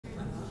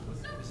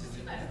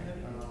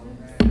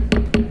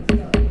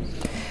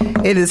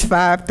It is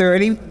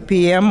 5:30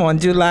 p.m. on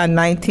July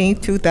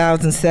 19,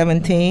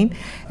 2017,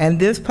 and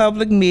this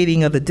public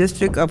meeting of the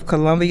District of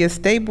Columbia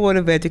State Board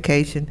of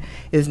Education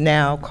is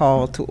now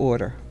called to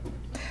order.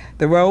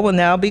 The roll will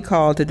now be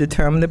called to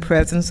determine the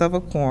presence of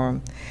a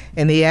quorum.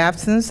 In the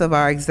absence of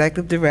our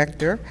Executive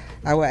Director,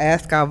 I will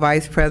ask our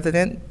Vice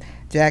President,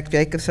 Jack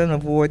Jacobson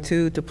of Ward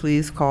 2, to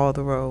please call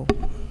the roll.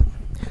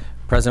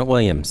 President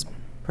Williams.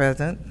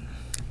 Present.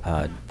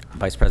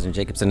 Vice President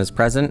Jacobson is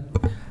present.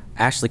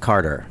 Ashley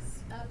Carter.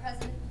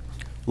 Present.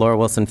 Laura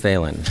Wilson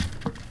Phelan.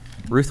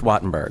 Ruth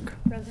Wattenberg.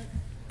 Present.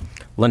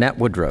 Lynette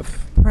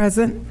Woodruff.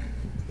 Present.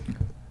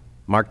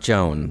 Mark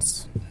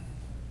Jones.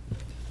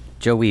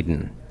 Joe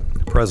Eden.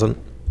 Present.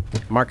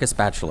 Marcus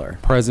Batchelor.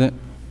 Present.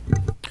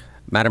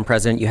 Madam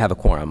President, you have a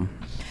quorum.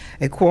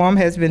 A quorum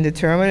has been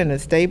determined, and the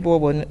State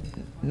Board will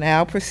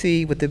now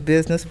proceed with the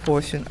business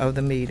portion of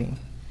the meeting.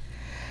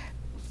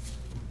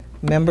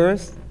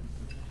 Members,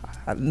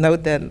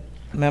 note that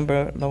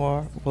Member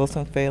Laura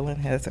Wilson Phelan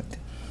has it.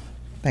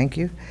 Thank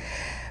you.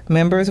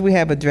 Members, we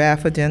have a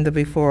draft agenda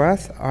before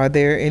us. Are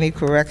there any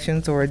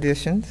corrections or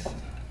additions?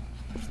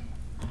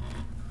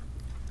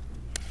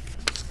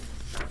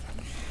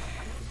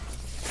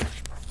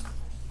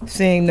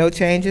 Seeing no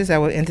changes, I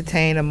will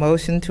entertain a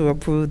motion to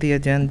approve the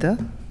agenda.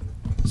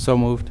 So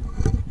moved.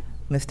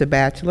 Mr.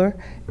 Batchelor,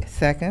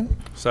 second.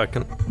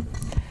 Second.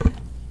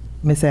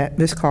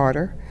 Ms.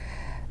 Carter.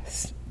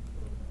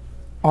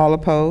 All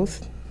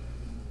opposed?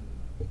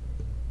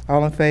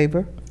 All in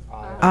favor?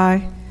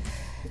 Aye.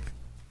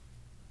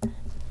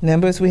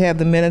 Members, we have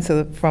the minutes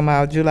from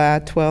our July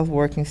 12th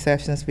working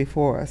sessions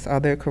before us. Are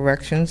there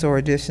corrections or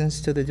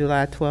additions to the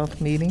July 12th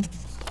meeting?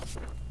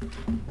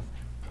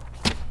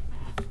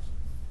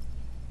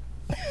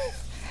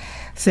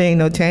 Seeing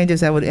no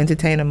changes, I would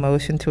entertain a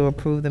motion to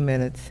approve the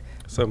minutes.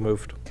 So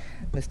moved.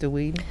 Mr.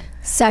 Whedon?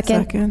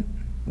 Second.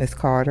 Ms.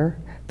 Carter?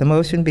 The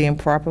motion being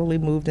properly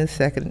moved and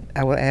second,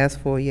 I will ask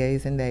for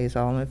yeas and nays.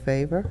 All in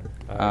favor?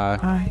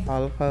 Aye.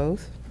 All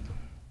opposed?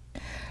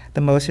 The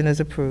motion is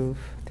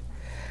approved.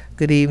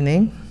 Good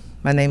evening.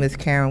 My name is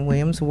Karen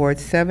Williams, Ward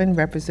 7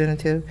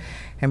 Representative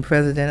and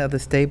President of the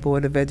State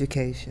Board of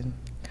Education.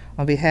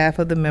 On behalf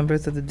of the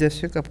members of the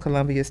District of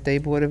Columbia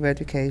State Board of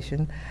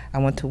Education, I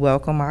want to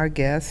welcome our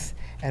guests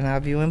and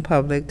our viewing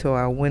public to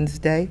our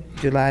Wednesday,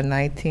 July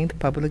 19th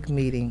public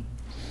meeting.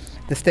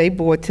 The State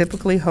Board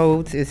typically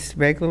holds its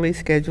regularly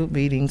scheduled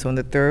meetings on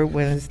the third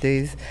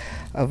Wednesdays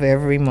of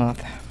every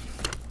month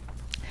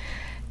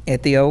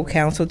at the Old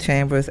Council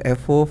Chambers at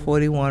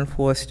 441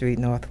 4th Street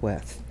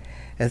Northwest.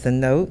 As a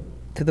note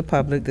to the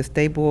public, the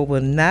State Board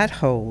will not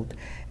hold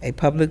a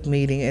public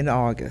meeting in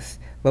August,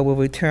 but will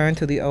return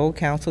to the Old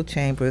Council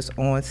Chambers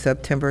on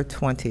September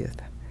 20th.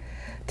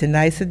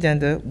 Tonight's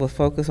agenda will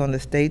focus on the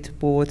State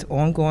Board's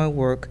ongoing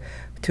work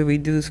to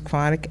reduce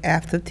chronic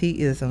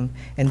absenteeism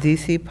in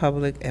D.C.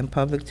 public and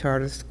public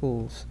charter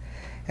schools.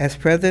 As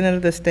President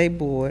of the State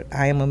Board,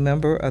 I am a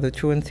member of the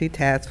Truancy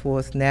Task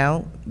Force,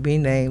 now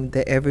renamed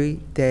the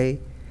Everyday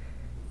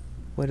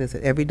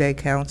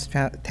Counts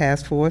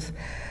Task Force,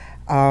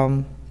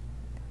 that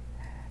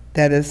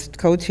is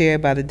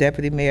co-chaired by the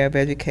Deputy Mayor of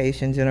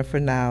Education, Jennifer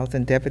Niles,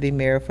 and Deputy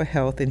Mayor for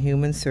Health and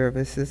Human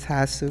Services,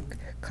 Ha-Suk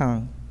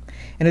Kang.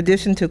 In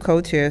addition to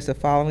co-chairs, the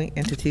following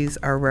entities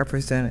are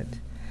represented: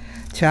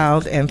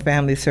 Child and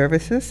Family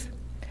Services,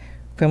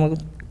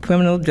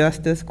 Criminal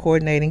Justice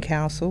Coordinating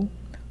Council,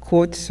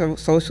 Court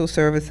Social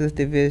Services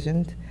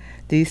Division,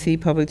 D.C.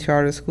 Public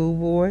Charter School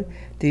Board,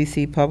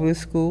 D.C. Public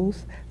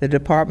Schools, the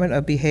Department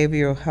of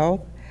Behavioral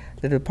Health,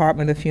 the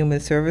Department of Human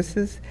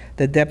Services,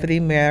 the Deputy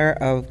Mayor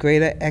of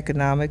Greater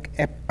Economic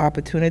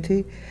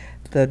Opportunity,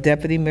 the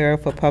Deputy Mayor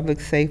for Public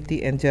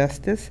Safety and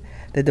Justice,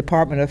 the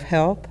Department of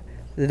Health,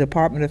 the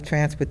Department of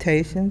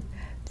Transportation,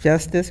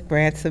 Justice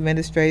Grants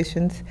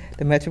Administrations,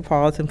 the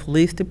Metropolitan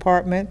Police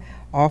Department,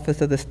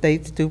 Office of the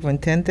State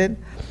Superintendent,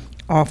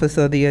 Office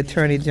of the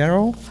Attorney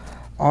General,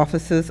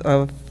 Offices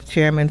of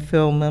Chairman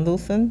Phil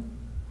Mendelson,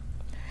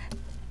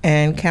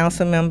 and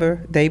Council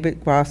Member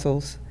David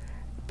Grossos,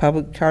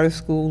 public charter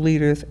school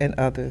leaders, and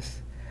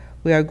others.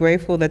 We are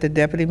grateful that the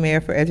Deputy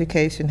Mayor for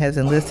Education has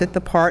enlisted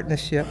the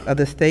partnership of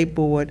the State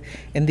Board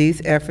in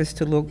these efforts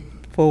to look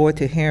forward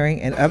to hearing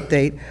an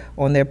update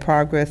on their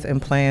progress and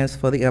plans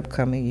for the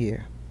upcoming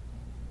year.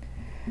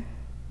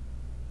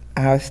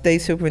 Our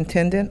State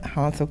Superintendent,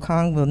 Ha-Suk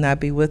Kang, will not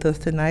be with us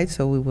tonight,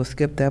 so we will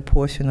skip that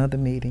portion of the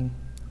meeting.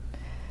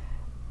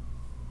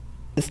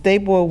 The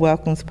State Board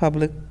welcomes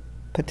public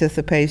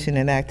participation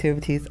in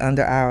activities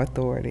under our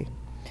authority.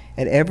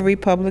 At every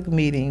public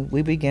meeting,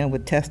 we begin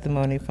with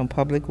testimony from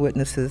public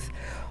witnesses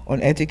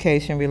on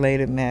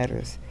education-related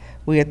matters.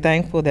 We are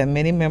thankful that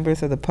many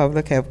members of the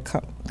public have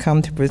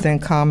come to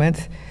present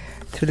comments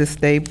to the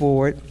State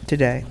Board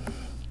today.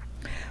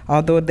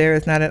 Although there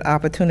is not an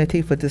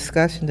opportunity for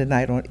discussion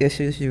tonight on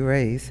issues you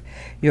raise,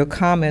 your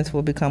comments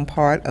will become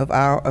part of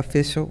our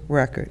official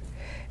record.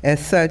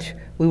 As such,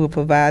 we will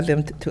provide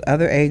them to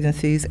other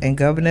agencies and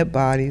government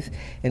bodies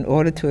in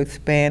order to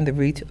expand the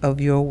reach of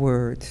your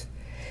words.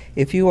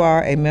 If you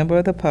are a member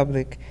of the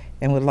public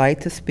and would like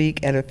to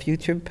speak at a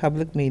future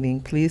public meeting,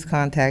 please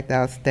contact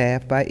our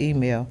staff by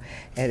email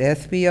at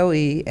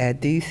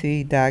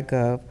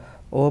SBOE@dc.gov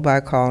or by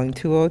calling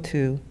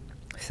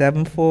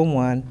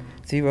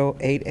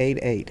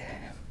 202-741-0888.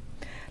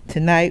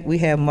 Tonight, we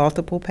have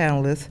multiple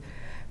panelists.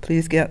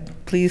 Please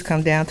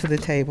come down to the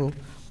table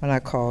when I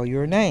call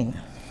your name.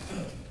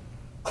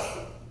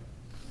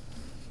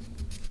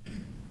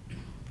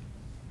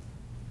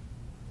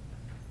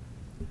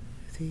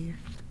 Is he here?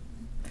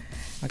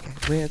 Okay,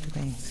 where are the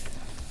names?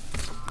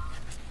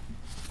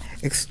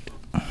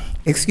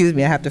 Excuse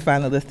me, I have to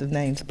find a list of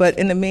names. But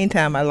in the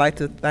meantime, I'd like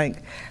to thank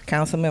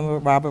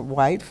Councilmember Robert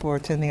White for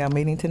attending our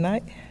meeting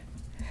tonight.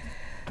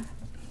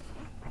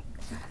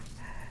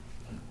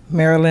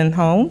 Marilyn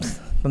Holmes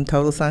from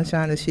Total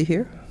Sunshine, is she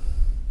here?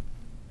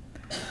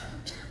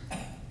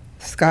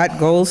 Scott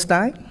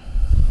Goldstein,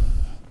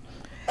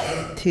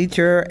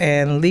 teacher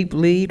and LEAP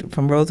lead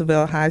from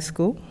Roosevelt High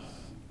School,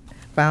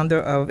 founder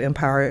of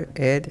Empower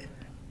Ed.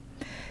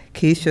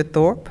 Keisha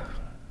Thorpe,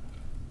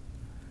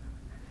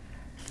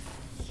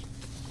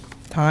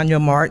 Tanya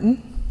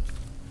Martin,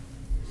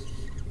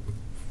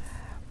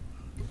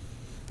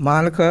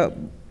 Monica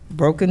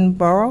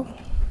Brokenborough.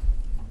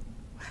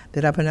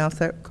 Did I pronounce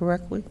that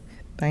correctly?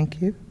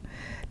 Thank you.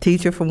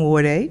 Teacher from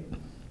Ward 8.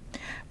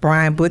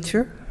 Brian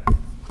Butcher.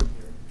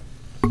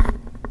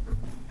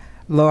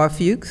 Laura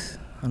Fuchs.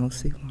 I don't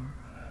see Laura.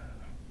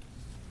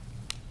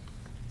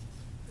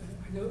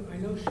 I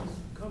know she's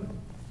coming.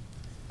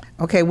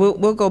 Okay,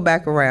 we'll go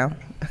back around.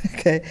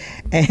 Okay,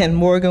 and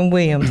Morgan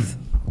Williams.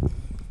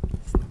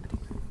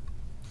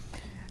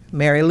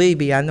 Mary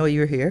Levy, I know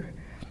you're here.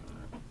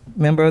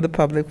 Member of the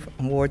public,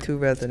 Ward 2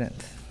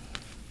 residents.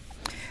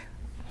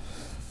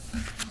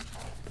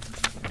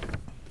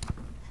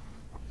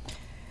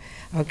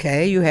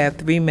 Okay, you have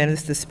 3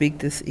 minutes to speak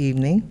this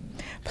evening.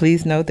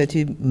 Please note that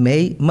you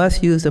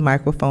must use the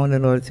microphone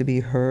in order to be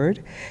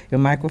heard. Your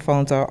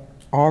microphones are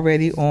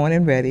already on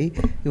and ready.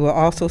 You will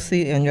also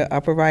see in your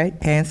upper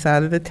right-hand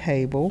side of the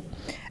table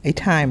a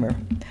timer.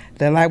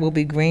 The light will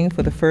be green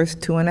for the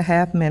first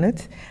 2.5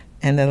 minutes,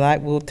 and the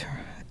light will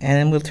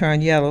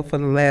turn yellow for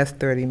the last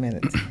 30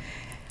 minutes.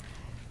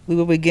 We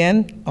will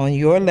begin on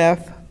your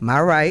left, my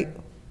right,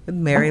 with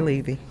Mary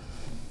Levy.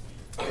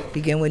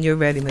 Begin when you're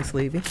ready, Ms.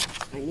 Levy.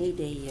 I need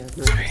a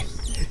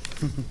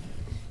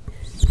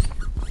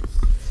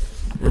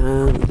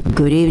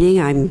good evening.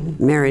 I'm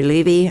Mary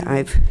Levy.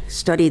 I've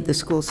studied the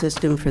school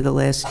system for the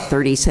last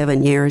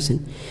 37 years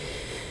and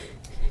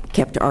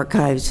kept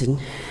archives and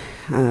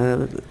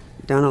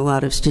done a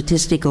lot of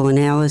statistical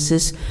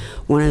analysis.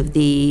 One of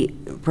the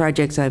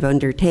projects I've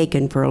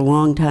undertaken for a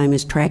long time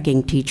is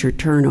tracking teacher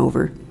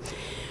turnover.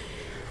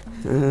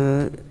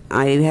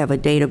 I have a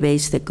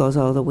database that goes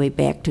all the way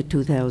back to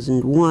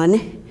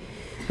 2001.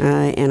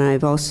 And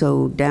I've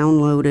also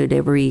downloaded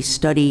every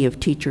study of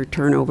teacher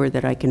turnover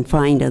that I can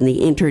find on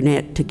the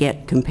internet to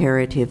get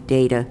comparative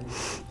data.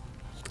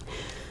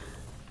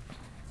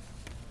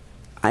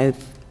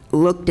 I've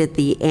looked at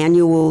the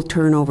annual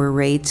turnover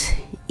rates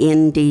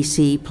in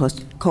DC plus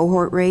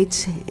cohort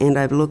rates, and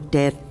I've looked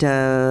at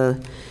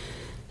the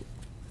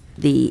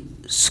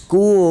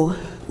school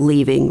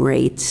leaving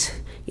rates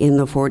in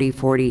the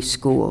 40/40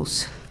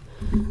 schools.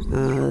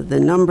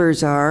 The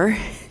numbers are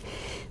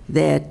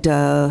that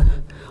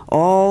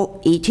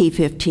all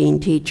ET15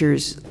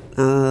 teachers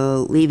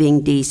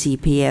leaving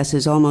DCPS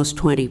is almost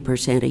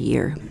 20% a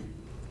year.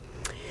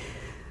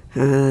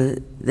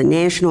 The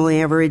national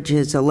average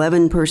is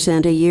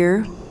 11% a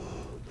year,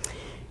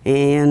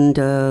 and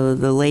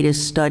the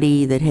latest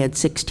study that had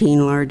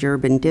 16 large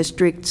urban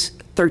districts,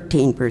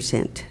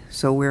 13%,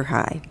 so we're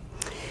high.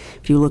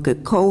 If you look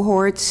at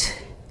cohorts,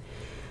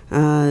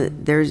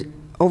 there's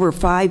over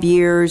 5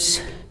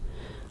 years,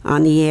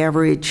 on the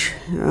average,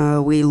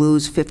 we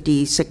lose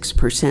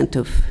 56%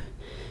 of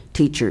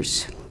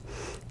teachers.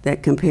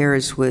 That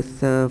compares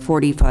with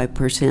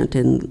 45%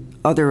 in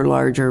other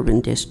large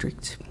urban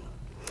districts.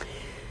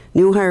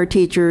 New hire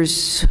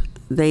teachers,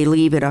 they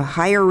leave at a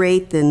higher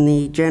rate than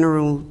the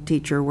general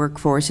teacher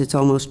workforce. It's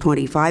almost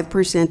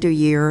 25% a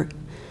year.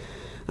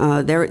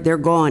 They're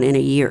gone in a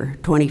year,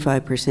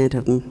 25%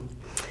 of them.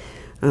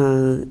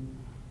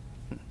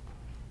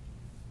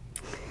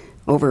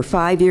 Over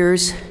 5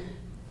 years,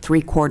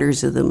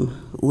 3/4 of them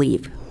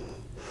leave.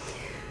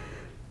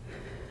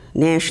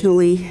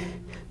 Nationally,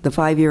 the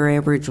 5-year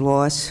average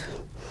loss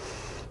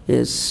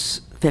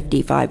is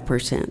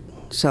 55%.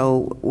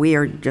 So we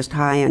are just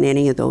high on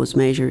any of those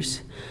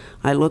measures.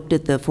 I looked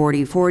at the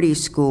 40/40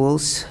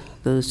 schools,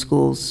 the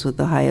schools with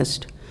the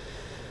highest.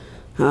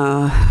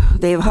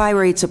 They have high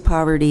rates of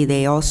poverty.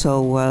 They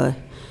also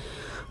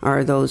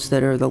are those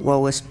that are the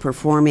lowest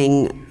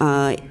performing.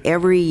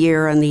 Every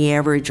year, on the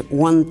average,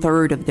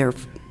 1/3 of their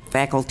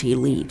faculty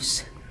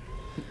leaves.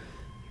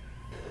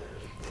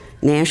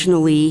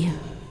 Nationally,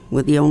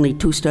 with the only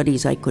 2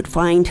 studies I could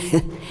find,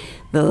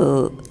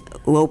 the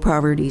low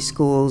poverty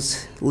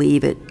schools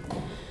leave at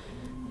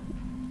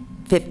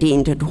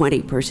 15 to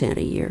 20%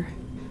 a year.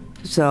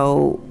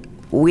 So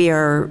We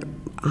are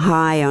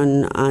high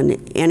on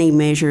any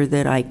measure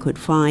that I could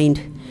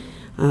find.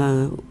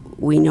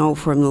 We know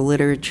from the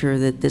literature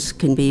that this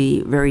can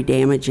be very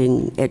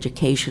damaging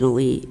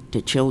educationally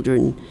to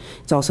children.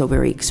 It's also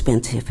very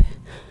expensive.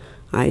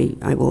 I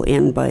will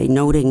end by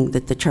noting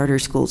that the charter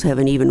schools have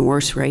an even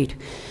worse rate,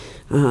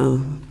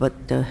 but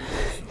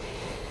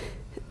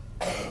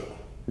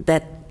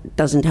that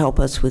doesn't help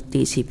us with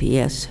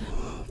DCPS.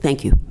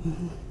 Thank you.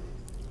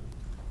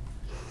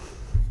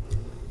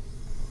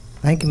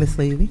 Thank you, Ms.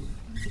 Levy.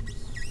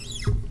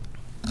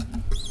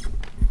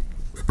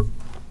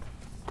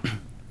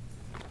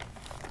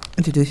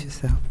 Introduce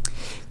yourself.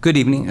 Good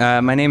evening.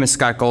 My name is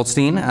Scott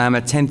Goldstein. I'm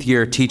a 10th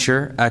year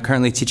teacher,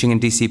 currently teaching in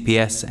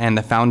DCPS, and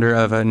the founder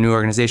of a new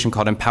organization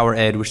called Empower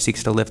Ed, which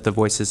seeks to lift the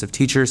voices of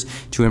teachers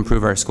to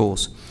improve our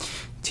schools.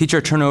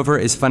 Teacher turnover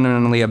is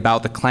fundamentally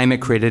about the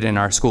climate created in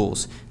our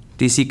schools.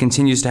 DC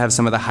continues to have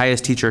some of the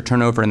highest teacher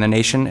turnover in the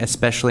nation,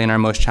 especially in our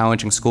most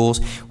challenging schools,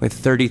 with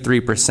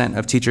 33%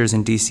 of teachers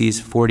in DC's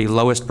 40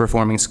 lowest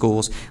performing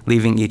schools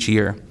leaving each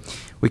year.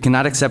 We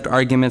cannot accept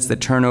arguments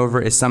that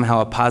turnover is somehow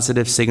a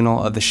positive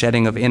signal of the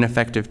shedding of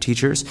ineffective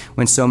teachers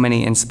when so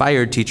many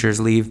inspired teachers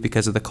leave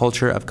because of the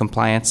culture of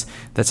compliance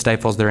that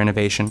stifles their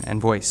innovation and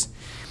voice.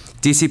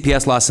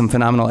 DCPS lost some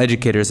phenomenal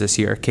educators this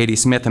year. Katie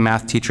Smith, a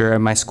math teacher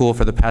at my school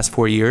for the past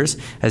 4 years,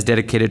 as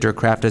dedicated to her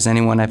craft as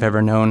anyone I've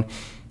ever known,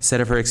 said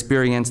of her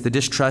experience, the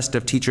distrust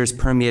of teachers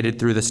permeated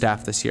through the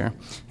staff this year.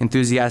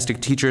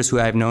 Enthusiastic teachers who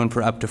I have known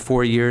for up to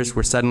 4 years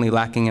were suddenly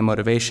lacking in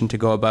motivation to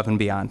go above and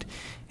beyond.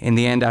 In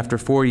the end, after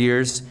 4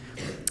 years,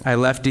 I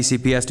left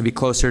DCPS to be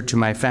closer to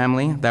my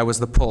family. That was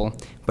the pull,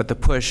 but the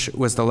push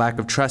was the lack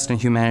of trust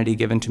and humanity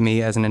given to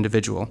me as an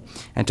individual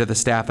and to the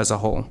staff as a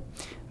whole.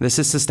 This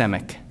is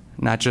systemic,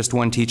 not just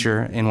one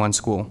teacher in one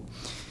school.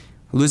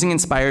 Losing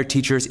inspired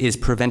teachers is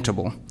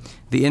preventable.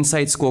 The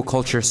Insight School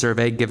Culture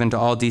Survey given to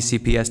all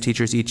DCPS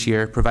teachers each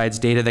year provides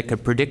data that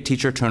could predict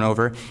teacher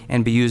turnover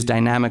and be used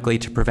dynamically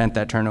to prevent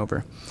that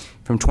turnover.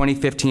 From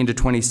 2015 to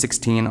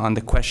 2016, on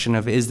the question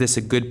of is this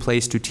a good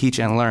place to teach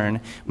and learn,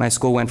 my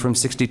school went from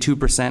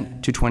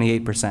 62% to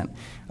 28%,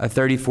 a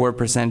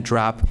 34%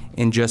 drop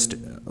in just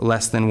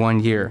less than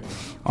 1 year.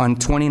 On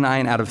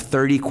 29 out of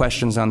 30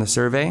 questions on the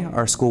survey,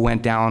 our school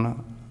went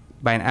down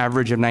by an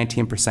average of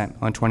 19%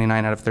 on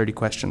 29 out of 30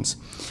 questions.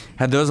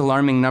 Had those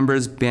alarming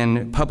numbers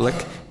been public,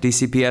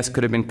 DCPS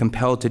could have been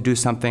compelled to do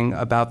something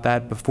about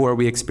that before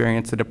we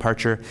experienced the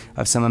departure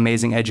of some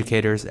amazing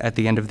educators at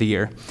the end of the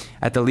year.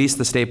 At the least,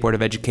 the State Board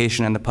of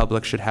Education and the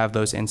public should have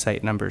those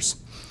insight numbers.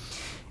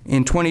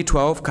 In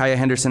 2012, Kaya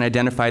Henderson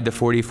identified the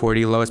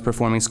 40 lowest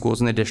performing schools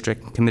in the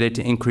district, committed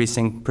to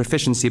increasing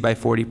proficiency by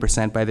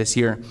 40% by this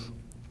year.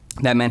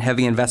 That meant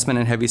heavy investment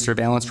and heavy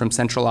surveillance from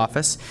central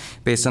office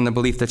based on the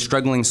belief that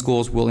struggling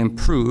schools will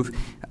improve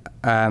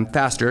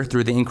faster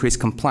through the increased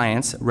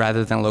compliance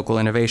rather than local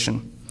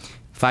innovation.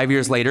 5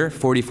 years later,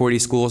 40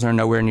 schools are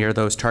nowhere near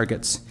those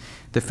targets.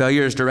 The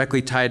failure is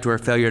directly tied to our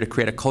failure to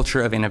create a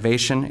culture of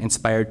innovation,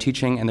 inspired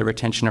teaching, and the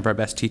retention of our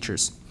best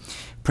teachers.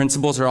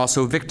 Principals are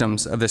also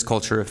victims of this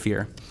culture of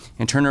fear.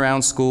 In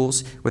turnaround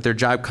schools, with their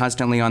job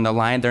constantly on the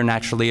line, they're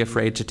naturally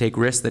afraid to take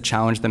risks that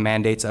challenge the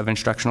mandates of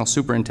instructional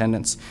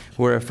superintendents,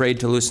 who are afraid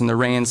to loosen the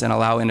reins and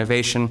allow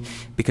innovation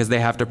because they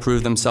have to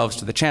prove themselves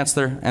to the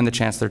chancellor and the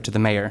chancellor to the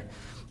mayor.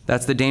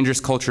 That's the dangerous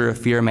culture of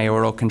fear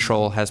mayoral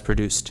control has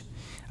produced.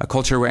 A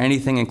culture where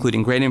anything,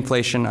 including grade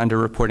inflation,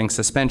 underreporting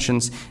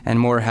suspensions, and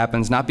more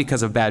happens not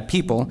because of bad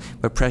people,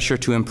 but pressure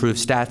to improve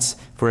stats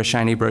for a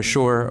shiny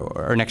brochure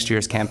or next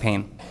year's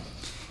campaign.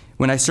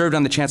 When I served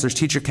on the Chancellor's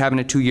Teacher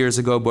Cabinet 2 years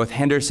ago, both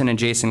Henderson and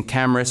Jason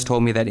Kamras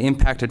told me that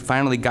Impact had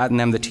finally gotten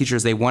them the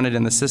teachers they wanted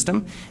in the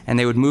system, and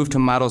they would move to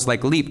models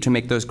like LEAP to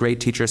make those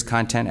great teachers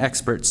content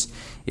experts.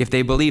 If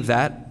they believe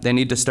that, they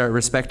need to start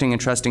respecting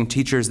and trusting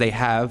teachers they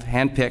have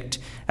handpicked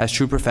as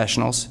true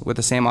professionals with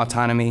the same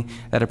autonomy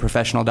that a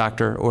professional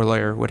doctor or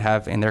lawyer would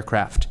have in their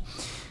craft.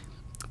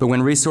 But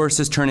when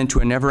resources turn into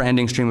a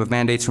never-ending stream of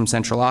mandates from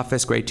central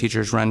office, great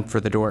teachers run for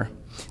the door.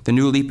 The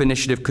new LEAP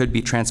initiative could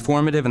be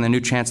transformative, and the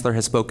new chancellor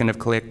has spoken of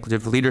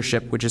collective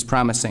leadership, which is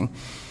promising.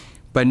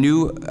 But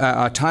new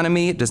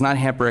autonomy does not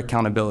hamper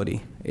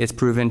accountability. It's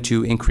proven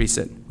to increase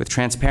it. With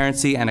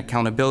transparency and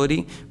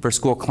accountability for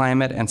school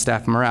climate and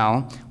staff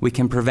morale, we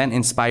can prevent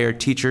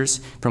inspired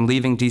teachers from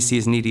leaving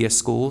DC's neediest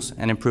schools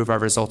and improve our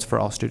results for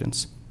all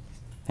students.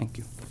 Thank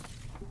you.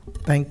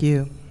 Thank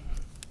you.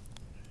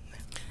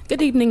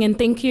 Good evening and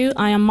thank you.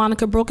 I am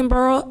Monica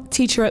Brokenborough,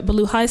 teacher at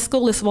Ballou High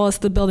School, as well as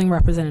the building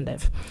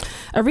representative.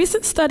 A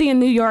recent study in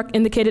New York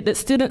indicated that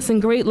students in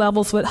grade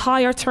levels with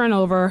higher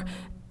turnover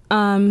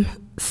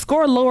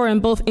score lower in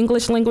both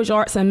English language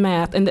arts and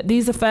math, and that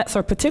these effects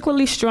are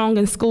particularly strong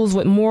in schools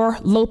with more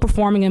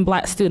low-performing and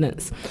Black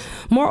students.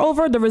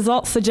 Moreover, the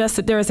results suggest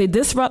that there is a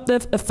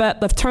disruptive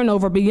effect of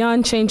turnover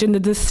beyond changing the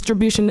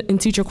distribution in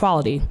teacher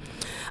quality.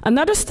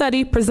 Another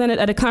study presented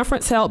at a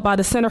conference held by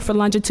the Center for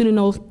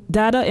Longitudinal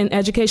data and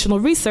educational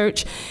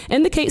research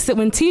indicates that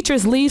when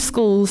teachers leave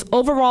schools,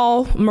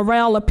 overall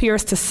morale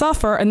appears to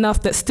suffer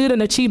enough that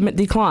student achievement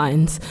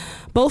declines,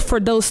 both for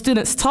those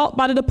students taught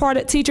by the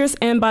departed teachers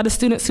and by the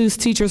students whose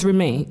teachers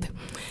remained.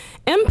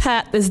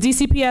 IMPACT is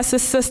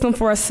DCPS's system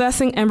for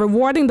assessing and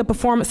rewarding the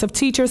performance of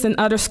teachers and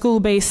other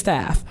school-based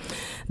staff.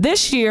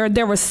 This year,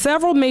 there were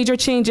several major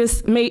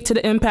changes made to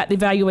the IMPACT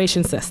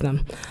evaluation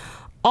system.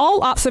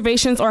 All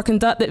observations are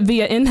conducted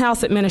via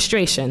in-house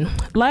administration.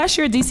 Last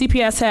year,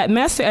 DCPS had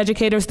master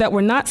educators that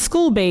were not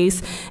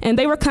school-based, and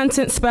they were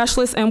content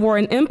specialists and were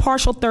an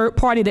impartial third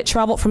party that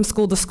traveled from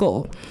school to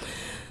school.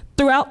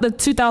 Throughout the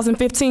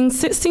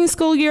 2015-16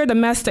 school year, the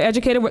master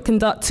educator would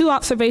conduct 2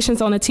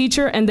 observations on a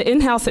teacher, and the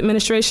in-house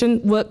administration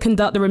would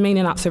conduct the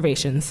remaining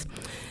observations.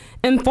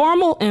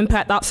 Informal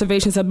impact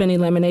observations have been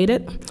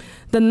eliminated.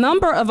 The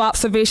number of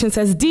observations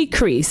has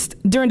decreased.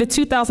 During the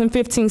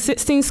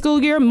 2015-16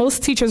 school year,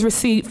 most teachers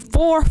received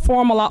 4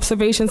 formal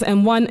observations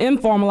and 1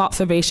 informal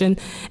observation,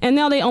 and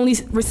now they only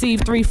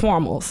receive 3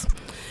 formals.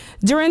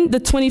 During the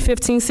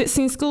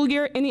 2015-16 school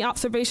year, any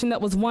observation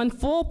that was 1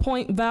 full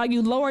point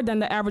value lower than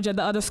the average of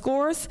the other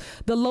scores,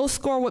 the low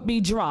score would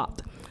be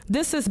dropped.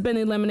 This has been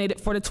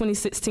eliminated for the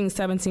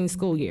 2016-17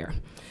 school year.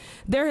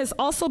 There has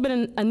also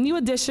been a new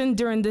addition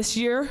during this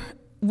year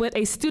with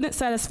a student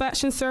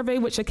satisfaction survey,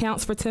 which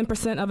accounts for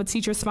 10% of a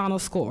teacher's final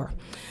score.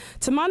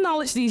 To my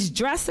knowledge, these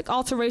drastic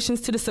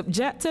alterations to the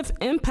subjective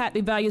impact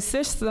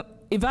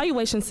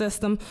evaluation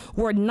system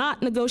were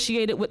not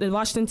negotiated with the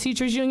Washington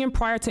Teachers Union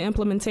prior to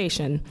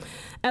implementation.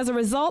 As a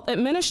result,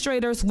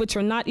 administrators, which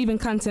are not even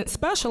content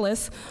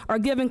specialists, are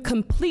given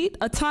complete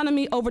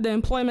autonomy over the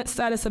employment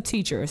status of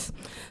teachers.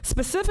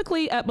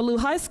 Specifically, at Ballou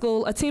High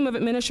School, a team of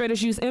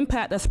administrators use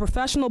IMPACT as a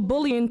professional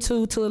bullying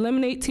tool to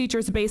eliminate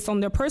teachers based on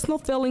their personal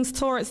feelings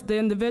towards the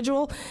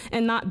individual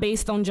and not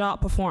based on job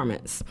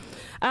performance.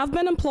 I've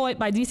been employed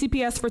by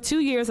DCPS for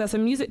 2 years as a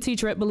music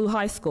teacher at Ballou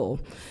High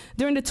School.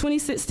 During the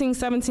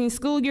 2016-17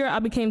 school year, I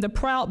became the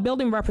proud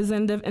building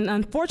representative and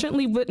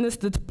unfortunately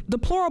witnessed the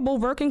deplorable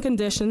working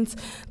conditions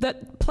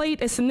that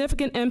played a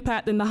significant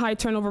impact in the high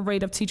turnover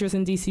rate of teachers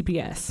in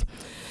DCPS.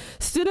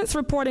 Students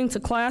reporting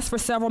to class for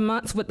several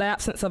months with the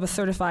absence of a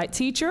certified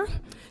teacher.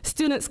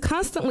 Students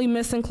constantly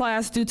missing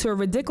class due to a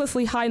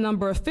ridiculously high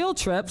number of field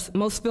trips.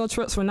 Most field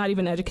trips were not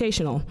even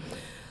educational.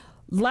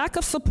 Lack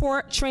of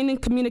support, training,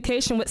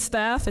 communication with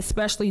staff,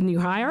 especially new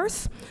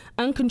hires.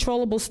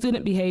 Uncontrollable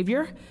student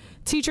behavior.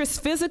 Teachers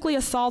physically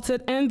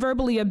assaulted and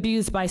verbally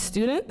abused by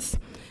students.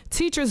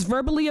 Teachers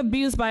verbally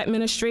abused by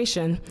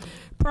administration.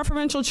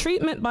 Preferential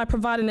treatment by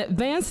providing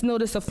advance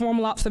notice of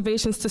formal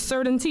observations to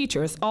certain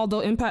teachers, although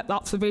impact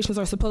observations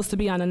are supposed to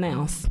be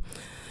unannounced.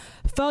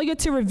 Failure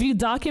to review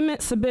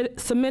documents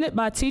submitted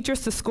by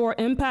teachers to score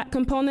impact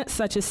components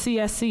such as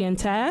CSC and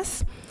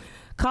tasks.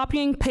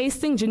 Copying,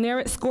 pasting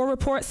generic score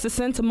reports to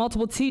send to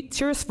multiple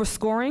teachers for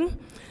scoring.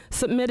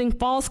 Submitting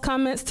false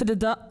comments to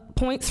deduct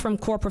points from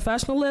core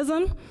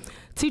professionalism.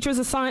 Teachers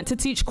assigned to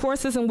teach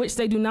courses in which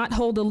they do not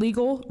hold the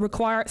legal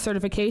required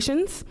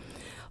certifications.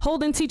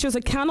 Holding teachers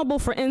accountable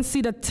for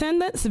in-seat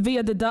attendance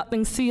via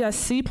deducting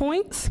CSC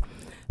points.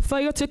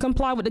 Failure to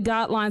comply with the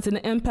guidelines in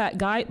the impact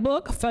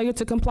guidebook. Failure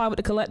to comply with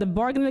the collective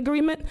bargaining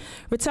agreement.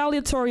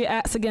 Retaliatory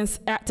acts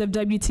against active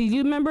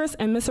WTU members,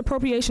 and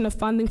misappropriation of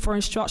funding for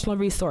instructional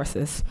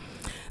resources.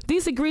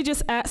 These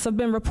egregious acts have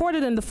been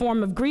reported in the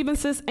form of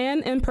grievances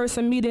and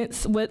in-person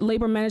meetings with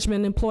labor management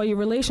and employee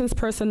relations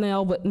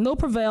personnel with no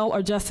prevail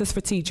or justice for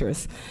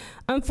teachers.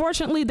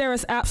 Unfortunately, there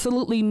is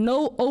absolutely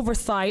no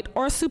oversight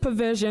or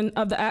supervision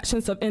of the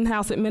actions of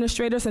in-house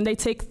administrators, and they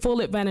take full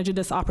advantage of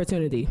this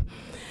opportunity.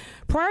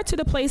 Prior to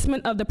the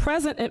placement of the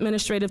present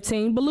administrative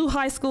team, Ballou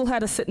High School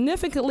had a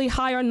significantly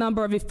higher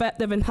number of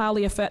effective and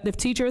highly effective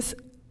teachers,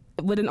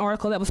 with an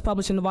article that was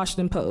published in the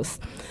Washington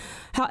Post.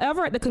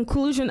 However, at the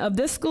conclusion of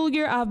this school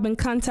year, I've been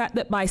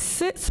contacted by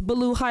 6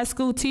 Ballou High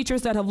School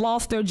teachers that have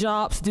lost their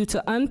jobs due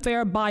to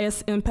unfair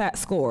bias impact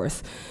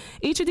scores.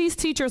 Each of these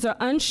teachers are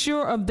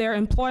unsure of their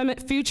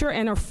employment future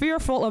and are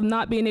fearful of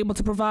not being able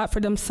to provide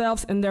for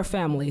themselves and their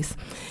families.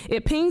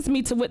 It pains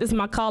me to witness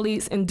my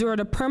colleagues endure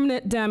the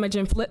permanent damage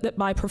inflicted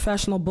by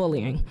professional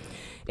bullying.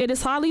 It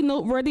is highly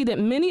noteworthy that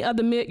many of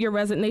the mid-year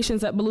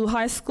resignations at Ballou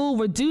High School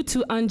were due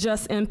to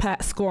unjust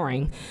impact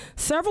scoring.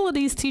 Several of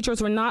these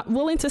teachers were not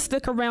willing to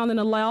stick around and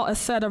allow a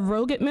set of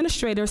rogue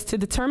administrators to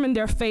determine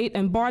their fate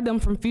and bar them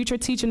from future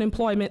teaching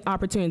employment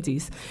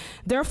opportunities.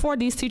 Therefore,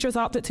 these teachers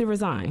opted to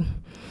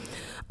resign.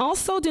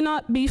 Also, do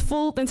not be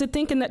fooled into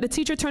thinking that the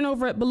teacher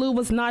turnover at Ballou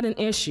was not an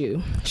issue.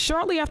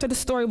 Shortly after the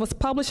story was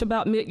published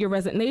about mid-year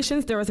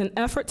resignations, there was an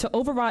effort to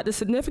override the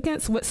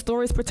significance with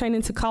stories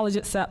pertaining to college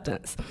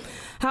acceptance.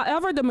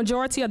 However, the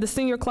majority of the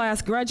senior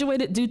class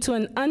graduated due to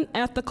an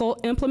unethical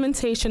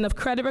implementation of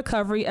credit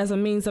recovery as a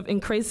means of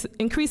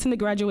increasing the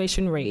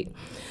graduation rate.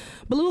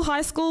 Blue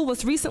High School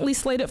was recently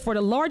slated for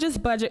the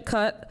largest budget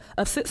cut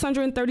of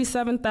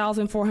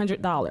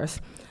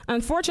 $637,400.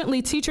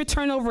 Unfortunately, teacher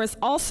turnover is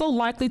also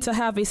likely to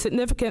have a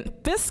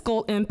significant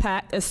fiscal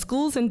impact as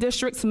schools and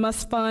districts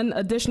must fund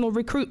additional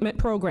recruitment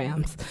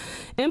programs,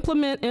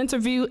 implement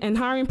interview and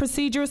hiring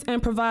procedures,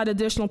 and provide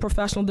additional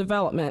professional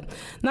development,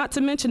 not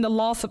to mention the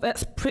loss of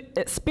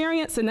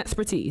experience and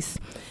expertise.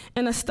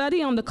 In a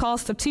study on the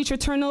cost of teacher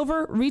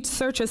turnover,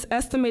 researchers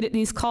estimated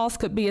these costs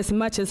could be as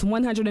much as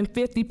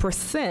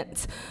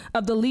 150%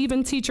 of the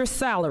leaving teacher's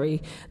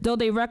salary, though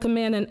they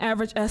recommend an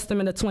average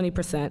estimate of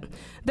 20%.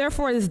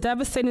 Therefore, it is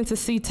devastating to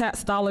see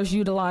tax dollars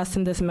utilized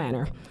in this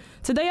manner.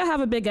 Today, I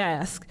have a big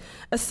ask.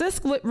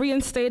 Assist with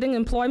reinstating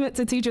employment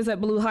to teachers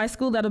at Blue High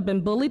School that have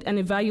been bullied and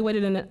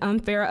evaluated in an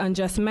unfair,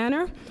 unjust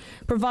manner.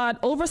 Provide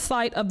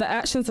oversight of the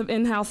actions of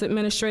in-house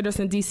administrators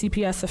and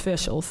DCPS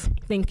officials.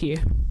 Thank you.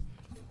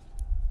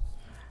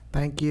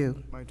 Thank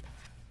you.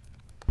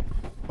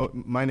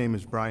 My name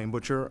is Brian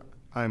Butcher.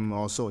 I'm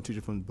also a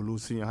teacher from Blue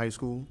Senior High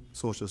School,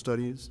 Social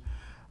Studies.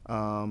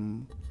 I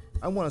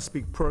want to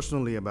speak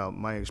personally about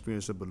my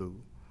experience at Blue.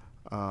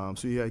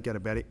 So you get a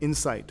better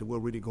insight to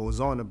what really goes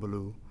on at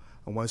Blue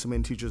and why so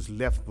many teachers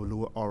left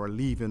Blue or are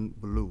leaving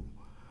Blue.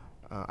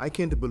 I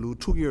came to Blue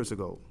 2 years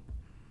ago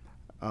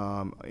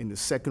in the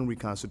second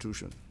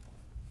reconstitution.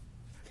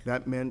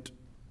 That meant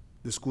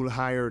the school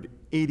hired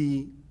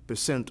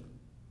 80%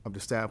 of the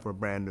staff were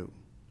brand new.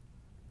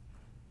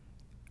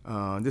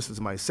 This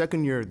is my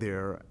second year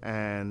there,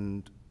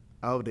 and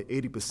out of the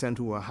 80%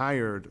 who were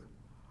hired,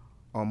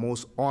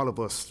 almost all of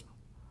us,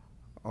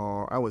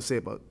 or I would say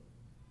about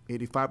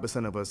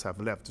 85% of us, have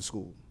left the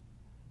school.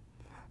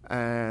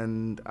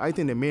 And I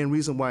think the main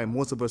reason why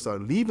most of us are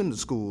leaving the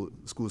school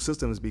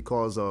system is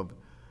because of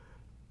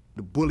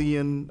the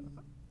bullying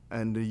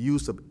and the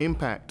use of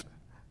impact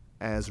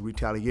as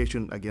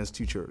retaliation against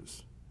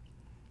teachers.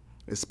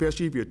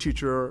 Especially if you're a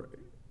teacher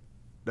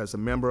that's a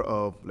member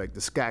of like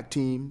the SCAC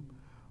team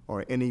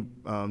or any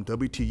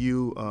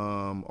WTU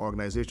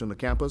organization on the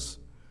campus.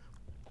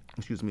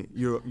 Excuse me,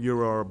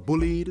 you are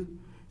bullied,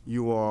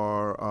 you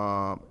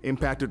are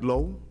impacted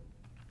low,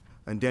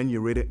 and then you're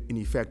rated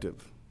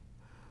ineffective.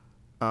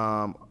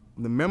 The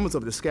members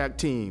of the SCAC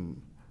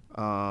team,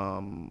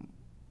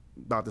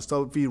 Dr.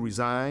 Stubblefield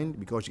resigned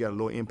because she got a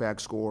low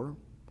impact score.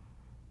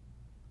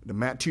 The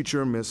math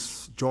teacher,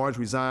 Ms. George,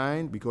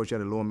 resigned because she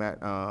had a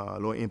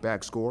low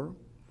impact score.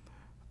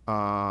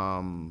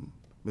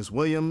 Ms.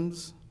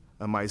 Williams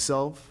and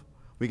myself,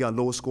 we got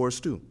low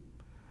scores too.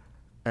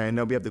 And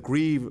then we have to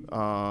grieve,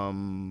 go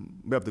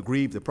to the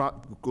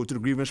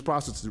grievance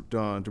process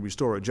to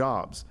restore our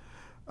jobs.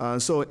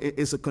 So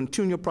it's a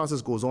continual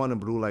process goes on in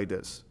Blue like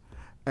this.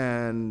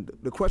 And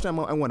the question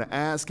I want to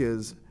ask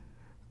is,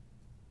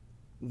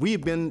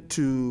 we've been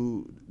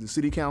to the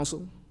city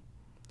council.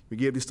 We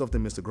gave this stuff to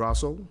Mr.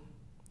 Grosso.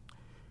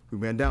 We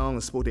went down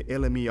and spoke to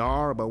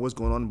LMER about what's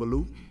going on in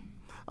Blue.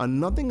 And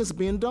nothing is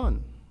being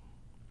done.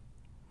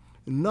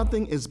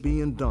 Nothing is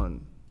being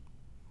done.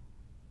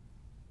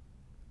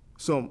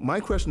 So my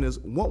question is,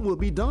 what will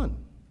be done?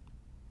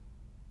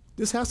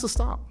 This has to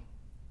stop.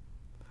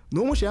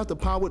 No one should have the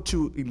power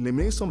to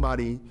eliminate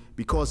somebody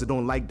because they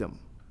don't like them.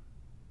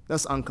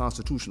 That's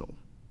unconstitutional.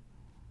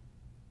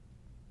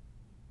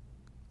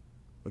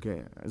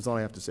 Okay, that's all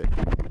I have to say.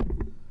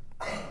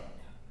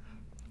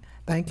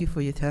 Thank you for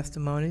your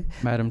testimony.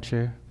 Madam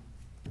Chair.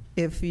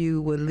 If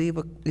you would leave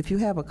if you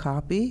have a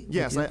copy.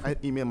 Yes, I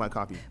emailed my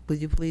copy.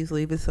 Would you please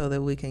leave it so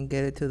that we can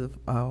get it to the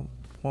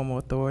formal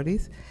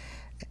authorities?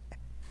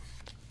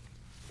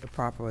 The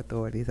proper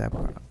authorities, I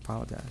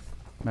apologize.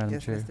 Madam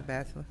Yes, Chair. Mr.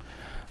 Batchelor.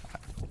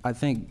 I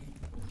think,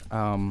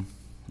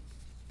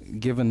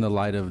 given the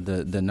light of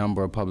the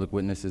number of public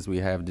witnesses we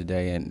have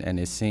today, and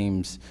it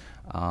seems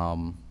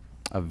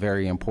a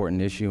very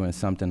important issue and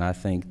something I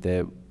think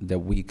that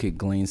we could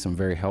glean some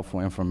very helpful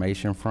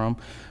information from,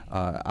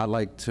 I'd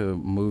like to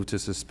move to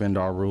suspend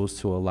our rules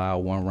to allow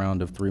one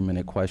round of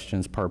 3-minute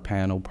questions per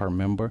panel, per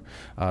member,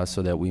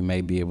 so that we may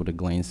be able to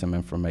glean some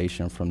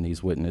information from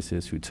these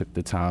witnesses who took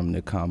the time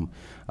to come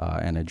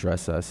and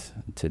address us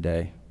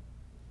today.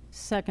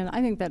 Second,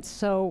 I think that's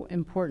so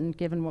important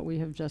given what we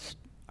have just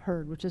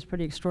heard, which is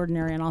pretty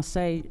extraordinary. And I'll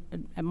say,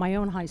 at my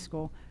own high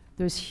school,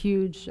 there's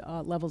huge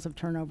levels of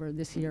turnover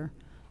this year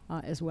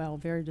as well,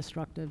 very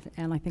destructive.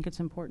 And I think it's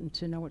important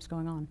to know what's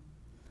going on.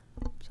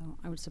 So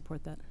I would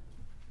support that.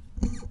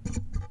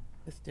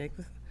 Mr.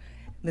 Jacobson.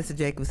 Mr.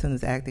 Jacobson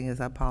is acting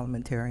as our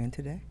parliamentarian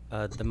today.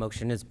 The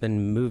motion has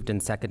been moved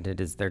and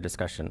seconded. Is there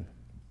discussion?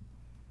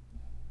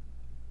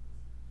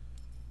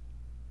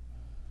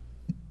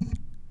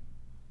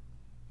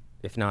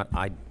 If not,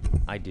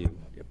 I do.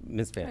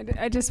 Ms. Vann.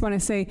 I just want to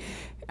say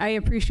I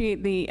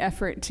appreciate the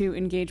effort to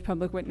engage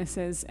public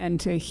witnesses and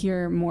to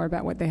hear more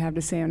about what they have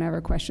to say and have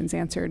our questions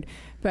answered.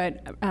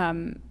 But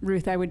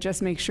Ruth, I would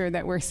just make sure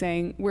that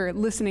we're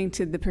listening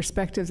to the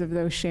perspectives of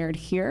those shared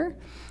here.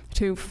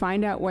 To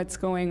find out what's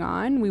going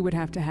on, we would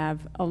have to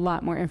have a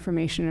lot more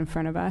information in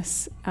front of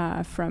us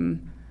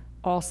from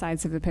all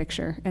sides of the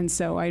picture. And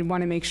so I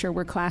want to make sure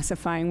we're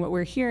classifying what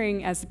we're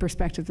hearing as the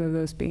perspectives of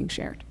those being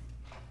shared.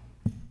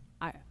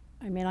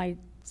 I mean, I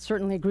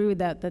certainly agree with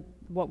that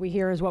what we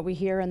hear is what we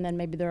hear, and then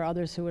maybe there are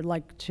others who would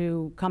like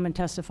to come and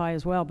testify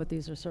as well, but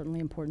these are certainly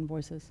important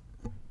voices.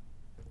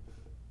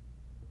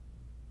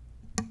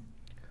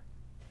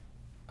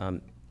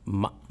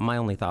 My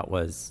only thought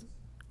was,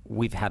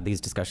 we've had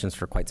these discussions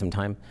for quite some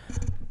time.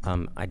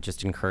 I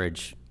just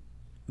encourage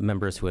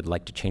members who would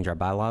like to change our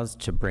bylaws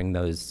to bring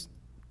those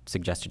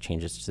suggested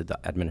changes to the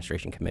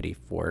administration committee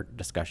for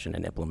discussion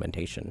and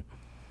implementation.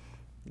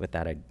 With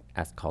that, I'd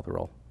ask call the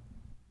roll.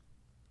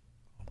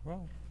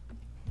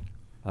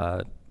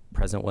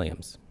 President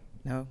Williams.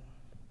 No.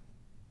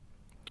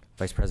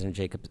 Vice President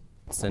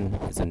Jacobson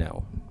is a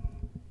no.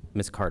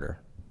 Ms.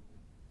 Carter.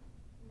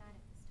 Not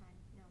at this time,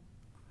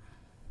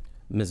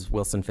 no. Ms.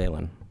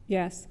 Wilson-Phelan.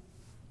 Yes.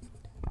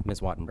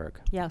 Ms. Wattenberg.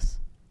 Yes.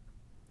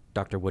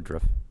 Dr.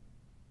 Woodruff.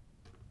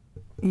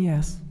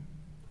 Yes.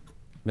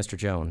 Mr.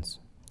 Jones.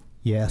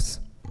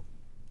 Yes.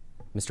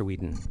 Mr.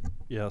 Whedon.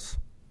 Yes.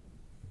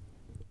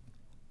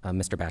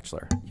 Mr.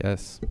 Batchelor.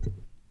 Yes.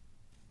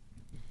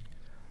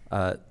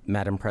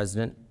 Madam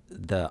President,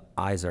 the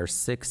ayes are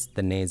 6,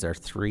 the nays are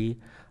 3.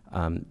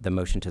 The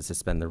motion to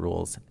suspend the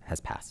rules has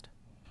passed.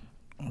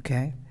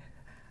 Okay.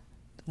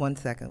 1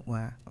 second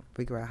while I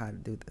figure out how to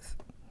do this.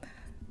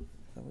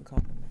 So we call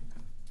them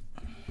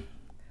back.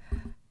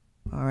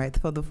 All right,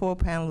 for the 4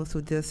 panelists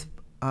who just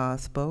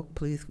spoke,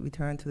 please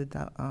return to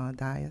the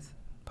dais,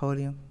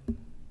 podium.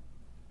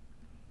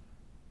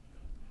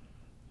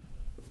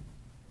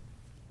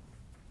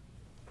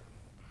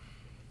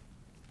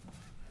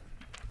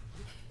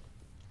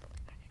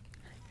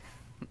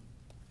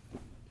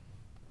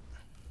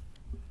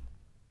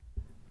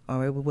 All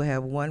right, we will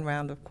have 1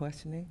 round of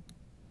questioning,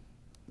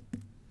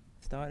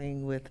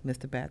 starting with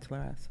Mr. Batchelor,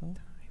 I assume.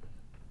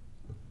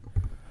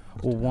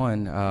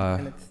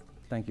 Well,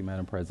 thank you,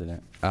 Madam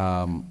President.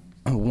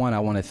 One, I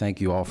want to thank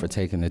you all for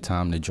taking the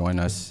time to join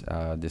us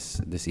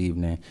this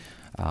evening,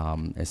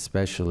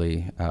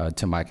 especially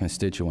to my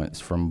constituents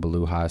from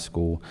Ballou High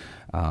School,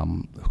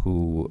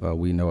 who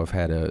we know have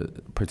had a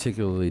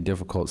particularly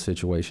difficult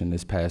situation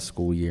this past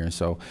school year. And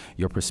so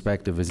your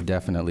perspective is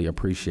definitely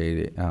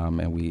appreciated,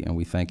 and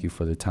we thank you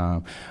for the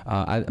time.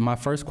 My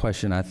first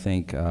question, I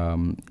think,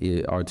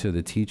 are to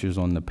the teachers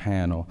on the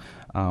panel.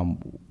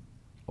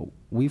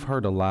 We've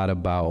heard a lot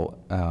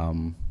about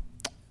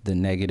the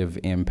negative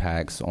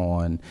impacts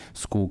on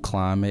school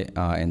climate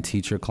and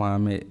teacher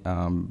climate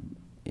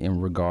in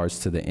regards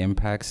to the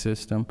impact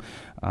system,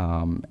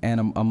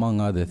 and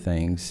among other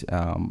things.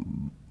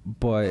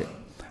 But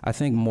I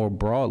think more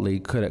broadly,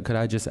 could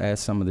I just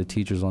ask some of the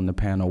teachers on the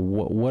panel,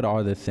 what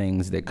are the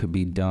things that could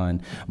be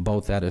done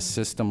both at a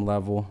system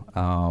level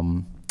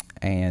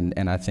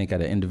and I think at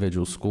an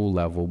individual school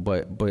level,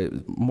 but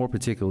more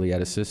particularly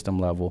at a system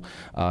level,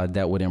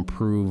 that would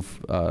improve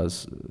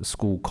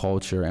school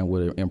culture and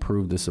would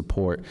improve the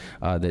support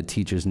that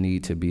teachers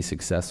need to be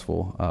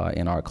successful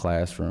in our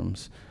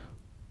classrooms?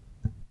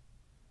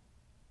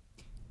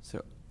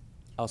 So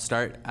I'll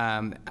start.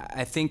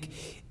 I think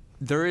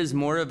there is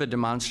more of a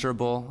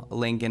demonstrable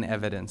link in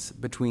evidence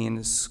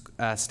between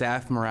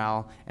staff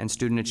morale and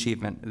student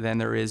achievement than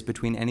there is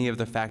between any of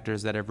the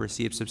factors that have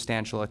received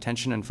substantial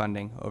attention and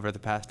funding over the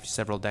past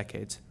several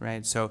decades,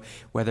 right? So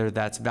whether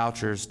that's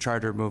vouchers,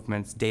 charter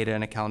movements, data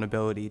and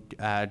accountability,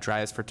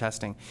 drives for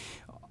testing,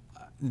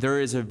 there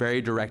is a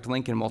very direct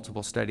link in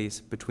multiple studies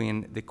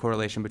between the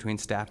correlation between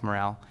staff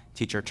morale,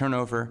 teacher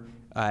turnover,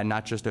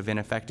 not just of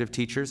ineffective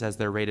teachers as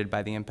they're rated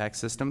by the impact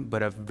system,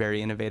 but of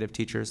very innovative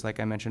teachers, like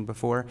I mentioned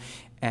before,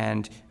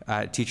 and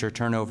teacher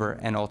turnover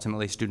and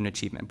ultimately student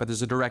achievement. But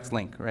there's a direct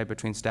link, right,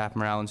 between staff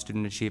morale and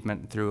student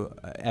achievement through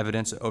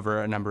evidence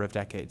over a number of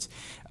decades.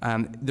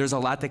 There's a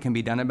lot that can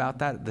be done about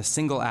that. The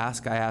single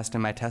ask I asked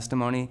in my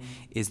testimony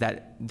is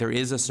that there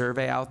is a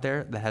survey out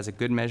there that has a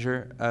good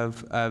measure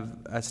of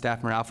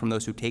staff morale from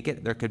those who take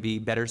it. There could be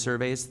better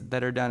surveys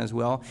that are done as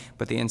well,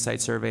 but the Insight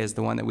survey is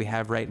the one that we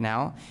have right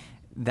now.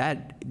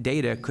 That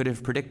data could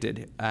have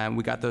predicted,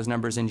 we got those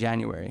numbers in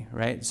January,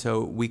 right?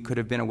 So we could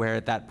have been aware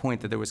at that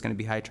point that there was going to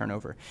be high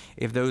turnover.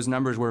 If those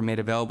numbers were made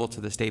available to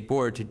the state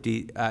board,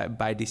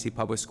 by DC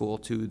Public School,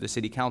 to the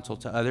city council,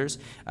 to others,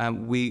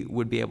 we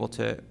would be able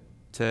to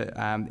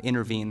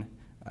intervene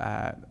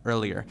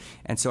earlier.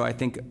 And so I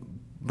think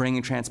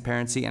bringing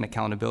transparency and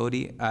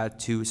accountability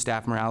to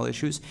staff morale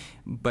issues.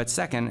 But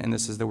second, and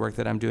this is the work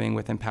that I'm doing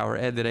with Empower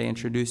Ed that I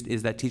introduced,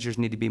 is that teachers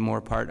need to be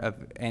more part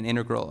of and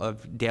integral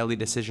of daily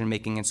decision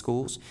making in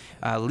schools.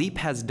 LEAP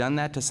has done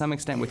that to some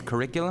extent with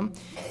curriculum,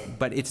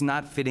 but it's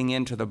not fitting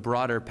into the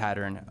broader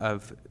pattern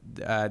of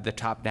the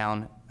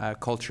top-down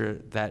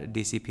culture that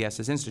DCPS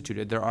has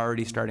instituted. They're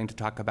already starting to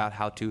talk about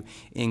how to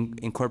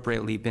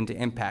incorporate LEAP into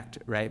impact,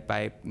 right,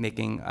 by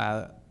making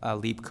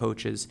LEAP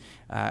coaches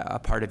a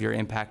part of your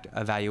impact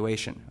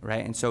evaluation,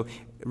 right? And so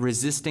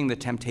resisting the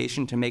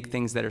temptation to make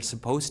things that are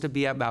supposed to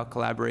be about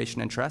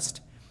collaboration and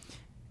trust,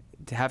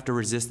 to have to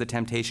resist the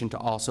temptation to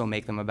also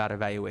make them about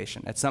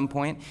evaluation. At some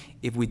point,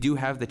 if we do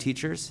have the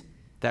teachers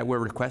that we're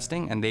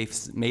requesting, and they've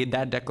made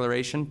that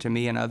declaration to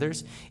me and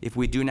others. If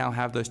we do now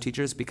have those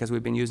teachers because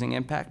we've been using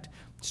impact,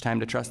 it's time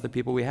to trust the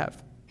people we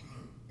have.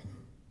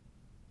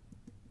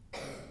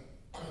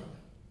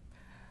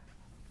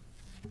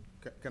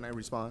 Can I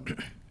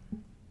respond?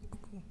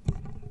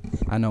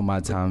 I know my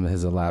time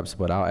has elapsed,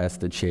 but I'll ask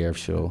the chair if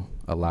she'll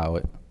allow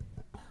it.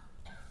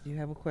 You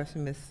have a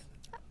question, Ms.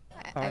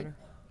 Carter?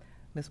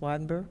 Ms.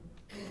 Wattenberg?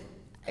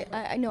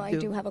 I know I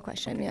do have a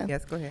question, yeah.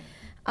 Yes, go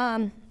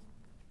ahead.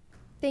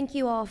 Thank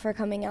you all for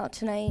coming out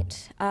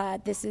tonight.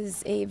 This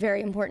is a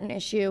very important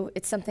issue.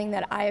 It's something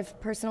that I've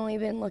personally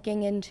been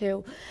looking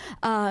into,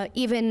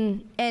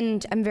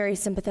 and I'm very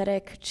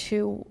sympathetic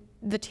to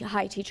the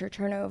high teacher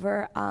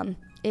turnover.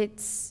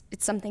 It's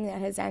something that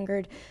has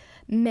angered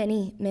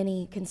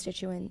many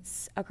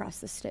constituents across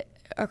the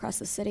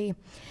city.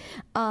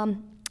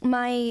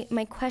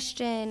 My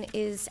question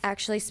is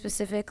actually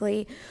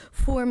specifically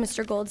for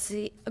Mr.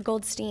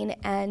 Goldstein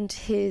and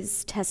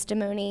his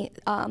testimony.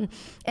 And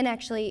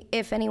actually,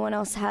 if anyone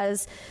else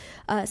has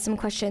some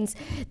questions,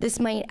 this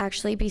might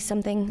actually be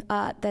something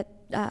that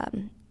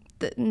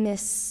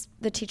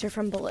the teacher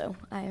from Ballou,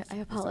 I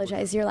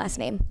apologize, your last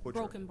name?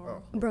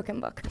 Broken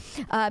Book,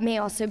 may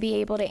also be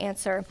able to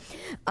answer.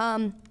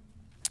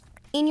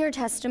 In your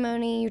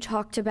testimony, you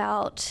talked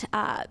about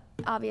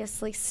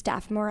obviously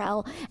staff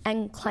morale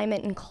and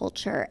climate and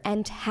culture,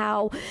 and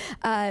how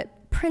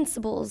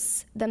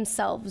principals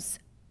themselves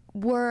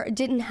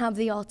didn't have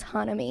the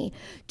autonomy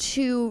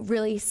to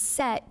really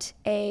set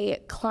a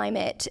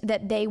climate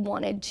that they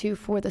wanted to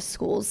for the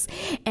schools,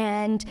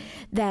 and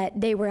that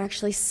they were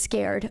actually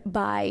scared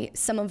by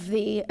some of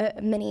the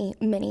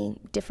many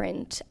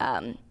different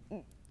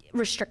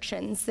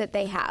restrictions that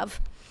they have.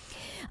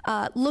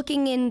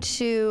 Looking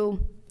into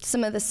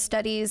some of the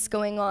studies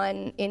going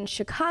on in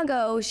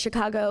Chicago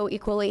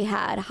equally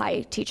had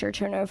high teacher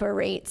turnover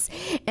rates,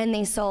 and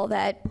they saw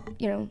that,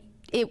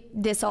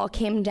 this all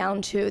came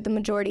down to the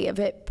majority of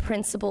it,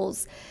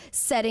 principals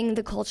setting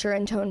the culture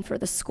and tone for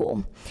the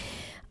school.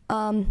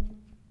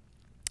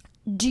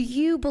 Do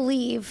you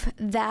believe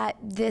that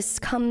this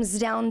comes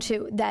down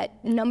to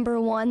that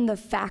number one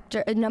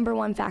factor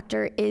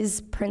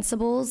is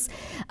principals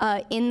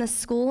in the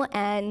school,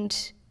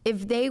 and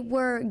if they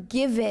were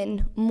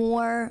given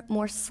more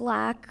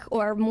slack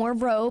or more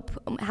rope,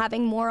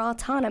 having more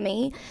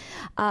autonomy,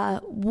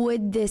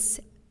 would this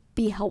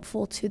be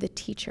helpful to the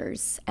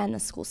teachers and the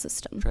school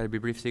system? Try to be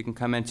brief so you can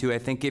comment too. I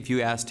think if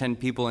you ask 10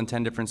 people in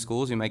 10 different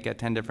schools, you might get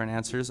 10 different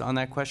answers on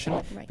that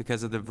question,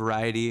 because of the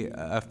variety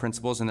of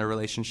principals and their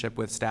relationship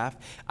with staff.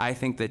 I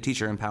think that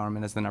teacher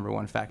empowerment is the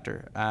 #1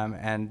 factor,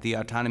 and the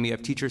autonomy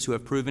of teachers who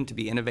have proven to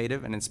be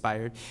innovative and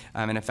inspired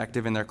and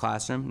effective in their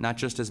classroom, not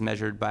just as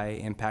measured by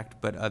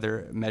impact, but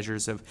other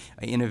measures of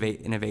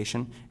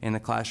innovation in the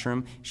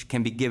classroom,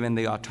 can be given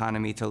the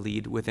autonomy to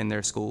lead within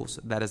their schools.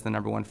 That is the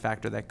 #1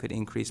 factor that could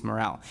increase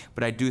morale.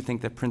 But I do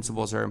think that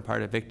principals are in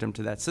part a victim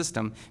to that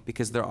system,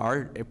 because there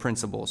are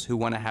principals who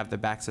want to have the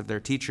backs of their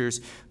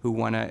teachers, who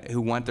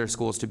want their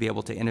schools to be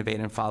able to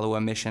innovate and follow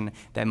a mission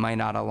that might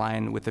not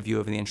align with the view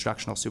of the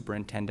instructional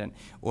superintendent,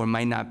 or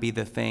might not be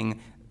the thing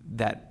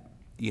that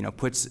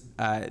puts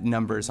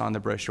numbers on the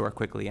brochure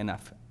quickly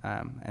enough.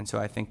 And so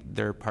I think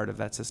they're part of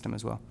that system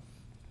as well.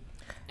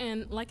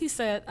 And like you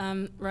said,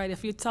 right,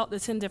 if you talk to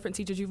 10 different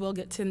teachers, you will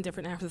get 10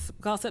 different answers.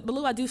 Because at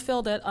Ballou, I do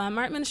feel that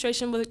our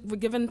administration were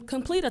given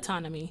complete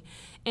autonomy,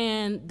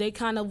 and they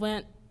kind of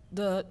went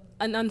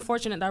an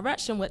unfortunate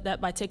direction with that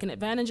by taking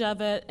advantage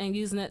of it and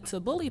using it to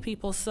bully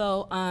people.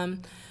 So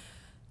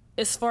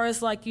as far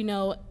as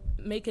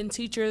making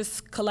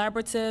teachers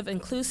collaborative,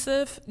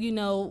 inclusive,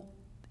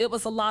 it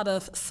was a lot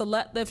of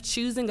selective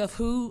choosing of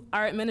who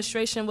our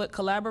administration would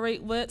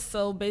collaborate with.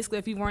 So basically,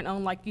 if you weren't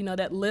on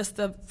that list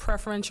of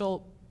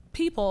preferential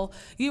people,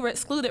 you were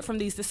excluded from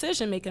these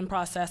decision-making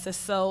processes.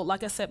 So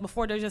like I said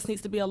before, there just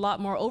needs to be a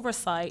lot more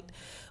oversight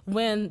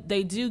when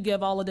they do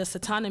give all of this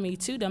autonomy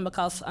to them,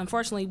 because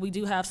unfortunately we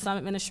do have some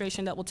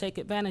administration that will take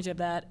advantage of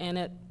that, and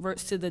it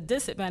works to the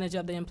disadvantage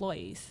of the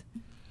employees.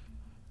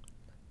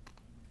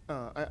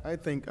 I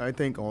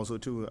think also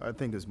too, I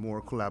think there's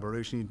more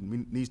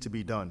collaboration needs to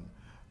be done.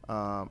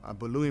 At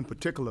Ballou in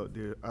particular,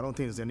 I don't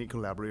think there's any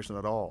collaboration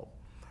at all.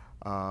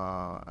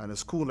 And a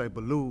school like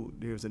Ballou,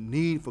 there's a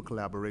need for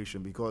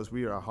collaboration, because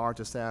we are a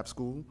hard-to-staff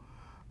school.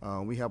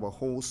 We have a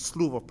whole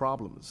slew of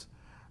problems.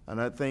 And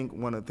I think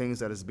one of the things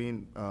that is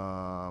being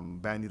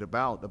bandied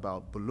about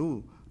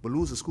Ballou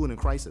is a school in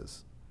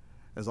crisis.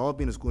 It's all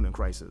been a school in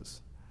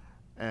crisis.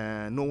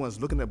 And no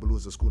one's looking at Ballou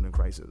as a school in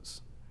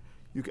crisis.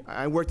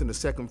 I worked in the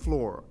 2nd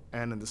floor,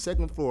 and in the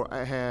 2nd floor,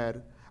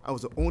 I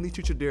was the only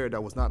teacher there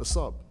that was not a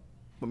sub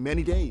for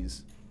many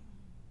days.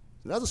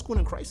 So that's a school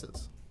in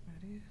crisis.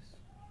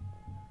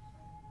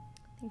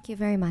 Thank you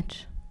very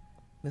much.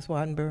 Ms.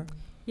 Wattenberg?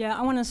 Yeah,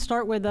 I want to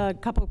start with a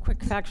couple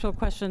quick factual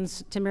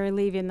questions to Mary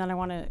Levy, and then I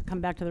want to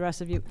come back to the rest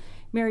of you.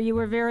 Mary, you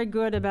were very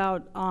good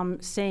about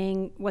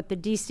saying what the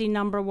DC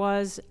number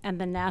was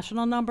and the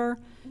national number.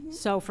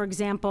 So for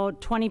example,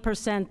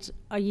 20%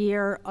 a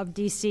year of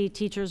DC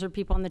teachers or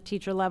people on the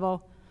teacher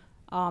level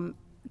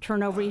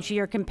turnover each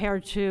year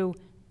compared to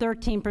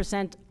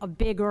 13% of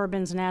big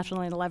urbans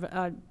nationally, and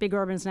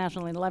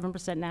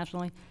 11%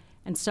 nationally,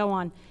 and so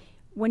on.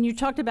 When you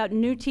talked about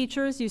new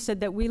teachers, you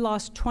said that we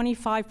lost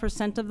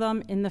 25% of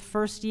them in the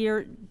first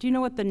year. Do you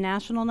know what the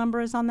national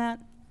number is on that?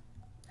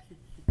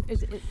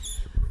 Is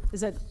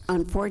it?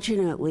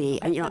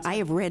 Unfortunately, I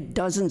have read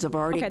dozens of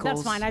articles. Okay,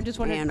 that's fine. I just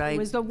wanted, and it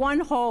was the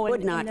one hole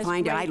could in not this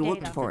find it. I great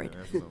looked data. for it.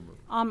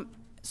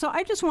 So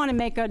I just want to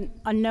make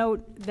a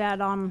note that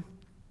kind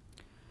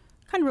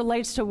of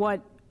relates to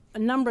what a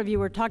number of you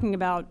were talking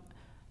about.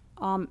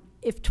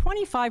 If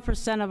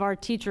 25% of our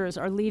teachers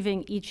are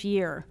leaving each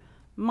year,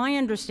 my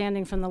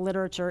understanding from the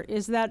literature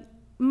is that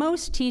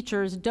most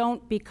teachers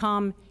don't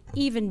become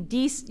even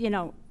decent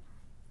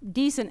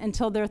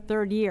until their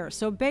third year.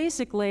 So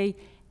basically,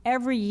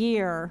 every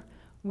year,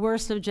 we're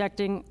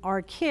subjecting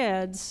our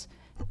kids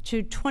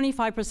to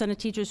 25% of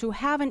teachers who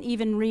haven't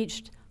even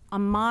reached a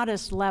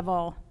modest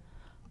level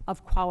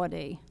of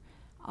quality.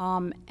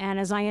 And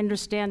as I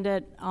understand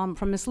it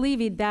from Ms.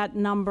 Levy, that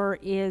number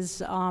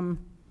is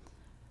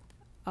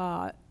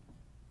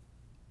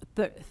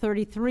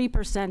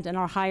 33% in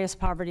our highest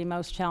poverty,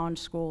 most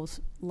challenged schools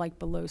like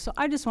Ballou. So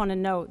I just want to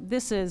note,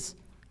 this is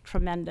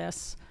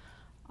tremendous.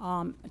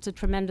 It's a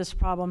tremendous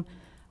problem.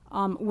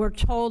 We're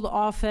told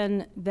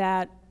often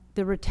that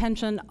the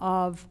retention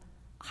of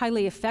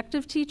highly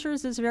effective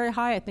teachers is very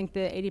high. I think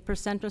the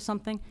 80% or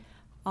something.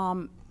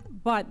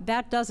 But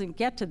that doesn't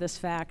get to this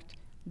fact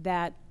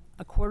that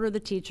a quarter of the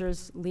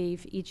teachers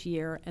leave each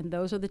year, and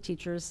those are the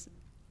teachers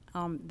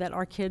that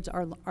our kids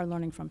are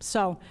learning from.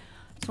 So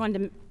just wanted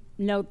to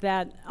note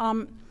that.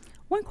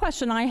 One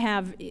question I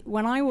have,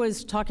 when I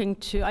was talking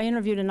to, I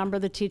interviewed a number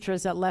of the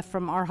teachers that left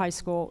from our high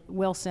school,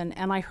 Wilson,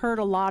 and I heard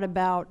a lot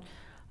about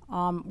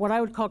what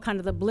I would call kind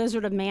of the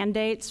blizzard of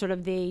mandates, sort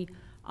of the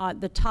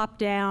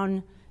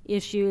top-down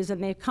issues,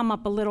 and they've come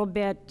up a little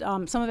bit.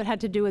 Some of it had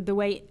to do with the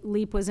way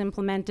LEAP was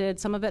implemented.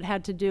 Some of it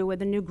had to do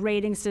with a new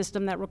grading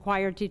system that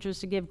required teachers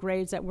to give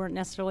grades that weren't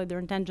necessarily their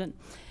intention.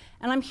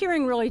 And I'm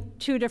hearing really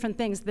two different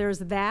things. There's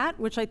that,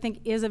 which I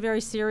think is a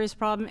very serious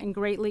problem and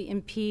greatly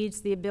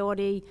impedes the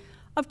ability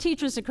of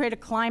teachers to create a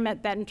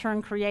climate that in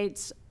turn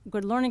creates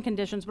good learning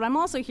conditions. But I'm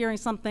also hearing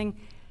something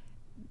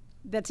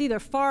that's either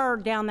far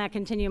down that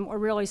continuum or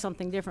really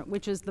something different,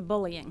 which is the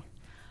bullying.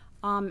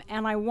 And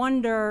I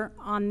wonder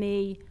on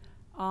the,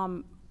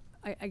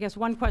 I guess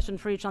one question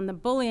for each on the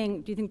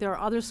bullying, do you think there are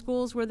other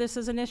schools where this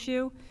is an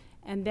issue?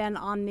 And then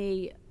on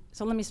the,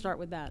 so let me start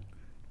with that.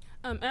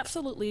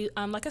 Absolutely.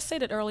 Like I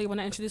stated earlier when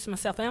I introduced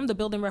myself, I am the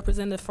building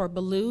representative for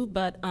Ballou,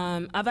 but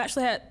I've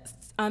actually had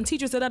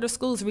teachers at other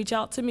schools reach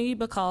out to me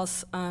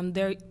because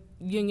their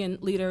union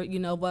leader,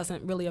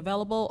 wasn't really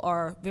available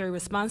or very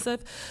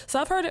responsive.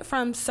 So I've heard it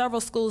from several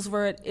schools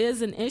where it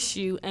is an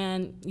issue,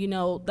 and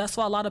that's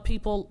why a lot of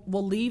people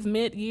will leave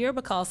mid-year,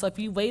 because if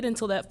you wait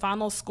until that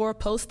final score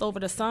post over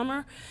the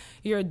summer,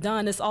 you're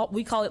done. It's all,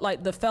 we call it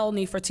like the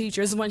felony for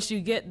teachers. Once you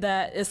get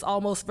that, it's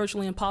almost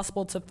virtually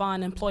impossible to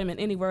find employment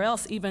anywhere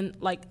else. Even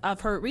like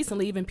I've heard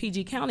recently, even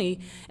PG County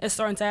is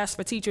starting to ask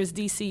for teachers'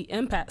 DC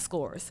impact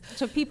scores.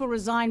 So people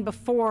resign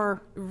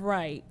before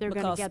they're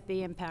going to get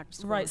the impact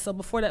score. Right, so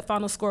before that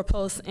final score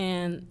post,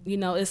 and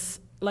it's,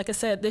 like I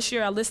said, this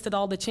year I listed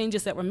all the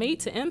changes that were made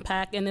to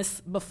impact, and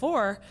it's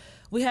before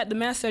we had the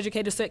master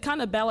educators, so it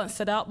kind of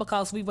balanced it out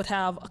because we would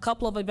have a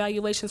couple of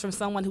evaluations from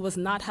someone who was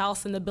not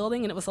housed in the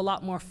building, and it was a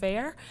lot more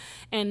fair.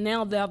 And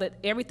now that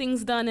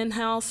everything's done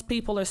in-house,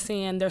 people are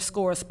seeing their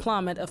scores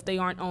plummet if they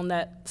aren't on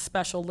that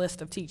special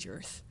list of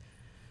teachers.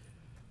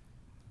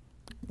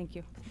 Thank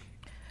you.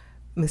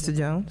 Mr.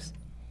 Jones?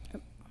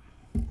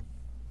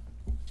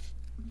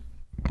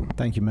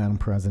 Thank you, Madam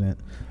President.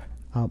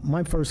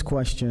 My first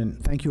question,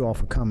 thank you all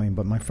for coming,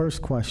 but my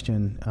first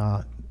question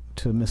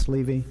to Ms.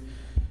 Levy,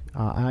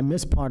 I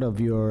missed part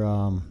of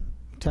your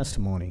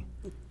testimony,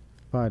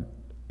 but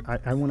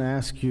I want to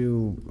ask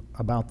you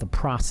about the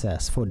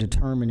process for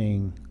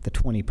determining the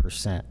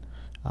 20%.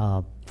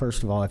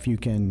 First of all, if you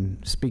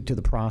can speak to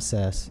the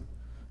process,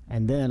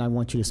 and then I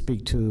want you to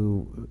speak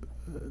to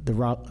the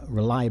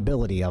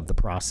reliability of the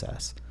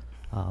process,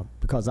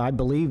 because I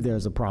believe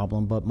there's a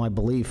problem, but my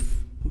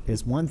belief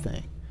is one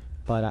thing.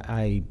 But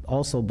I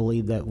also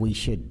believe that we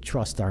should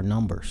trust our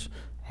numbers,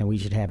 and we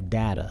should have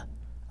data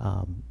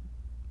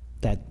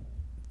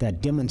that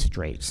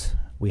demonstrates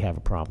we have a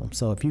problem.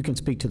 So if you can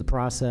speak to the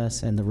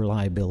process and the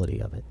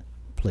reliability of it,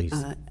 please.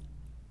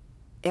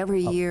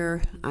 Every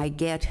year I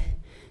get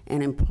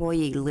an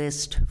employee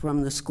list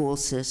from the school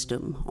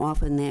system.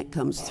 Often that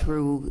comes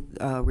through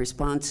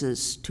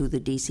responses to the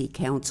DC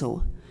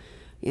Council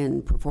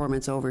in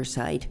performance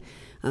oversight.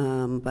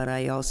 But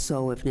I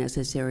also, if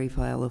necessary,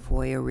 file a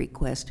FOIA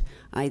request.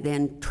 I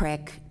then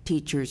track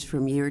teachers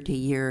from year to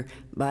year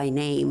by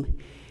name.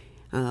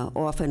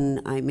 Often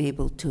I'm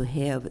able to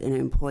have an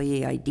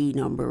employee ID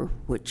number,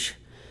 which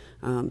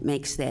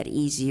makes that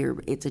easier.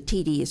 It's a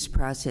tedious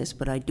process,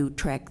 but I do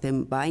track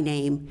them by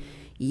name,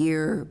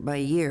 year by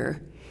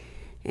year.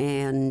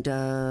 And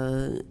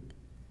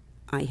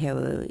I have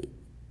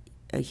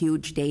a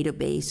huge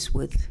database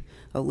with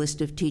a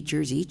list of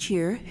teachers each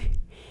year,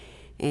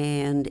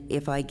 and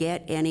if I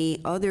get any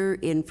other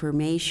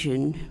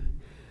information,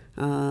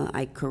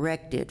 I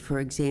correct it. For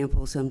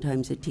example,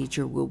 sometimes a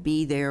teacher will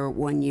be there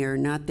one year,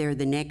 not there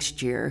the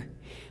next year,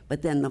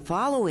 but then the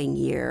following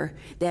year,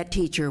 that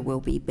teacher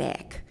will be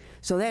back.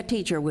 So that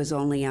teacher was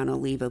only on a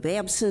leave of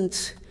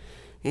absence,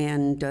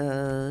 and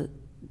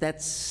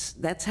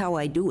that's how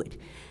I do it.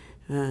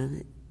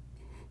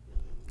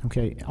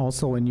 Okay.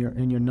 Also, in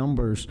your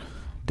numbers,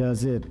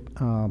 does it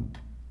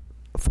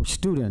for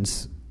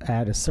students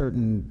at a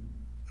certain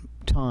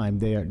time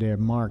they're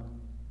marked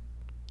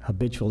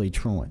habitually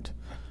truant?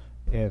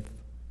 If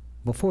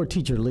before a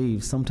teacher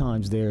leaves,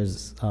 sometimes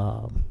there's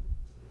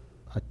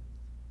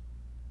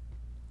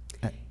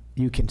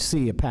you can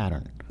see a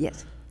pattern.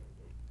 Yes.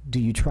 Do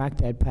you track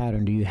that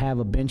pattern? Do you have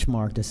a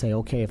benchmark to say,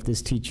 okay, if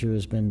this teacher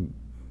has been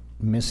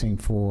missing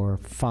for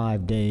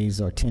 5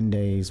 days or 10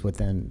 days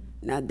within?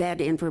 Now,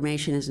 that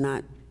information is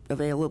not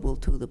available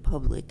to the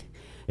public.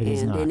 It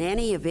is not. In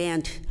any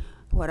event,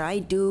 what I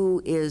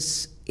do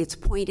is it's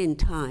point in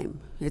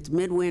time. It's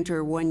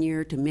midwinter one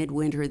year to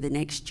midwinter the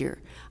next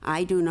year.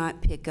 I do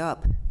not pick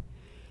up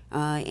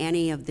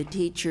any of the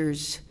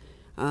teachers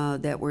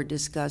that were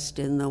discussed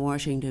in the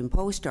Washington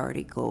Post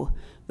article,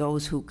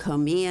 those who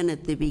come in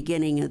at the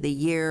beginning of the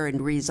year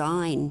and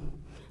resign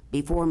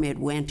before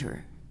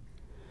midwinter.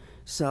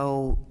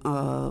 So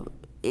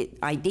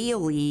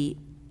ideally,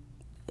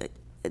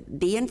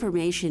 the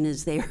information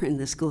is there in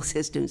the school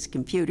system's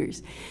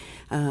computers,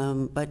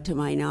 but to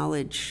my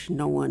knowledge,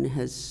 no one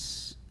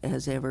has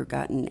ever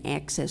gotten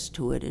access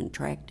to it and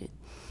tracked it.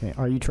 Okay.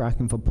 Are you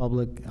tracking for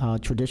public,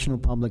 traditional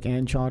public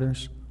and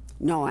charters?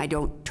 No, I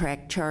don't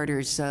track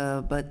charters,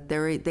 but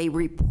they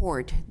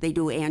report. They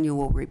do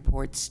annual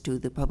reports to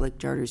the Public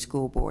Charter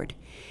School Board,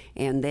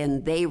 and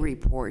then they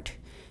report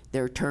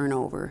their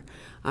turnover.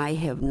 I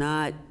have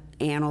not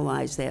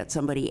analyzed that.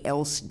 Somebody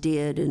else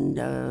did, and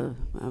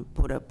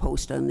put a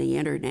post on the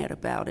internet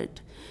about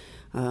it.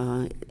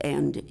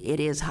 And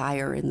it is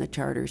higher in the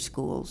charter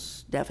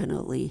schools,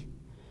 definitely,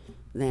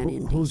 than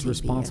in Who's DCPS.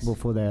 responsible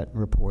for that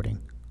reporting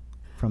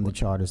from the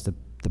charters?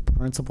 The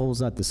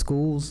principals at the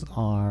schools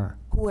are?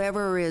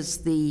 Whoever is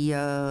the,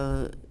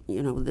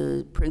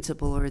 the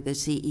principal or the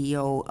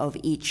CEO of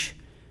each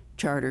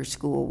charter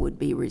school would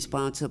be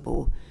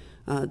responsible.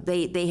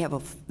 They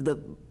have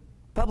the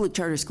Public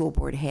Charter School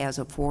Board has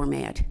a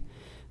format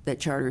that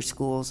charter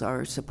schools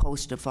are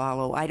supposed to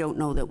follow. I don't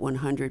know that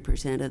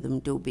 100% of them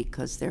do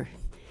because they're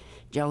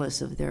jealous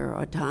of their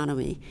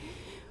autonomy,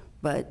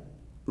 but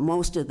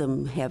most of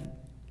them have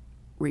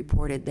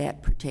reported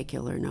that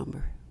particular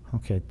number.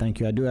 Okay, thank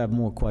you. I do have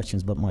more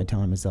questions, but my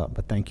time is up,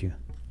 but thank you.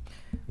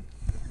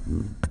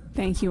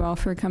 Thank you all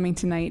for coming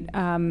tonight.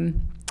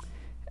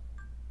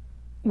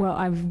 Well,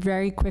 a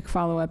very quick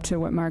follow-up to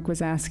what Mark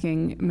was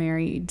asking,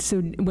 Mary.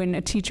 So when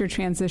a teacher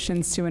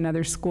transitions to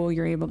another school,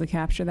 you're able to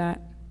capture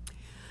that?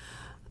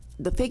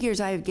 The figures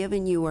I have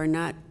given you are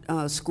not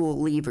school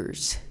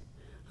leavers,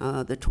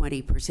 the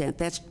 20%.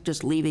 That's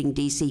just leaving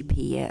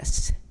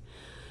DCPS.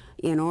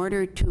 In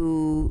order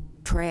to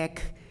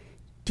track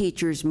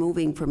teachers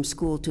moving from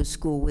school to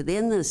school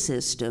within the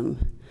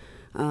system,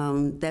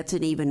 that's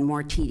an even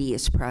more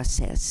tedious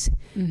process.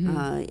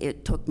 Mm-hmm.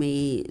 It took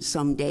me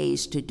some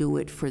days to do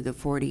it for the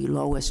 40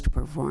 lowest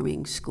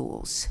performing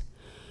schools.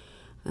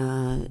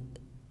 I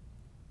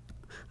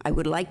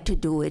would like to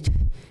do it,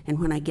 and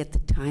when I get the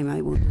time,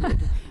 I will do it.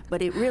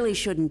 But it really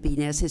shouldn't be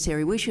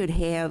necessary. We should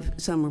have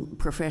some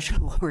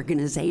professional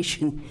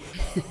organization.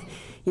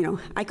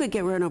 I could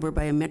get run over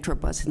by a Metro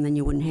bus, and then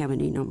you wouldn't have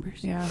any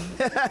numbers. Yeah.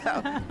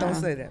 Don't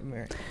say that,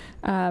 Mary.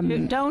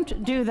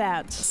 Don't do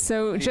that.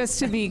 So just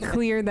to be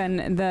clear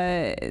then,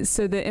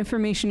 the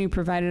information you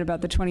provided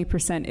about the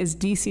 20% is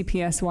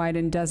DCPS wide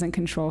and doesn't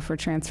control for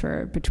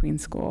transfer between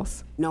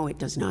schools? No, it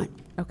does not.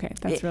 Okay,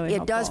 that's really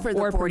helpful. It does for the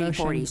Or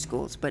 40-40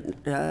 schools,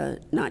 but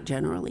not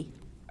generally.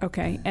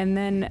 Okay, and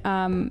then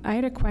I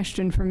had a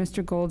question for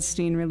Mr.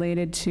 Goldstein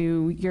related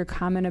to your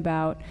comment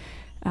about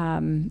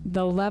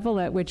the level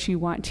at which you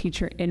want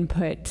teacher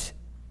input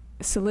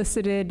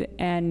solicited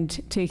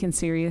and taken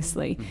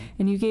seriously. Mm-hmm.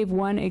 And you gave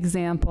one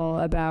example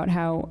about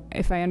how,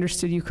 if I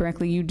understood you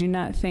correctly, you do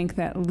not think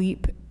that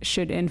LEAP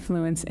should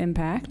influence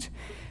impact.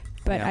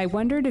 But yeah. I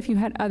wondered if you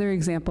had other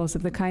examples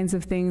of the kinds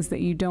of things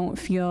that you don't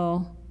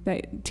feel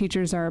that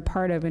teachers are a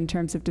part of in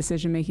terms of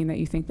decision making that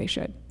you think they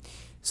should.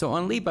 So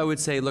on LEAP, I would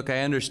say, look, I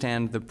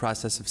understand the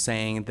process of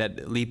saying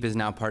that LEAP is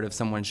now part of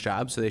someone's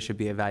job, so they should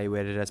be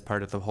evaluated as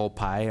part of the whole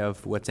pie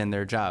of what's in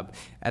their job.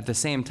 At the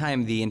same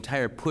time, the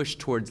entire push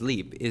towards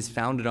LEAP is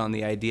founded on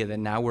the idea that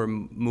now we're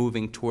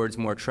moving towards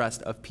more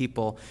trust of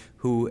people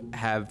who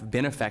have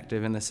been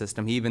effective in the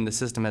system. Even the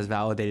system has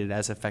validated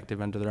as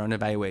effective under their own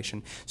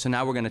evaluation. So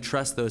now we're going to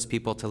trust those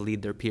people to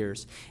lead their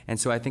peers. And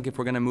so I think if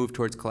we're going to move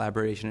towards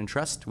collaboration and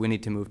trust, we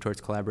need to move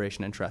towards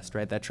collaboration and trust,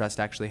 right? That trust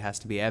actually has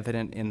to be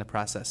evident in the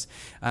process.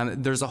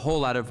 There's a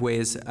whole lot of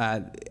ways.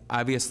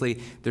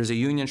 Obviously, there's a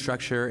union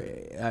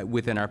structure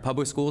within our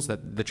public schools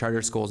that the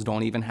charter schools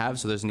don't even have,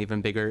 so there's an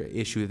even bigger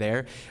issue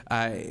there.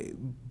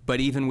 But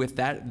even with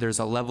that, there's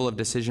a level of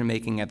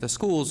decision-making at the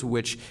schools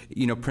which,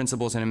 you know,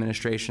 principals and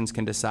administrations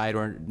can decide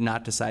or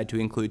not decide to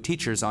include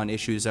teachers on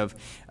issues of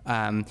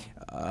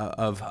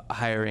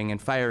hiring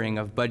and firing,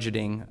 of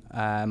budgeting,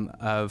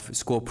 of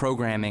school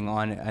programming,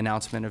 on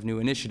announcement of new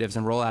initiatives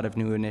and rollout of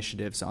new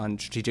initiatives, on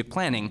strategic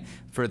planning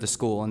for the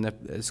school and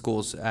the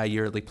school's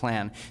yearly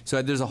plan.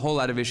 So there's a whole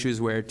lot of issues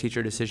where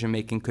teacher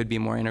decision-making could be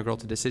more integral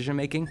to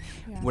decision-making.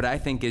 Yeah. What I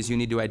think is you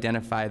need to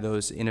identify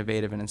those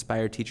innovative and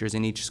inspired teachers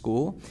in each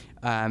school,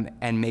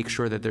 and make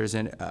sure that there's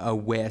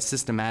a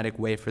systematic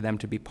way for them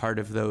to be part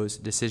of those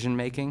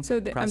decision-making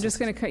So I'm just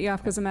going to cut you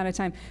off because I'm out of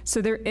time.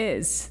 So there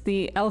is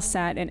the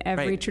LSAT in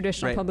every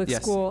traditional public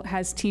school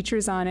has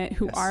teachers on it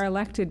who are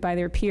elected by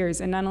their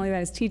peers. And not only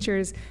that, as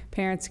teachers,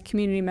 parents,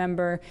 community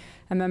member,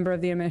 a member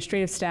of the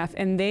administrative staff,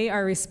 and they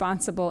are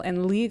responsible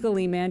and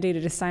legally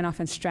mandated to sign off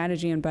on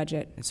strategy and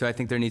budget. So I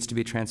think there needs to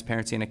be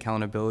transparency and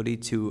accountability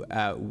to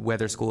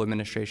whether school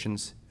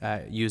administrations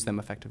use them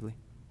effectively.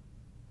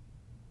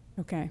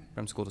 Okay.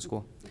 From school to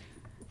school.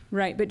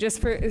 Right, but just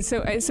for,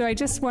 so I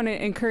just want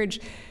to encourage,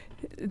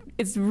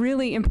 it's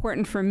really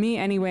important for me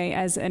anyway,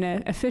 as an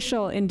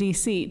official in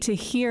DC, to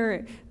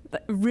hear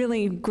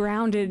really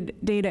grounded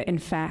data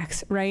and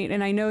facts, right?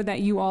 And I know that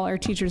you all are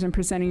teachers and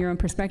presenting your own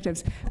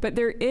perspectives, but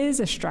there is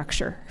a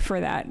structure for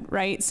that,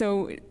 right?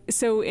 So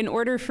in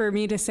order for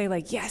me to say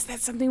like, yes,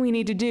 that's something we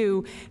need to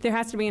do, there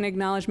has to be an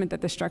acknowledgement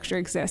that the structure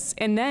exists.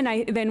 And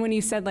then when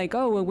you said like,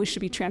 oh, well, we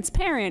should be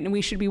transparent and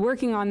we should be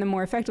working on them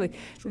more effectively,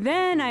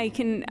 then I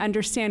can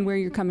understand where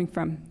you're coming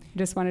from.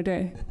 Just wanted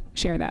to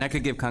share that. I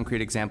could give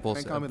concrete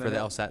examples for the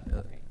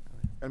LSAT.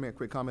 I mean, a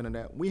quick comment on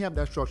that. We have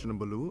that structure in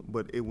Baloo,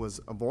 but it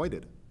was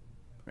avoided.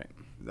 Right.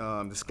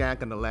 The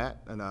SCAC and the LAT,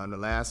 and the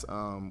last,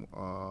 I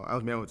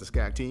was member with the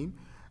SCAC team,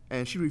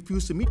 and she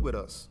refused to meet with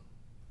us.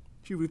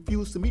 She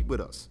refused to meet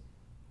with us.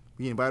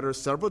 We invited her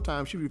several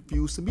times, she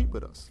refused to meet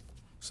with us.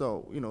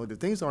 So, you know, the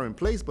things are in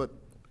place, but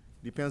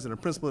depends on the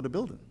principle of the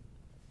building.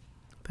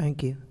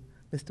 Thank you.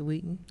 Mr.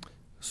 Wheaton?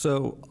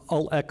 So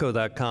I'll echo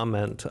that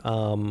comment.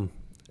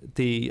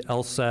 The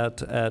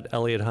LSAT at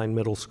Elliott Hine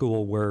Middle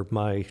School, where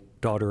my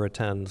daughter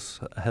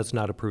attends, has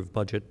not approved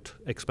budget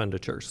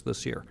expenditures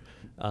this year.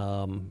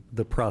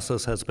 The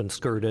process has been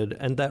skirted,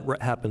 and that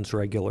happens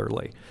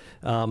regularly.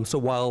 So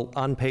while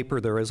on paper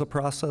there is a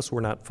process,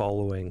 we're not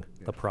following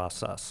the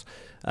process.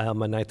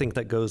 And I think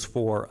that goes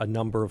for a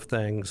number of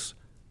things,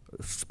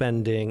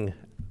 spending,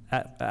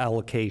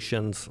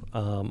 allocations.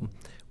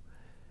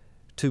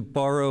 To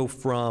borrow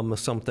from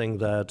something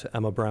that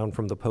Emma Brown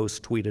from the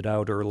Post tweeted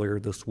out earlier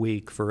this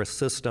week, for a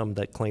system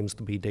that claims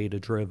to be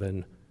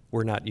data-driven,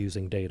 we're not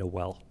using data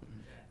well.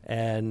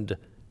 And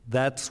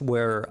that's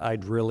where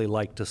I'd really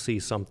like to see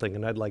something,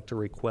 and I'd like to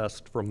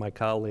request from my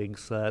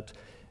colleagues that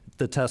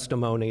the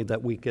testimony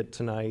that we get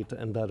tonight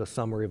and that a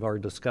summary of our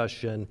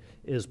discussion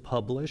is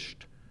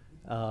published,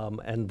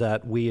 and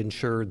that we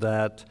ensure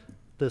that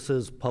this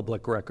is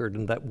public record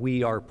and that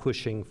we are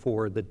pushing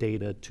for the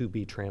data to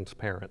be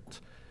transparent.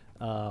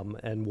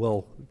 And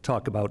we'll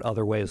talk about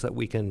other ways that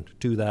we can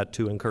do that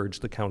to encourage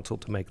the council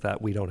to make that.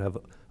 We don't have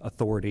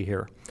authority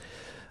here.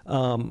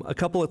 A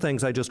couple of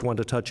things I just want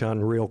to touch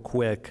on real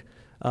quick.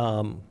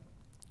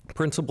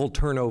 Principal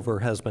turnover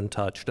has been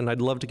touched, and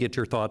I'd love to get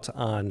your thoughts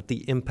on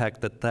the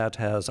impact that that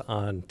has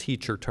on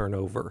teacher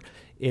turnover.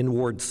 In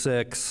Ward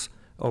 6,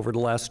 over the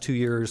last 2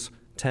 years,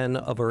 10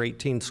 of our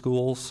 18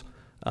 schools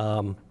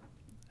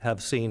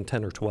have seen,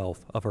 10 or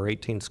 12 of our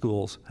 18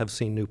 schools have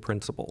seen new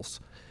principals.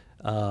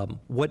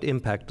 What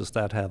impact does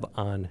that have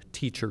on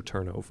teacher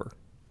turnover?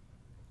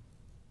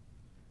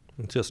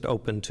 It's just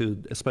open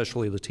to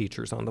especially the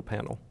teachers on the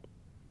panel.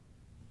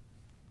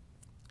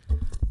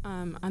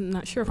 I'm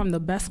not sure if I'm the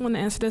best one to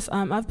answer this.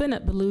 I've been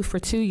at Baloo for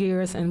 2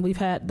 years, and we've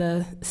had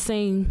the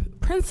same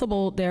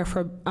principal there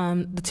for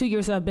the 2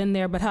 years I've been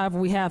there, but however,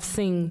 we have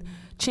seen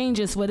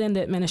changes within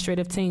the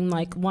administrative team.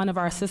 Like one of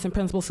our assistant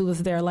principals who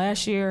was there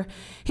last year,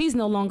 he's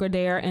no longer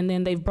there, and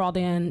then they've brought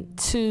in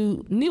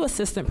 2 new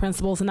assistant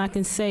principals, and I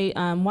can say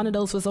one of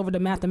those was over the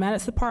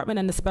mathematics department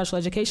and the special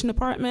education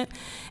department,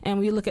 and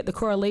we look at the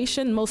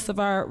correlation, most of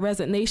our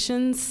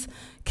resignations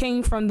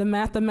came from the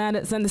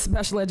mathematics and the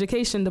special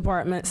education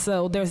department,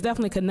 so there's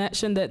definitely a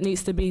connection that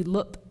needs to be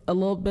looked a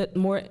little bit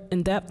more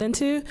in depth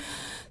into.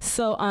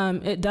 So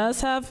it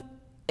does have,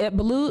 at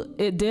Baloo,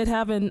 it did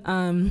have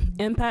an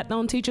impact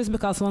on teachers,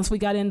 because once we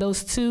got in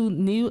those 2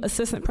 new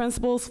assistant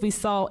principals, we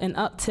saw an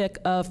uptick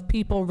of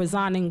people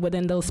resigning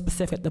within those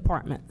specific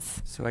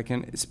departments. So I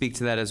can speak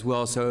to that as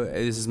well. So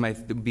this is my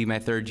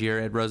 3rd year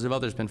at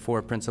Roosevelt. There's been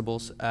 4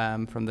 principals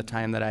from the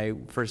time that I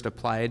first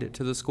applied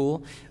to the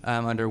school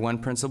under one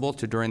principal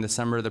to during the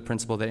summer, the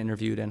principal that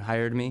interviewed and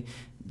hired me.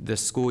 The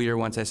school year,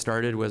 once I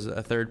started, was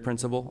a 3rd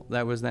principal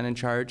that was then in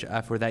charge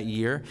for that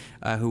year,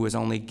 who was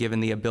only given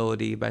the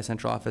ability by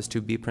central office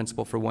to be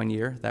principal for 1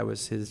 year. That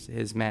was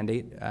his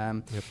mandate.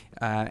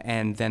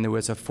 And then there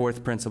was a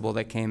 4th principal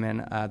that came in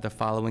the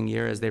following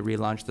year as they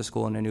relaunched the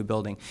school in a new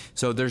building.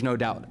 So there's no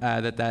doubt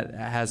that that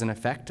has an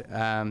effect.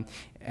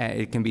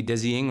 It can be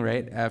dizzying,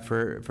 right,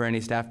 for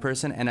any staff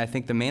person. And I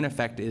think the main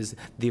effect is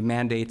the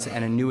mandates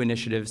and new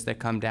initiatives that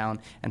come down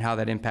and how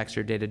that impacts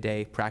your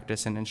day-to-day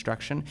practice and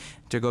instruction.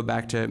 To go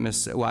back to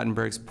Ms.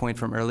 Wattenberg's point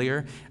from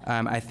earlier,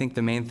 I think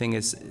the main thing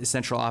is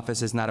central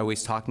office is not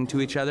always talking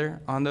to each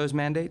other on those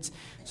mandates.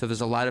 So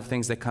there's a lot of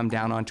things that come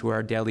down onto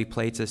our daily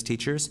plates as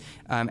teachers,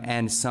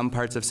 and some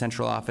parts of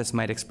central office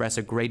might express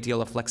a great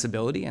deal of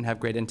flexibility and have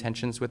great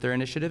intentions with their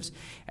initiatives,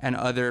 and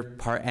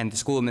the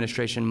school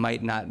administration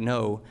might not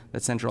know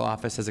that central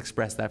office has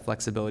expressed that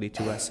flexibility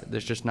to us.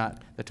 There's just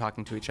not the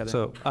talking to each other.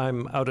 So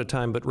I'm out of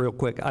time, but real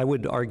quick, I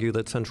would argue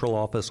that central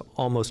office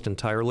almost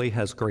entirely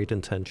has great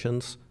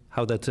intentions.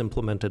 How that's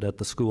implemented at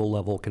the school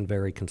level can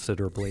vary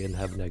considerably and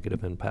have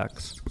negative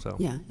impacts. So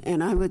yeah,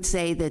 and I would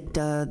say that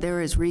there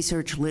is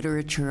research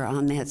literature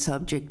on that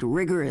subject,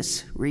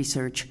 rigorous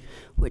research,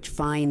 which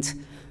finds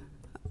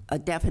a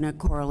definite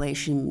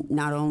correlation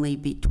not only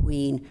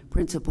between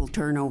principal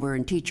turnover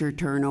and teacher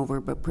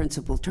turnover, but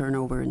principal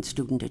turnover and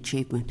student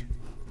achievement.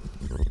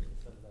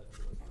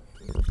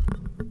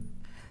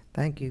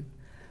 Thank you.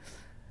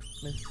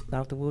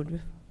 Dr.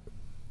 Woodruff?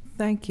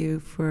 Thank you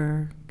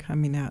for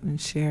coming out and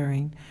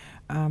sharing.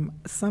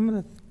 Some of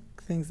the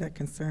things that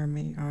concern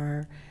me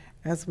are,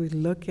 as we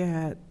look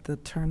at the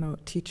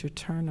teacher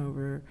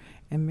turnover,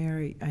 and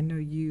Mary, I know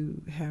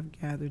you have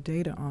gathered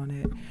data on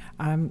it.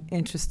 I'm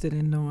interested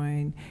in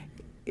knowing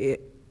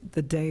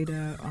the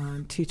data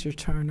on teacher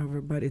turnover,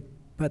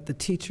 but the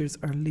teachers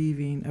are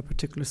leaving a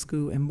particular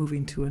school and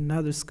moving to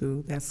another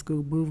school. That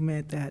school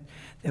movement, that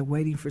they're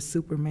waiting for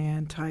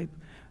Superman type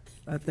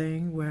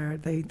thing, where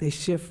they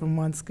shift from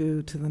one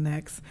school to the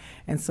next,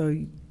 and so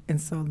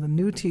the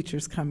new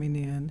teachers coming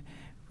in,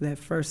 that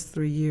first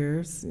 3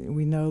 years,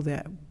 we know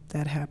that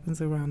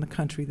happens around the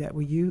country, that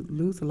we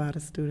lose a lot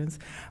of students.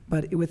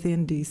 But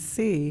within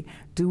DC,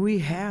 do we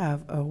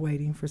have a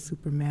waiting for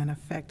Superman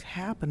effect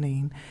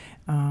happening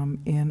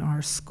in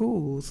our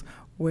schools,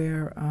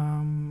 where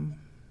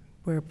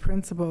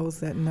principals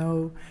that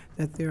know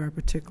that there are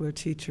particular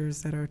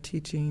teachers that are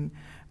teaching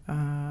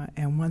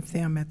and want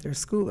them at their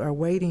school are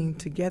waiting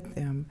to get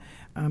them?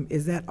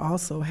 Is that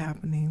also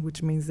happening,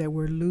 which means that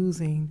we're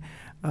losing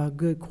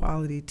good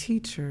quality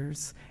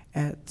teachers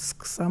at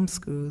some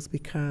schools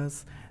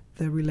because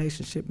the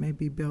relationship may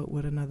be built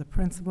with another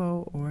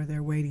principal, or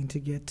they're waiting to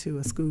get to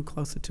a school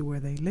closer to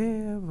where they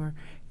live, or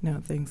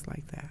things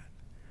like that?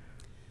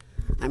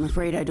 I'm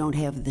afraid I don't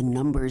have the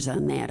numbers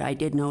on that. I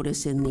did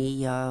notice in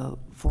the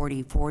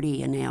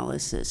 40-40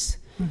 analysis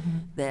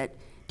that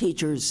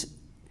teachers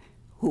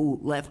who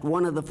left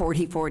one of the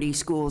 40-40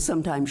 schools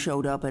sometimes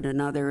showed up at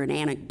another, and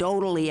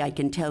anecdotally I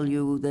can tell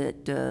you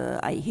that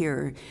I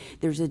hear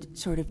there's a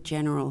sort of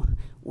general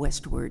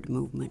westward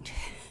movement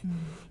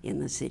in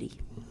the city.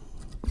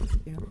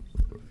 Yeah.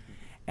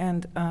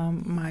 And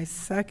my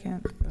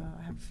second,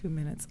 I have a few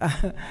minutes,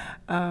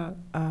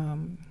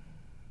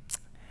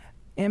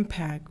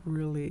 impact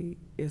really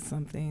is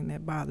something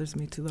that bothers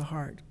me to the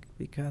heart,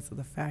 because of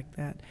the fact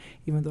that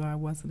even though I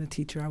wasn't a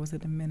teacher, I was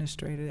an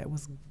administrator that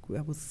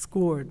was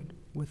scored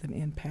with an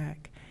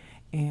impact.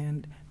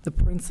 And the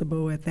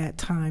principal at that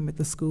time at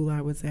the school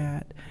I was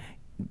at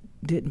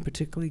didn't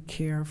particularly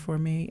care for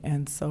me,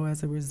 and so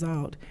as a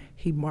result,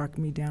 he marked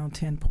me down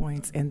 10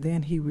 points, and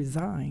then he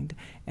resigned,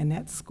 and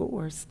that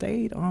score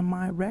stayed on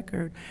my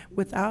record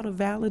without a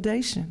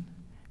validation,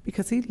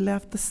 because he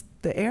left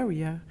the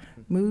area,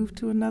 moved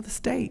to another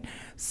state.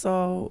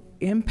 So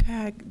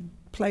impact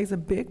plays a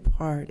big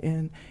part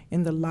in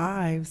the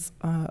lives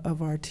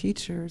of our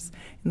teachers,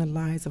 in the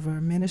lives of our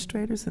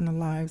administrators, in the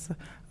lives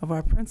of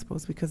our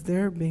principals, because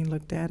they're being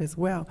looked at as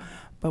well.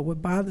 But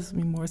what bothers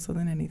me more so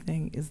than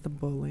anything is the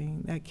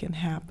bullying that can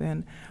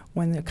happen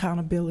when the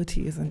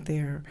accountability isn't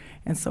there.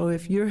 And so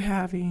if you're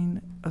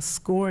having a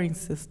scoring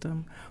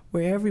system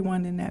where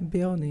everyone in that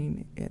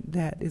building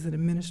that is an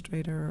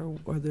administrator,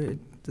 or the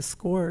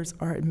scorers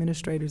are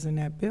administrators in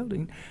that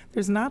building,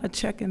 there's not a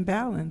check and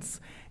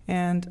balance.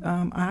 And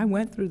I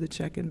went through the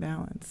check and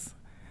balance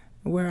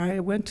where I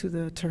went to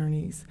the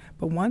attorneys.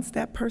 But once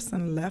that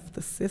person left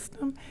the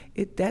system,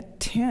 that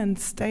 10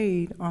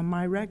 stayed on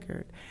my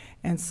record.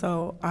 And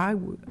so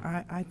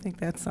I think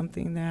that's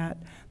something that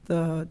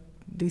the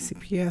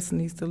DCPS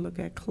needs to look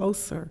at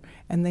closer.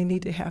 And they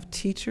need to have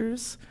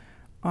teachers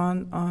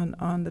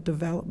on the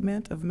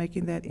development of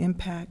making that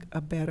impact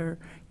a better,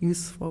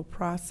 useful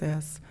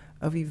process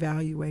of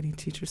evaluating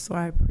teachers. So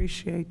I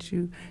appreciate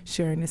you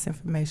sharing this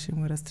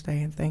information with us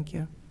today, and thank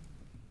you.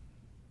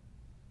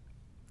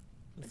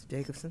 Mr.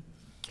 Jacobson?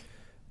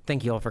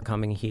 Thank you all for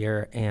coming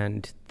here,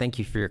 and thank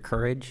you for your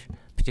courage,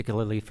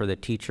 particularly for the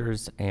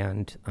teachers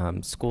and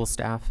school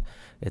staff.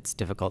 It's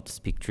difficult to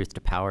speak truth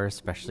to power,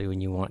 especially when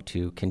you want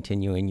to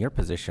continue in your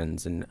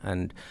positions,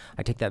 and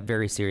I take that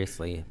very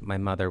seriously. My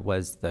mother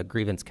was the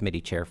grievance committee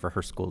chair for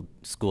her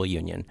school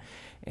union,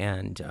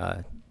 and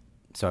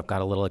so I've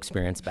got a little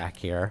experience back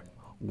here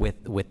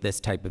with this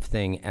type of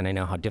thing, and I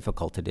know how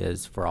difficult it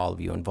is for all of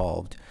you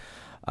involved.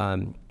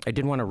 I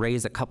did want to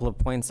raise a couple of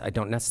points. I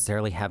don't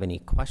necessarily have any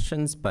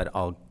questions, but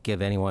I'll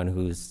give anyone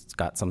who's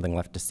got something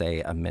left to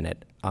say a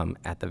minute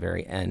at the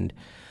very end.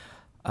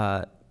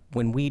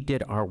 When we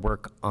did our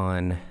work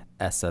on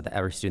ESSA, the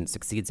Every Student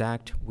Succeeds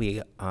Act,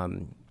 we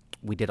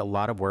did a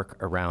lot of work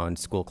around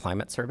school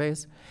climate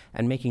surveys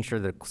and making sure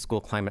that a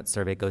school climate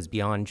survey goes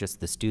beyond just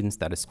the students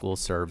that a school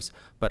serves,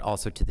 but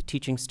also to the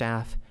teaching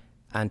staff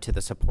and to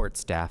the support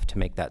staff to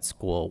make that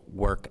school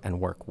work and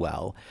work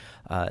well.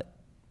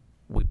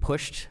 We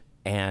pushed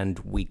and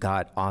we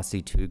got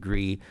OSSE to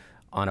agree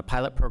on a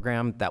pilot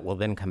program that will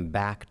then come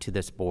back to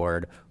this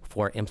board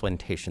for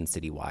implementation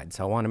citywide.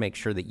 So I want to make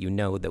sure that you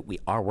know that we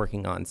are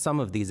working on some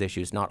of these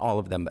issues, not all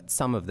of them, but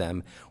some of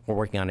them. We're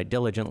working on it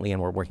diligently,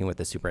 and we're working with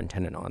the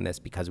superintendent on this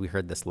because we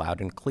heard this loud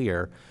and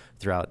clear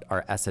throughout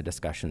our ESSA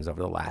discussions over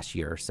the last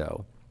year or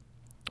so.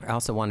 I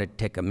also wanted to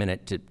take a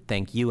minute to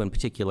thank you in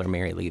particular,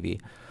 Mary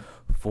Levy,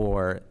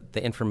 for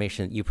the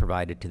information that you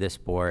provided to this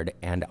board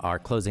and our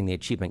Closing the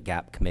Achievement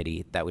Gap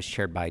Committee that was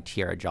chaired by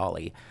Tiara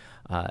Jolly.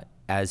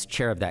 As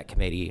chair of that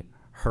committee,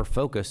 her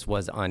focus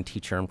was on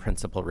teacher and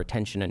principal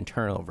retention and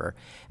turnover,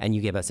 and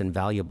you gave us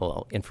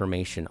invaluable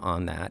information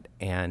on that,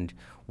 and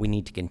we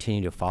need to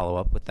continue to follow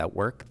up with that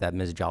work that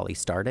Ms. Jolly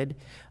started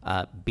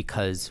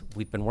because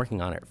we've been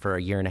working on it for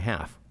a year and a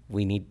half.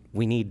 We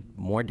need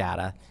more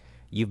data.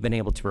 You've been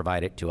able to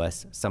provide it to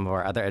us. Some of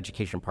our other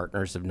education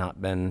partners have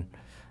not been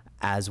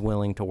as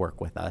willing to work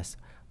with us,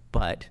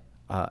 but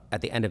at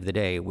the end of the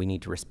day, we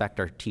need to respect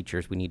our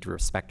teachers, we need to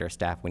respect our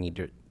staff, we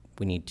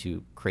need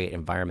to create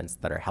environments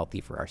that are healthy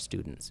for our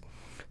students.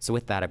 So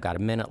with that, I've got a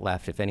minute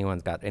left. If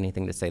anyone's got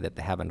anything to say that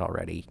they haven't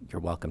already,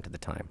 you're welcome to the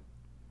time.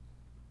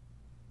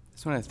 I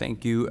just want to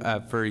thank you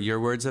for your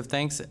words of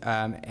thanks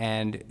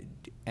and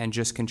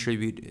just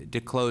contribute to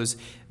close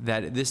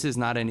that this is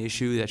not an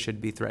issue that should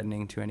be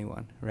threatening to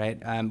anyone, right?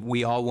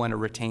 We all want to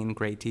retain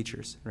great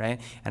teachers, right?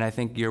 And I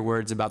think your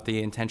words about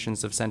the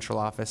intentions of central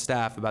office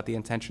staff, about the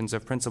intentions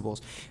of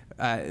principals,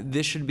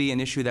 this should be an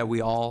issue that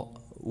we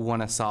all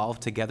want to solve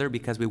together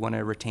because we want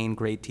to retain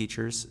great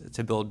teachers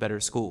to build better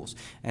schools.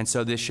 And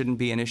so this shouldn't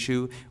be an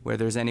issue where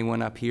there's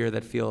anyone up here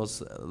that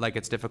feels like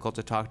it's difficult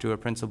to talk to a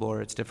principal or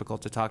it's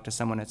difficult to talk to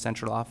someone at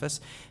central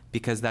office,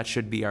 because that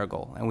should be our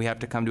goal. And we have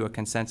to come to a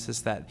consensus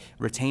that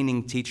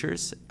retaining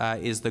teachers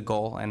is the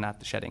goal and not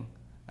the shedding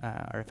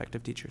our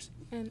effective teachers.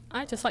 And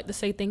I'd just like to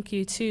say thank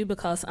you too,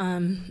 because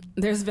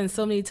there's been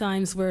so many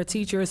times where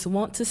teachers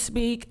want to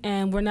speak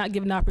and we're not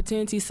given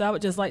opportunities. So I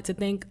would just like to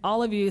thank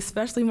all of you,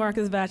 especially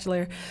Marcus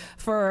Batchelor,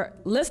 for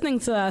listening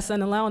to us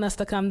and allowing us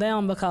to come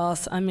down,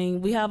 because I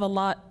mean, we have a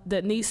lot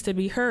that needs to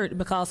be heard,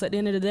 because at the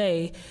end of the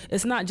day,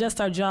 it's not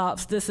just our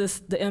jobs. This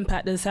is the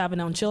impact that it's having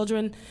on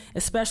children,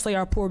 especially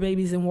our poor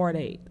babies in Ward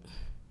 8.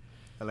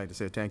 I'd like to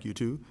say thank you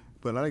too,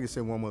 but I'd like to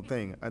say one more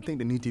thing. I think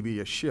there needs to be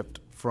a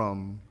shift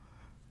from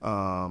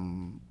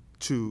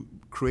to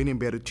creating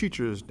better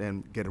teachers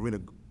than getting rid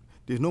of.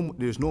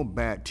 There's no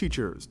bad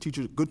teachers.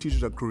 Good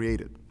teachers are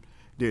created.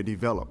 They're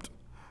developed,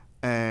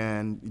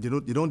 and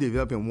you don't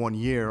develop in 1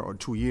 year or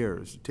 2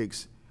 years. It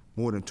takes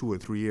more than 2 or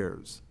 3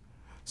 years.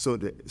 So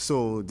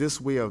this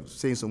way of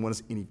saying someone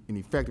is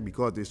ineffective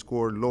because they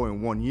scored low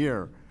in 1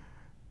 year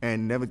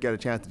and never get a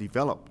chance to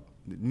develop.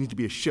 There needs to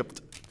be a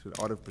shift to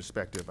the other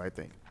perspective, I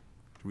think,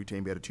 to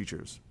retain better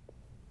teachers.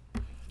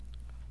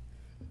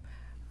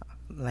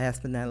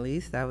 Last but not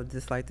least, I would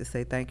just like to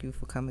say thank you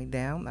for coming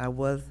down. I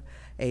was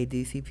a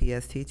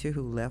DCPS teacher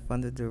who left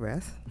under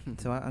duress,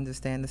 so I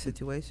understand the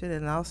situation,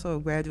 and also a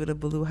graduate of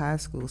Ballou High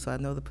School, so I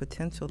know the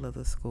potential of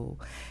the school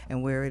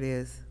and where it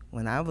is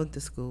when I went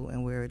to school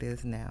and where it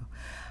is now.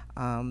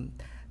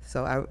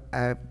 So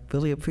I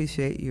really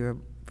appreciate your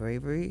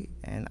bravery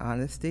and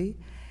honesty,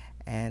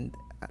 and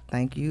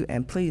thank you,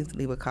 and please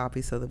leave a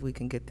copy so that we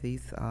can get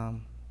these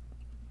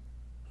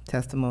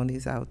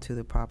testimonies out to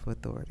the proper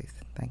authorities.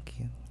 Thank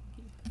you.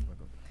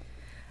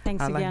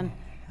 Thanks again.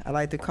 I'd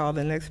like to call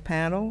the next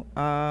panel.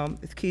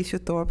 Is Keisha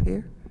Thorpe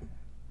here?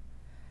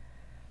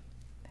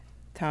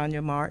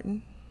 Tanya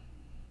Martin?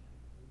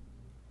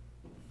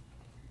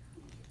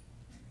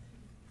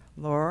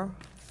 Laura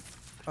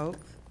Oaks?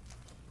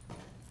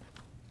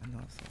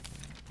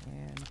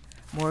 And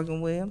Morgan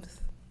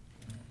Williams?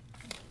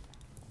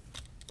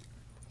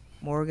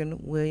 Morgan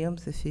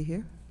Williams, is she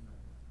here?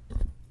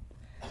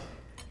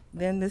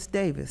 Then Ms.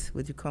 Davis,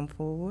 would you come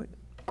forward?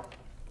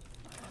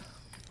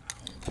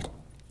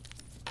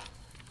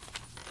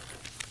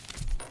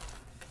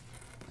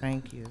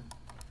 Thank you.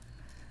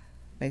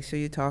 Make sure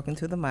you're talking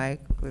to the mic.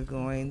 We're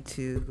going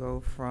to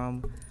go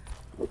from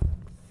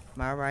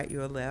my right,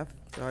 your left,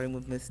 starting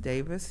with Ms.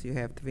 Davis. You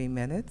have 3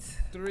 minutes.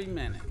 3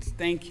 minutes.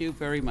 Thank you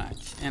very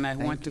much. And I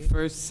want to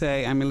first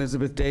say I'm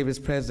Elizabeth Davis,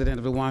 president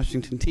of the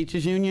Washington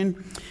Teachers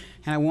Union.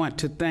 And I want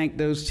to thank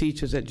those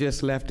teachers that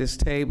just left this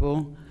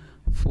table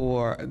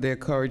for their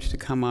courage to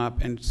come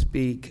up and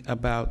speak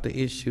about the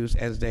issues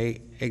as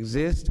they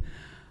exist.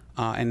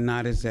 And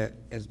not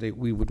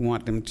we would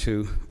want them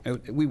to,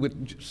 we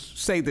would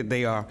say that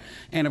they are.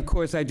 And of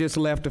course, I just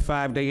left a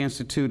 5-day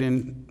institute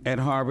at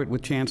Harvard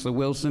with Chancellor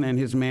Wilson and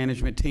his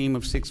management team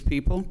of 6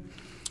 people.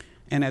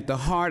 And at the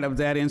heart of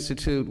that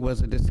institute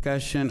was a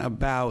discussion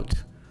about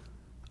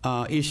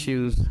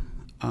issues,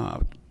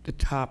 the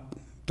top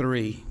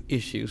 3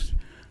 issues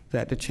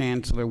that the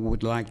chancellor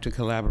would like to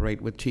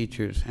collaborate with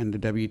teachers and the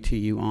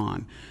WTU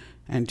on.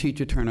 And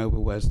teacher turnover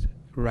was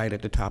right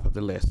at the top of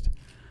the list.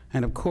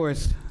 And of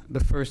course,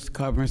 the first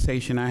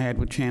conversation I had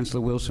with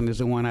Chancellor Wilson is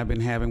the one I've been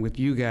having with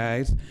you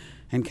guys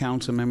and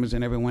council members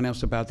and everyone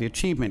else about the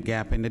achievement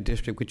gap in the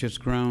district, which has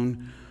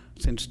grown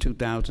since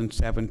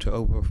 2007 to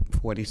over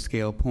 40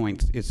 scale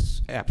points.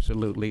 It's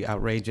absolutely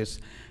outrageous.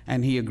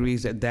 And he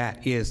agrees that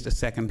that is the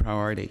second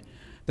priority.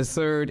 The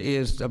third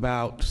is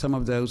about some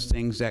of those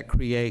things that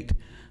create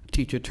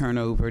teacher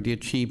turnover, the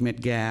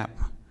achievement gap,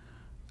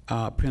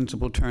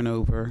 principal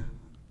turnover,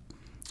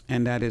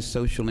 and that is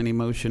social and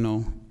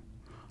emotional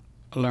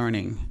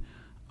learning.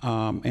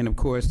 And of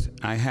course,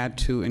 I had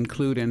to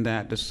include in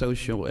that the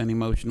social and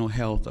emotional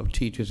health of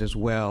teachers as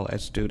well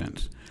as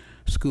students.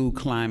 School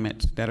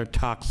climates that are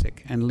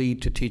toxic and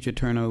lead to teacher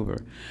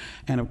turnover.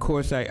 And of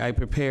course, I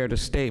prepared a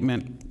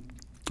statement,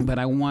 but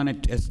I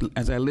wanted,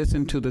 as I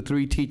listened to the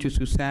 3 teachers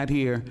who sat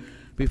here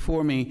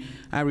before me,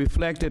 I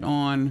reflected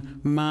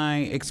on my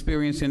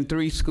experience in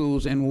 3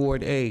 schools in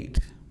Ward 8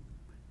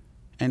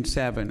 and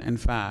 7 and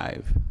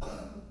 5.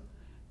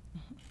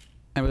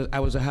 I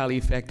was a highly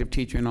effective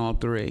teacher in all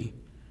 3.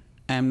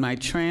 And my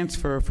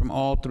transfer from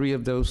all 3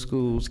 of those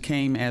schools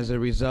came as a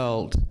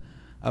result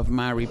of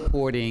my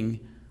reporting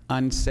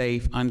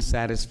unsafe,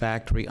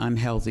 unsatisfactory,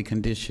 unhealthy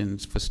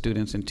conditions for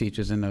students and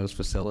teachers in those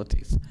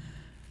facilities.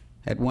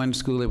 At one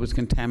school, it was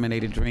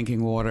contaminated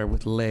drinking water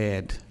with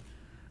lead.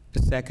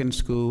 The second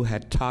school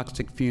had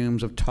toxic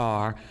fumes of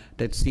tar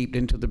that seeped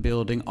into the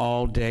building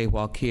all day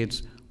while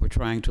kids were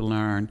trying to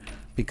learn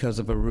because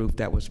of a roof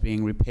that was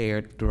being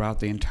repaired throughout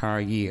the entire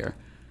year.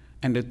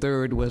 And the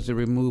third was the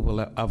removal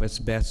of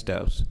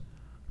asbestos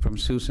from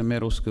Sousa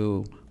Middle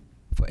School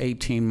for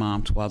 18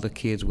 months while the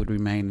kids would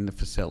remain in the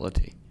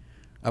facility.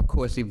 Of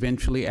course,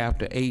 eventually,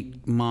 after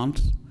 8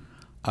 months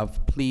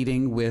of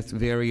pleading with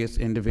various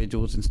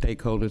individuals and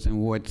stakeholders in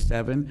Ward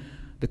 7,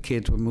 the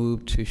kids were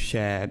moved to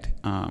Shad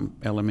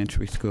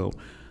Elementary School.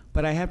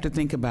 But I have to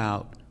think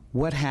about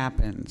what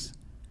happens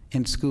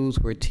in schools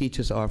where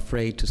teachers are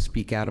afraid to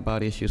speak out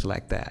about issues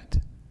like that,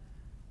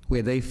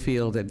 where they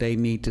feel that they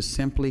need to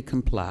simply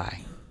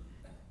comply,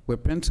 where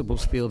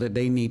principals feel that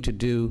they need to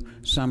do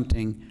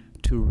something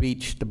to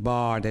reach the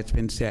bar that's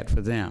been set for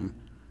them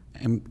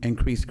and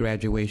increase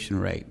graduation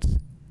rates,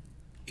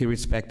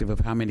 irrespective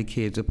of how many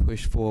kids are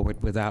pushed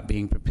forward without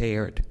being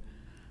prepared.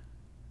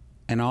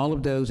 And all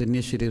of those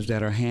initiatives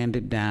that are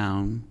handed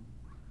down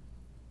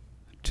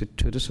to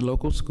the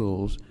local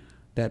schools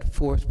that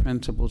force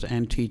principals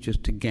and teachers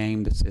to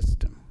game the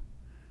system,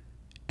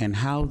 and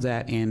how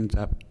that ends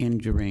up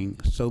injuring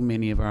so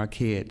many of our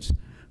kids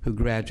who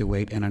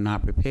graduate and are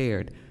not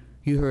prepared.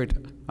 You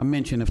heard a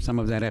mention of some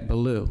of that at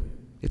Ballou.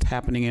 It's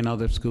happening in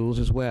other schools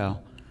as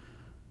well.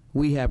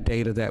 We have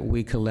data that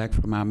we collect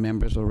from our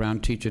members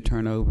around teacher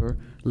turnover,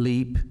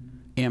 LEAP,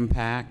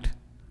 impact,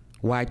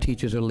 why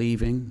teachers are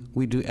leaving.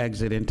 We do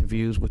exit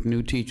interviews with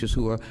new teachers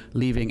who are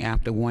leaving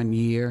after 1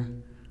 year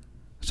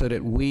so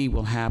that we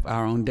will have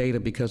our own data,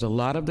 because a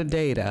lot of the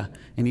data,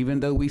 and even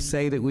though we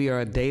say that we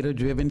are a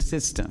data-driven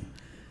system,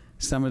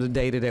 some of the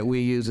data that we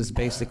use is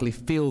basically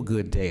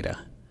feel-good data.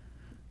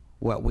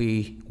 What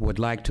we would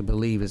like to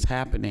believe is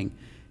happening,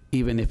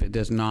 even if it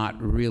does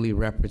not really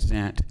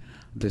represent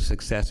the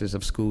successes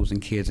of schools and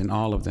kids in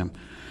all of them.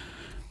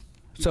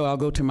 So I'll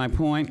go to my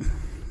point.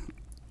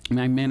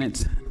 My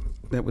minutes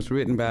that was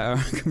written by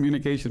our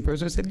communication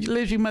person said,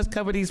 Liz, you must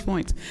cover these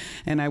points,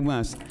 and I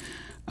must.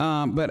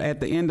 But at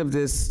the end of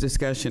this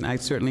discussion, I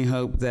certainly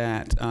hope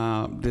that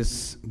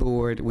this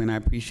board, when I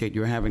appreciate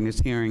your having this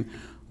hearing,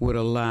 would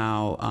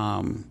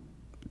allow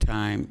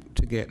time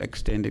to get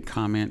extended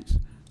comments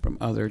from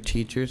other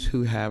teachers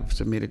who have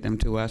submitted them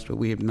to us, but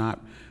we have not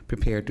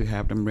prepared to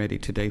have them ready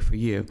today for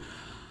you.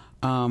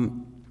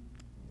 And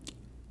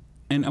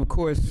of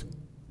course,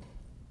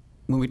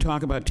 when we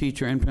talk about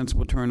teacher and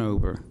principal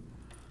turnover,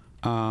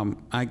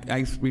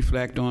 I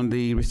reflect on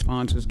the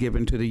responses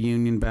given to the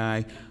union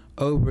by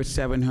over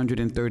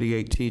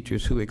 738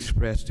 teachers who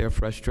expressed their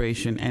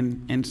frustration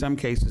and, in some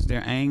cases,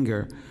 their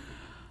anger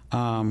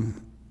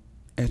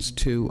as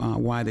to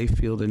why they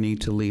feel the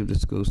need to leave the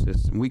school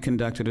system. We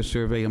conducted a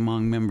survey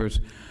among members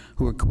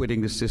who are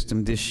quitting the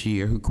system this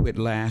year, who quit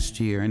last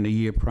year and the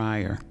year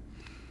prior.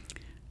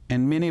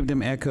 And many of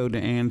them echoed the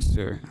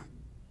answer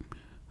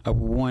of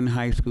one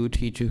high school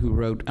teacher who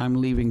wrote, I'm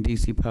leaving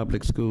DC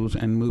public schools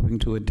and moving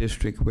to a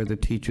district where the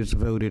teachers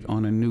voted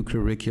on a new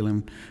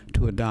curriculum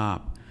to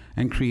adopt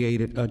and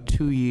created a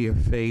 2-year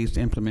phased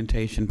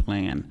implementation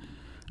plan.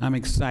 I'm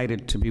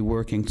excited to be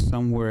working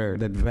somewhere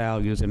that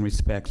values and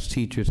respects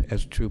teachers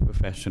as true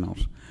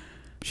professionals.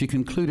 She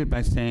concluded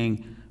by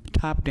saying,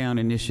 top-down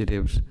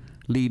initiatives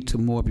lead to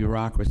more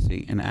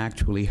bureaucracy and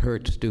actually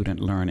hurt student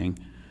learning.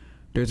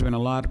 There's been a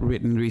lot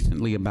written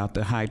recently about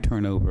the high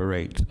turnover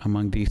rates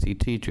among DC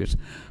teachers,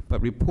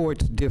 but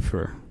reports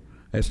differ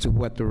as to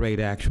what the rate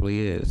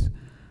actually is.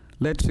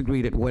 let's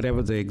agree that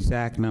whatever the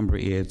exact number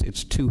is,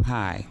 it's too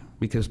high,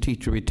 because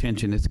teacher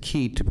retention is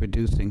key to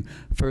producing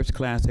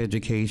first-class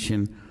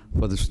education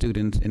for the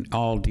students in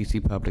all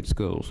DC public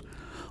schools.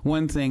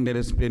 One thing that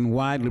has been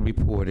widely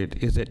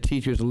reported is that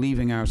teachers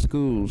leaving our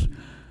schools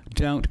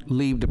don't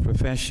leave the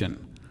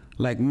profession.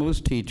 Like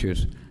most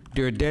teachers,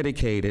 they're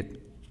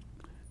dedicated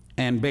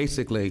and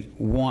basically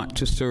want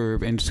to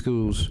serve in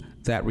schools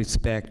that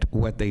respect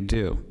what they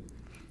do.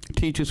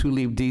 Teachers who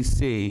leave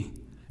DC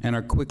and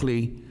are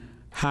quickly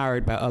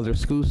hired by other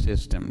school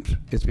systems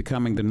is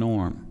becoming the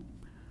norm.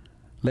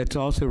 Let's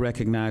also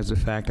recognize the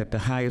fact that the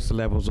highest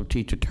levels of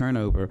teacher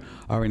turnover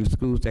are in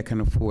schools that can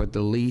afford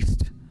the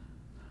least,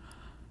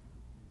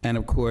 and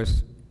of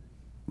course,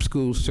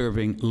 schools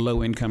serving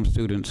low-income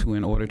students who,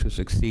 in order to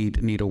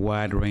succeed, need a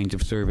wide range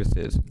of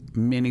services.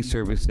 Many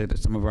services that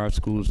some of our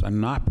schools are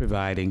not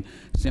providing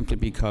simply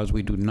because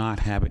we do not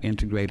have it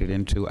integrated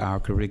into our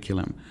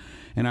curriculum.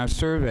 In our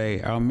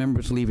survey, our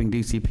members leaving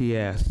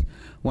DCPS,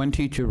 one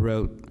teacher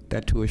wrote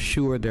that to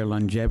assure their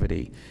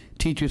longevity,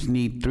 teachers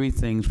need 3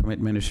 things from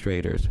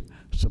administrators: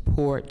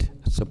 support,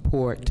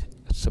 support,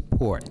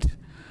 support.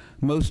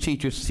 Most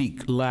teachers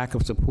seek lack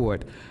of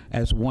support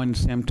as one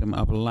symptom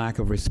of lack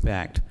of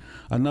respect.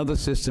 Another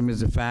system is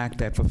the fact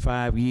that for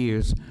 5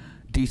 years,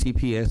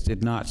 DCPS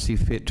did not see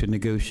fit to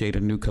negotiate a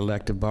new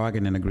collective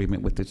bargaining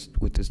agreement with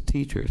its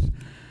teachers.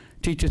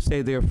 Teachers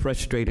say they're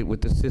frustrated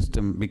with the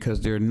system because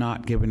they're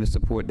not given the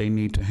support they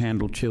need to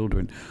handle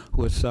children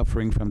who are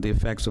suffering from the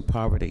effects of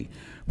poverty,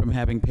 from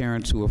having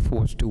parents who are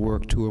forced to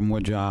work 2 or more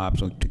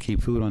jobs or to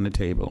keep food on the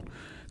table.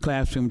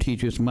 Classroom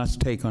teachers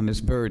must take on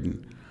this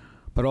burden,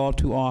 but all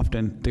too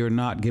often they're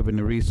not given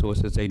the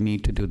resources they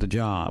need to do the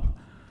job.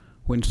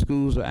 When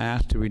schools are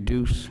asked to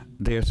reduce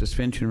their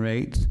suspension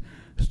rates,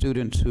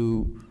 students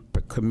who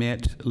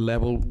commit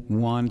level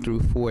 1 through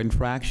 4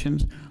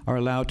 infractions are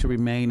allowed to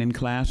remain in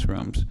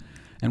classrooms.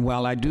 And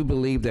while I do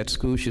believe that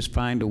schools should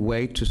find a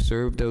way to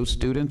serve those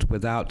students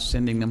without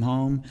sending them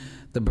home,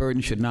 the burden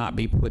should not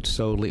be put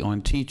solely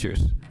on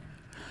teachers.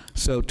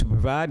 So to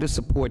provide the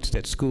supports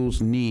that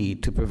schools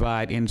need to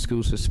provide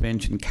in-school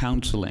suspension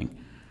counseling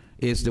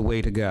is the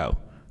way to go,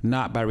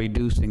 not by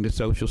reducing the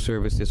social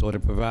services or the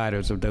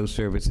providers of those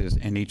services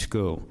in each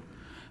school.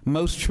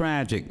 Most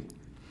tragic,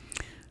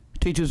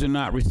 teachers do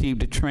not receive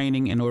the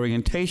training and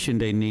orientation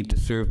they need to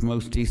serve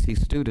most DC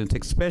students,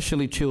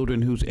 especially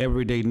children whose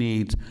everyday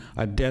needs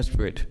are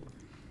desperate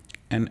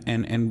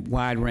and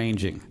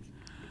wide-ranging.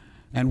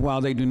 And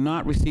while they do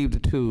not receive the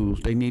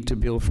tools, they need to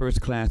build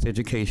first-class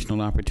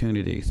educational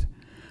opportunities.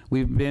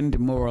 We've been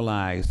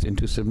demoralized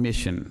into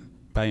submission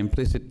by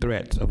implicit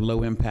threats of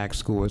low-impact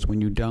scores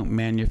when you don't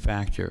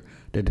manufacture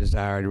the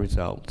desired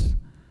results.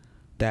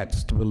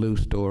 That's the Ballou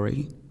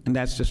story, and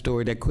that's the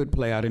story that could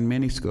play out in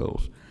many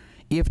schools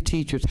if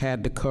teachers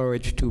had the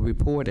courage to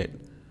report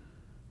it.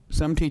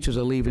 Some teachers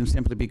are leaving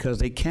simply because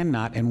they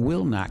cannot and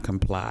will not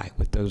comply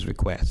with those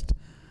requests,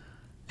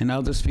 and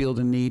others feel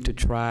the need to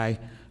try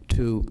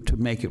to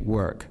make it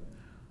work.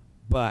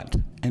 But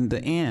in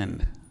the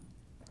end,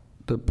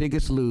 the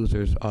biggest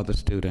losers are the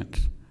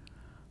students.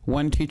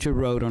 One teacher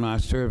wrote on our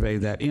survey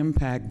that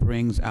impact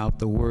brings out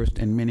the worst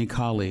in many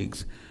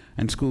colleagues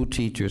and school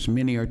teachers.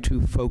 Many are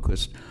too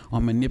focused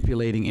on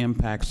manipulating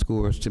impact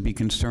scores to be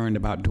concerned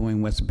about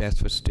doing what's best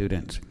for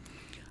students.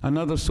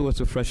 Another source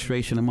of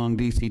frustration among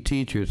DC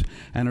teachers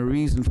and a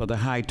reason for the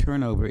high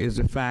turnover is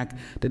the fact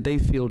that they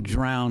feel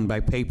drowned by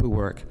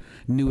paperwork,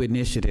 new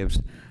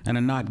initiatives, and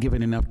are not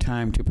given enough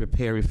time to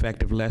prepare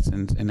effective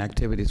lessons and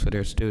activities for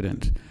their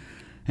students.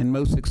 In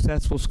most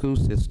successful school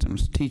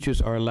systems,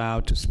 teachers are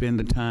allowed to spend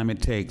the time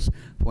it takes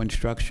for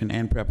instruction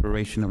and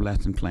preparation of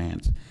lesson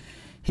plans.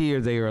 Here,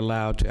 they are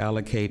allowed to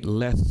allocate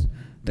less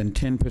than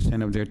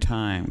 10% of their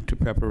time to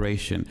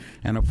preparation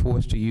and are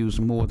forced to use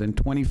more than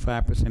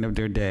 25% of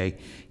their day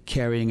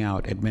carrying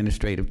out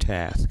administrative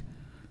tasks.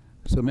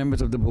 So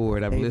members of the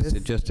board, I've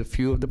listed just a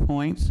few of the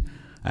points.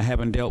 I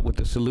haven't dealt with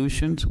the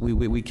solutions.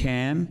 We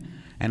can.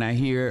 And I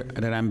hear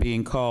that I'm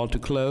being called to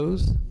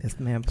close. Yes,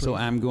 ma'am, please. So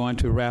I'm going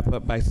to wrap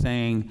up by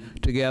saying,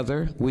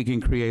 together, we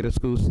can create a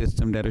school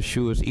system that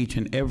assures each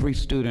and every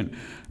student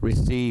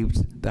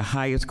receives the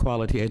highest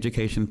quality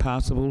education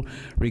possible,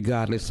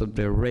 regardless of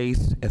their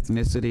race,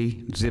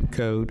 ethnicity, zip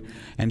code,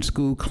 and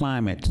school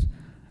climates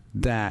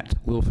that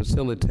will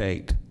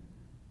facilitate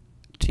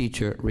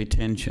teacher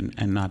retention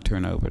and not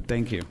turnover.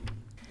 Thank you.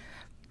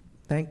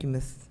 Thank you,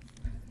 Ms.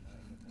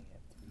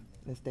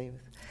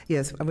 Davis.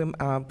 Yes,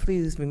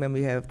 please remember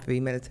you have 3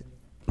 minutes.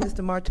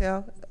 Mr.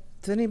 Martell, is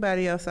there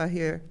anybody else out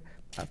here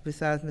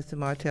besides Mr.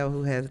 Martell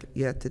who has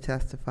yet to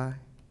testify?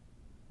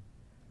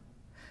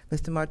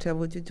 Mr. Martell,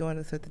 would you join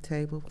us at the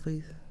table,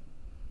 please?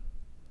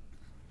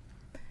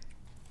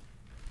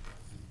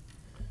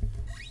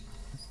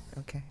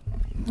 Okay.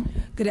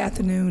 Good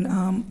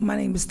afternoon. My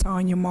name is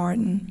Tanya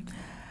Martin.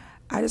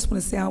 I just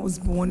want to say I was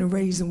born and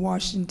raised in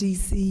Washington,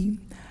 D.C.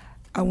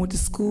 I went to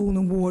school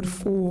in Ward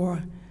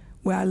 4,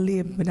 where I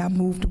lived, but I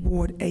moved to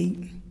Ward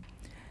 8.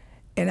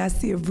 And I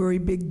see a very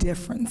big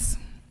difference.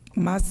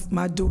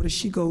 My daughter,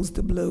 she goes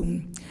to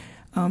Blue.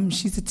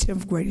 She's a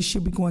 10th grader.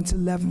 She'll be going to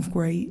 11th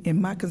grade.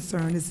 And my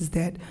concern is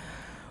that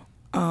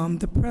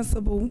the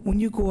principal, when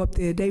you go up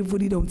there, they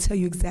really don't tell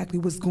you exactly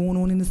what's going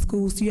on in the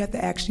school. So you have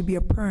to actually be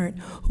a parent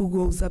who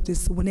goes up there.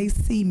 So when they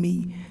see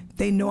me,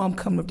 they know I'm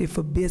coming up there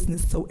for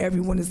business. So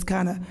everyone is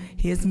kind of,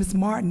 here's Miss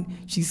Martin.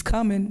 She's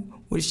coming.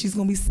 What she's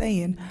going to be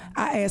saying.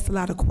 I ask a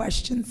lot of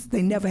questions.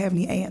 They never have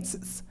any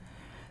answers.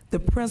 The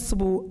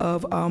principal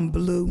of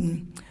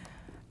Blue,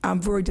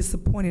 I'm very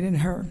disappointed in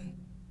her.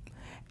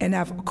 And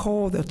I've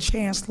called the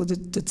chancellor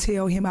to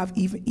tell him, I've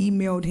even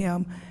emailed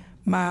him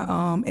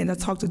and I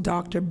talked to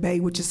Dr. Bay,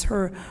 which is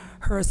her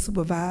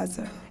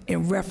supervisor,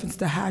 in reference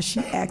to how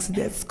she acts at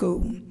that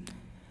school.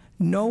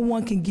 No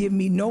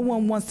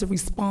one wants to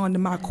respond to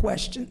my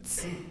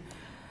questions.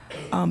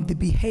 The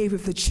behavior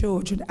of the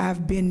children,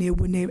 I've been there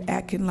when they're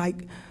acting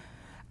like,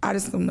 I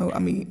just don't know, I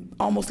mean,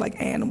 almost like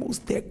animals.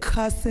 They're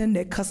cussing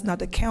out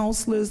the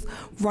counselors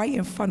right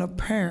in front of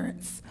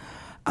parents.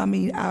 I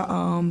mean,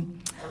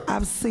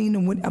 I've seen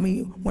them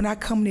when I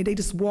come in there, they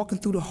just walking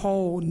through the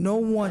hall, no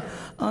one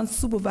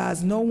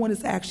unsupervised, no one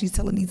is actually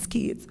telling these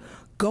kids,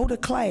 go to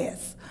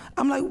class.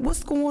 I'm like,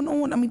 what's going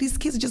on? I mean, these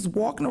kids are just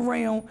walking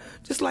around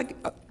just like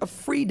a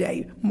free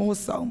day, more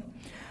so.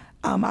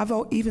 I've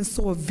even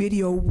saw a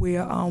video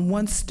where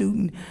one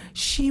student,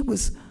 she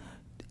was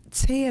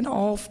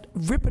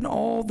ripping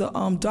all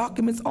the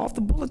documents off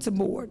the bulletin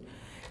board.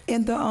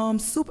 And the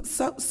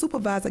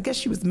supervisor, I guess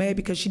she was mad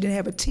because she didn't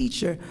have a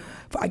teacher,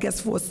 for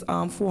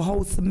a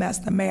whole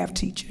semester, a math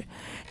teacher.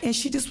 And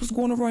she just was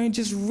going around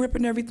just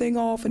ripping everything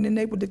off, and then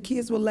the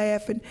kids were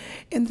laughing.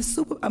 And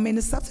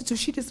the substitute,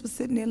 she just was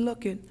sitting there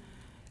looking.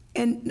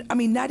 And I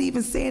mean, not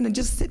even saying, and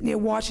just sitting there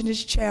watching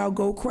this child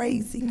go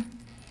crazy.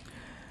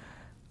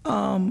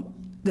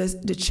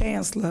 The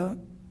chancellor,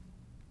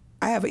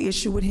 I have an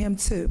issue with him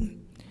too.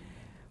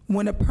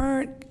 When a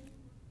parent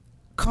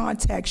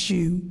contacts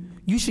you,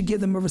 you should give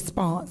them a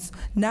response,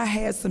 not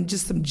have some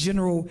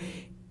general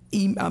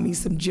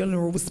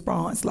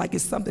response, like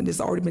it's something that's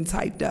already been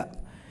typed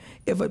up.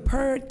 If a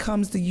parent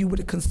comes to you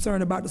with a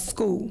concern about the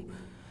school,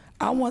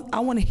 I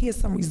want to hear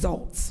some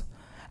results.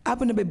 I've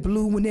been a bit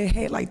blue when they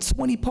had like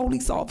 20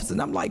 police officers,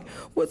 and I'm like,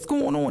 what's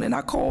going on? And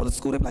I called the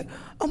school, they're like,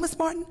 oh, Miss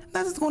Martin,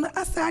 nothing's going on.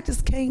 I said, I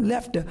just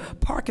left the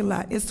parking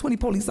lot, it's 20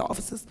 police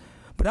officers.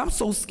 But I'm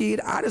so scared,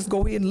 I just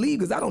go ahead and leave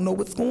because I don't know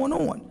what's going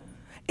on.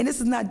 And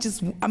this is not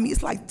just,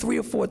 it's like 3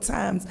 or 4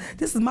 times.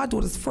 This is my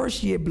daughter's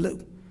first year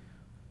Blue.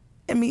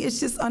 I mean, it's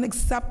just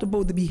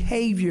unacceptable, the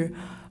behavior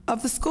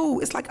of the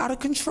school. It's like out of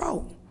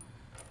control.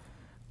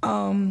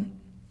 I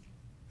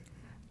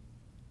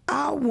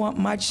want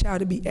my child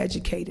to be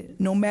educated,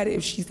 no matter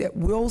if she's at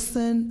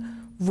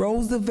Wilson,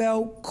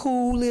 Roosevelt,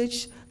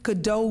 Coolidge,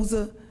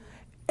 Cardozo,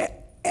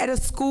 at a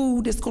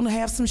school that's gonna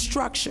have some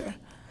structure.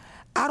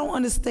 I don't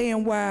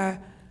understand why,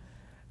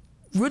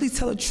 really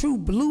tell the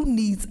truth, Blue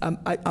needs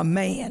a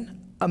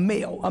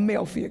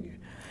male figure.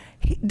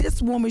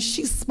 This woman,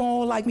 she's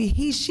small like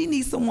me. She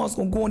needs someone who's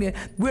gonna go in there.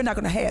 We're not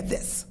gonna have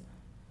this.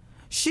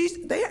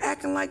 They're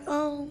acting like,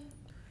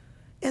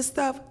 and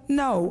stuff.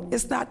 No,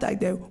 it's not like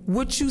that.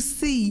 What you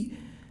see,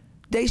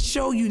 they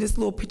show you this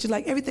little picture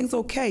like everything's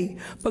okay,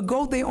 but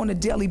go there on a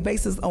daily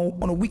basis,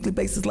 on a weekly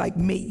basis like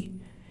me,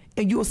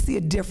 and you'll see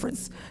a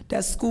difference.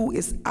 That school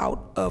is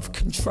out of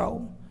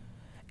control.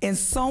 And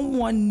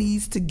someone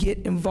needs to get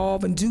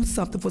involved and do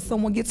something before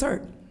someone gets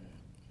hurt.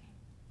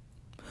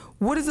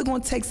 What is it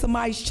going to take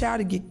somebody's child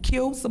to get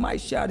killed,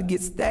 somebody's child to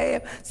get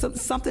stabbed,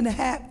 something to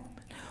happen,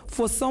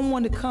 for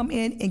someone to come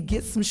in and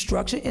get some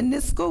structure in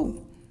this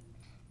school?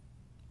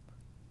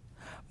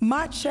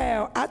 My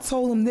child, I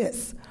told him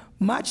this,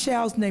 my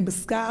child's name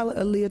is Skylar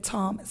Aaliyah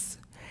Thomas.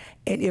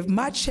 And if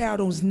my child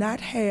does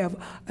not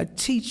have a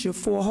teacher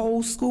for a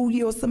whole school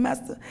year or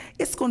semester,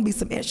 it's going to be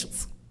some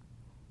issues.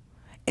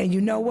 And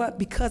you know what?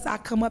 Because I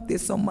come up there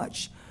so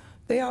much,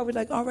 they already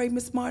like, all right,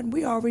 Miss Martin,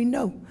 we already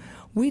know.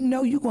 We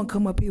know you're gonna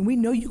come up here, and we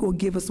know you're gonna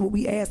give us what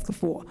we asking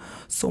for.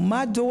 So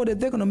my daughter,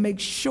 they're gonna make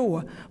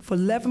sure for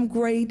 11th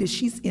grade that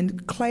she's in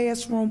the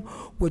classroom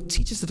where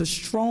teachers that are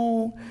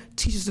strong,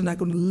 teachers are not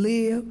gonna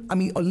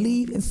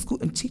leave in school,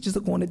 and teachers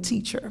are gonna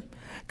teach her,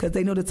 because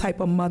they know the type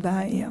of mother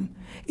I am.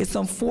 It's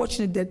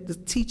unfortunate that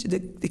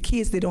the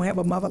kids, they don't have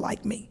a mother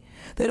like me.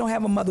 They don't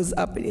have a mother's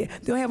up there.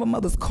 They don't have a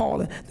mother's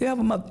calling. They don't have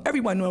a mother.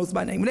 Everyone knows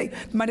my name.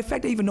 Matter of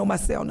fact, they even know my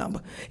cell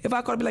number. If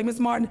I call, be like, Miss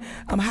Martin,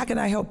 how can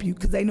I help you?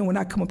 Because they know when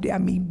I come up there, I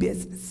mean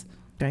business.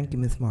 Thank you,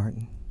 Miss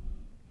Martin.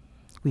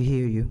 We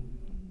hear you.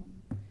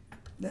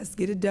 Let's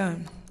get it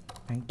done.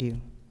 Thank you.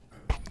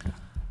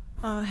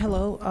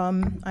 Hello,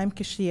 I'm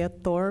Kashia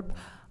Thorpe.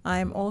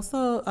 I'm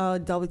also a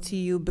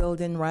WTU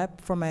building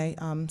rep for my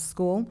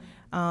school,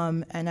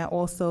 and I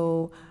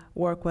also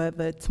work with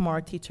the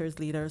Tomorrow Teachers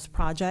Leaders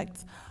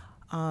Project.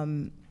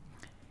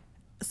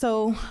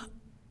 So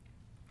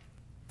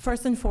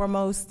first and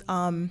foremost,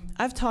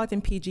 I've taught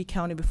in PG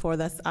County before.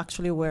 That's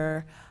actually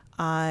where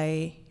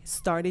I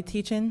started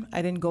teaching.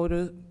 I didn't go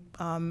to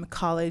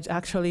college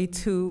actually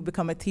to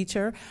become a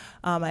teacher.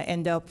 I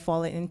ended up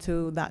falling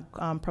into that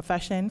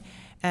profession.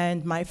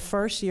 And my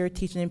first year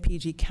teaching in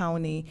PG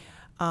County,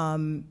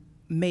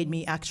 made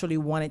me actually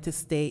wanted to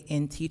stay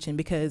in teaching,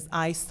 because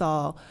I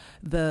saw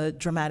the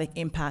dramatic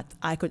impact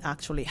I could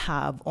actually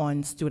have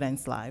on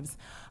students' lives.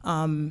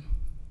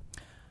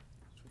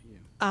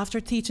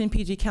 After teaching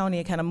PG County,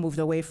 I kind of moved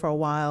away for a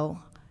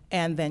while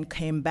and then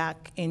came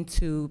back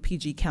into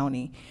PG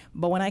County.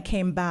 But when I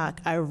came back,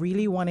 I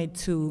really wanted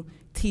to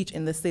teach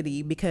in the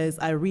city because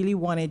I really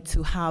wanted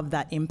to have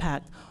that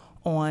impact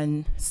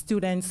on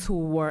students who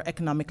were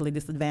economically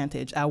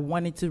disadvantaged. I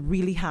wanted to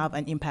really have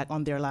an impact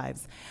on their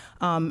lives.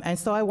 And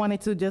so I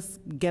wanted to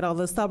just get out of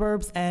the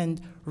suburbs and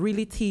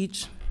really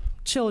teach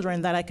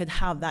children that I could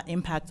have that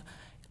impact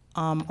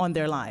on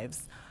their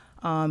lives,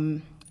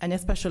 and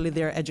especially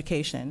their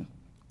education.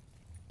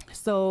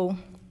 So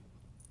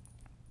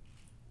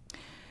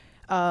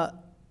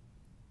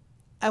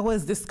I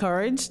was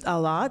discouraged a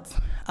lot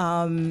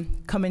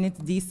coming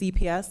into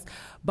DCPS,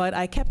 but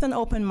I kept an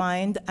open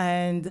mind,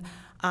 and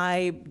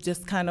I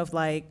just kind of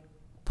like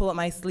pulled up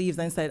my sleeves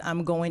and said,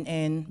 I'm going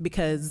in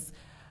because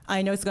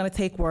I know it's going to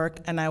take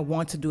work and I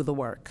want to do the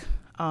work.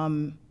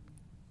 So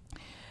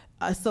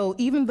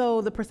even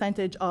though the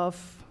percentage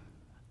of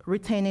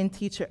retaining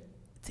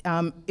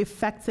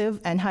effective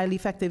and highly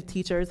effective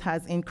teachers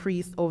has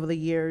increased over the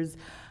years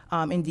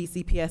in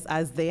DCPS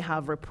as they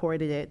have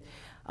reported it,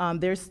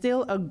 there's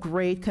still a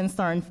great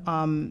concern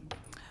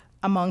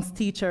amongst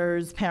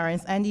teachers,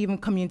 parents, and even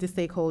community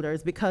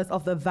stakeholders because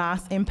of the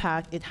vast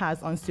impact it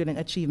has on student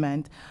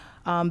achievement.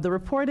 The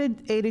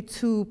reported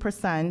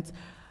 82%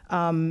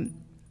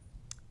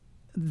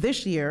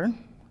 this year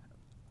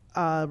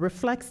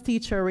reflects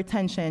teacher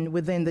retention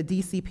within the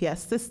DCPS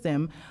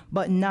system,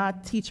 but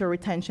not teacher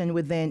retention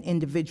within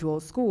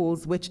individual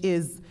schools, which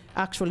is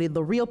actually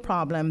the real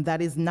problem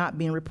that is not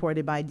being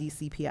reported by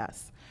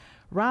DCPS.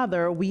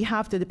 Rather, we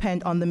have to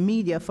depend on the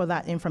media for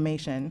that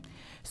information.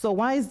 So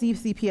why is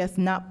DCPS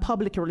not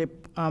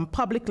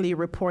publicly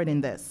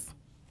reporting this?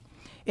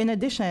 In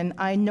addition,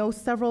 I know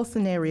several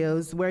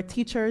scenarios where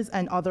teachers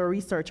and other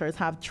researchers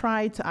have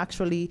tried to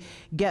actually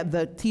get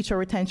the teacher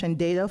retention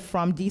data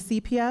from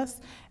DCPS,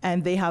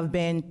 and they have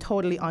been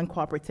totally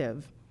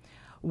uncooperative.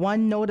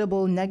 One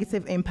notable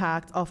negative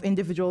impact of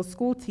individual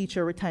school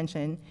teacher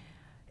retention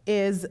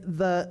is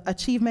the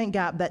achievement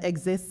gap that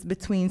exists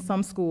between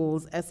some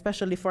schools,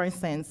 especially, for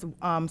instance,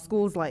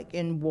 schools like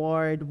in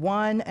Ward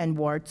 1 and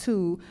Ward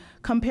 2,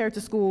 compared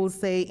to schools,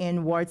 say,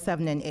 in Ward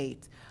 7 and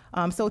 8.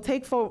 So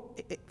take,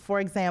 for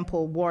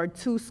example, Ward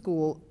 2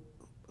 School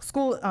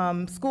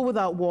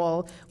Without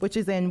Wall, which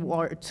is in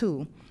Ward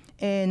 2.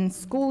 In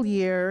school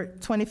year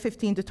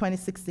 2015 to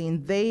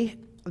 2016, they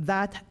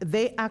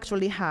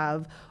actually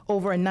have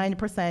over a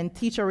 90%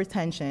 teacher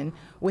retention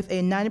with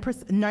a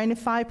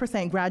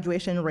 95%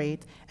 graduation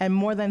rate, and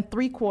more than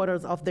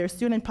 3/4 of their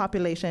student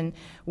population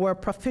were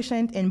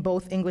proficient in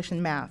both English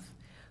and math.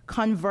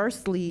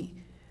 Conversely,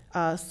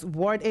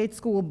 Ward 8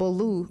 School,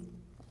 Ballou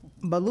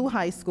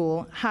High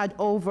School,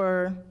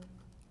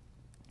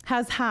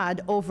 has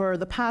had over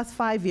the past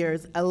 5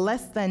 years a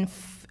less than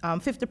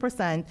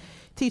 50%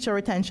 teacher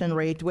retention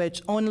rate,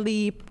 which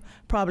only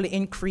probably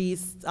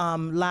increased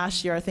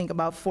last year, I think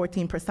about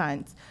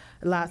 14%,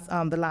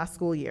 the last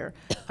school year.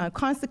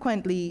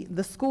 Consequently,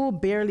 the school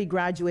barely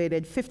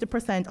graduated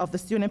 50% of the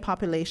student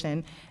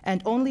population,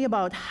 and only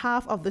about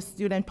half of the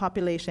student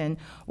population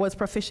was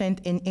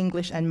proficient in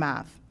English and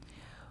math.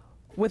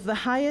 With the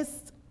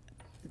highest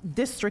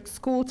district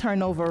school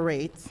turnover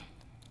rate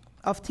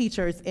of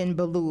teachers in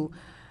Ballou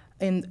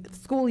in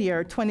school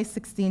year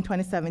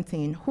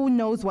 2016-2017, who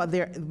knows what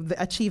the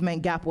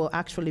achievement gap will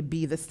actually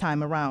be this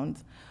time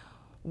around.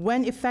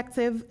 When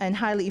effective and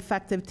highly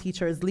effective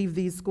teachers leave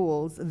these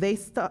schools, they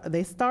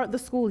start the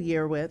school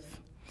year with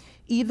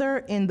either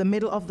in the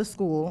middle of the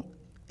school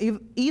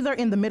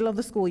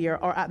year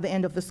or at the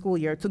end of the school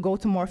year to go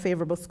to more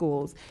favorable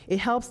schools. It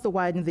helps to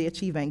widen the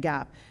achievement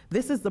gap.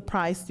 This is the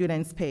price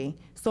students pay.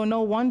 So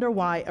no wonder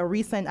why a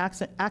recent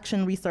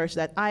action research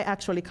that I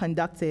actually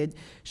conducted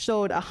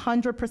showed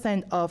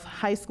 100% of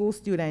high school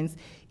students,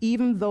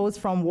 even those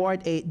from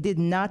Ward 8, did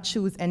not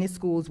choose any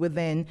schools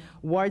within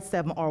Ward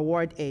 7 or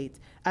Ward 8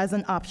 as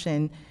an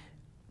option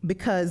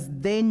because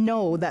they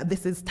know that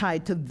this is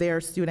tied to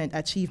their student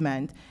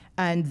achievement.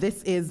 And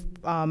this is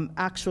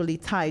actually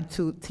tied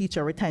to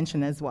teacher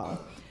retention as well.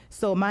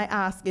 So my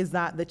ask is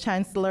that the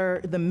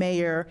chancellor, the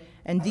mayor,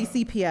 and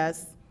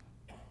DCPS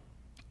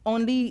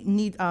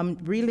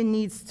really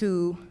needs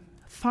to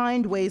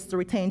find ways to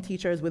retain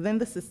teachers within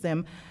the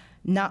system.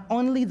 Not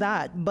only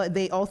that, but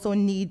they also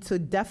need to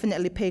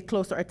definitely pay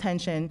closer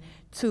attention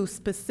to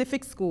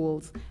specific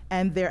schools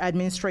and their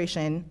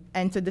administration,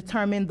 and to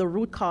determine the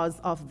root cause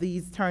of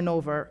these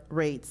turnover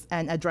rates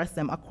and address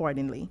them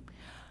accordingly.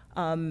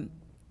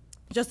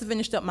 Just to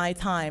finish up my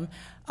time,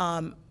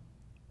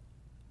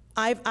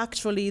 I've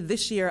actually,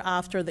 this year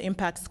after the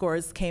impact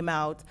scores came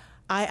out,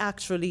 I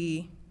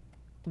actually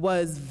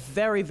was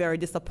very, very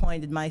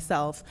disappointed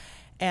myself.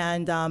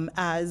 And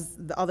as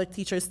the other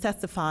teachers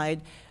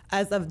testified,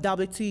 as a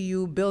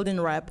WTU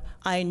building rep,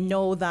 I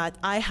know that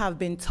I have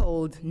been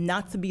told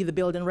not to be the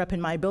building rep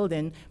in my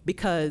building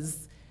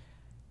because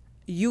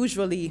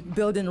usually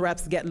building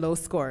reps get low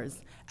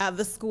scores. At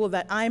the school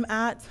that I'm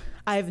at,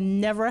 I've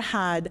never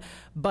had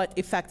but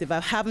effective. I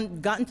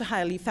haven't gotten to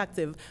highly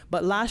effective,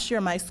 but last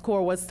year my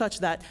score was such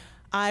that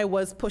I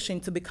was pushing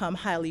to become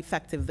highly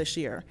effective this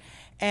year.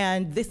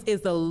 And this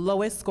is the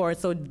lowest score.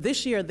 So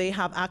this year they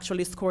have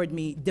actually scored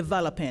me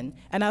developing,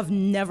 and I've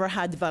never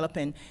had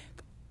developing.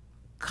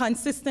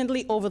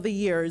 Consistently over the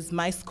years,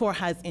 my score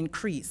has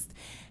increased.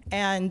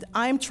 And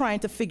I'm trying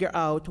to figure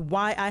out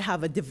why I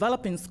have a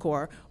developing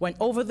score when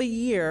over the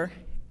year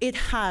it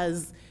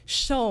has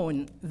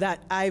shown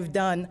that I've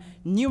done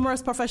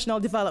numerous professional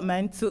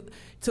development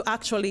to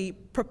actually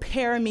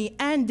prepare me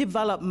and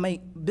develop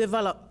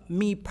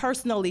me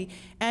personally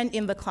and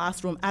in the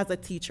classroom as a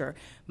teacher.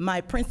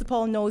 My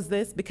principal knows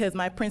this because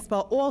my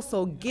principal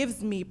also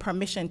gives me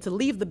permission to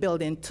leave the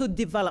building to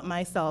develop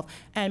myself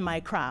and my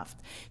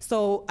craft.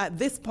 So at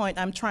this point,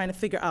 I'm trying to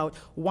figure out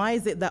why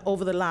is it that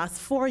over the last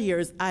 4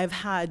 years, I've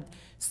had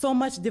so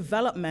much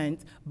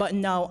development, but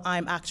now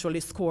I'm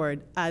actually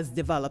scored as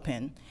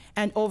developing.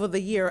 And over the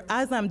year,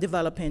 as I'm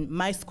developing,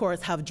 my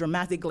scores have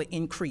dramatically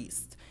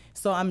increased.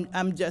 So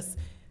I'm just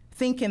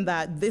thinking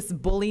that this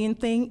bullying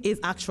thing is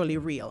actually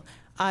real.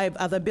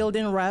 As a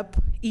building rep,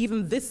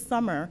 even this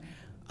summer,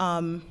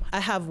 I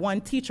have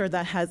one teacher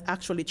that has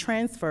actually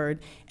transferred,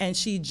 and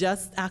she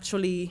just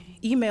actually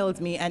emailed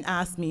me and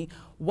asked me,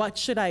 what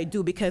should I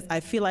do? Because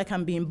I feel like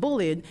I'm being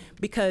bullied,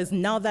 because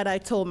now that I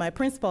told my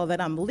principal that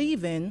I'm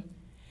leaving,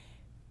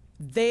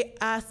 they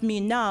asked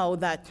me now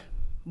that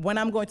when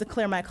I'm going to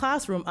clear my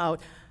classroom out,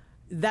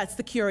 that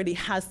security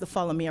has to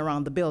follow me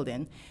around the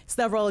building.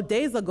 Several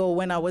days ago,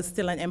 when I was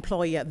still an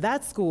employee at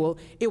that school,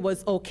 it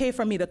was okay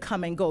for me to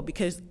come and go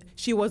because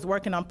she was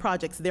working on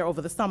projects there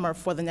over the summer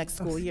for the next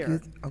school year.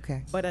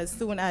 Okay. But as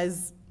soon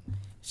as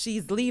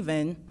she's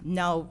leaving,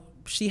 now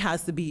she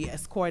has to be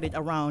escorted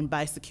around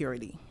by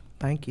security.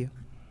 Thank you.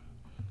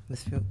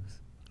 Ms.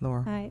 Fuchs.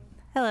 Laura. Hi.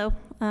 Hello.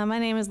 My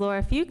name is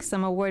Laura Fuchs.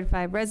 I'm a Ward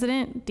 5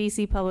 resident,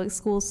 DC Public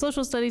Schools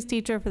social studies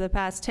teacher for the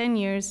past 10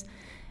 years,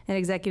 an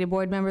executive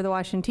board member of the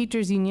Washington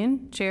Teachers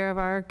Union, chair of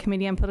our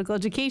Committee on Political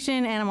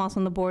Education, and I'm also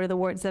on the board of the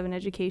Ward 7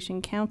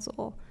 Education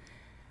Council.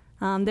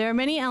 There are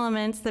many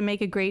elements that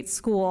make a great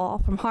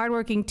school, from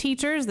hardworking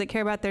teachers that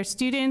care about their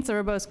students, a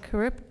robust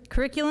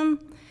curriculum,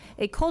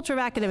 a culture of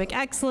academic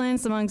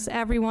excellence amongst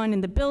everyone in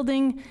the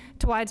building,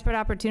 to widespread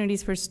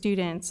opportunities for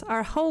students.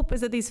 Our hope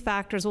is that these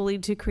factors will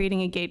lead to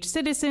creating engaged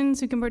citizens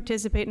who can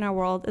participate in our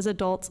world as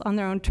adults on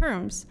their own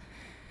terms.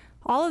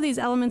 All of these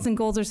elements and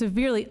goals are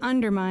severely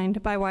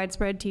undermined by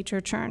widespread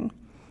teacher churn.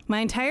 My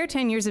entire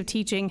 10 years of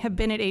teaching have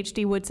been at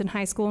H.D. Woodson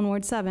High School in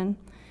Ward 7.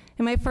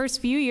 In my first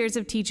few years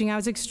of teaching, I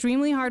was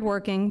extremely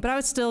hardworking, but I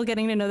was still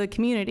getting to know the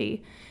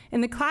community.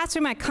 In the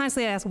classroom, I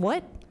constantly asked,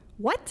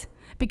 what?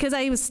 Because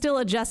I was still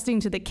adjusting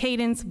to the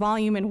cadence,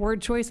 volume, and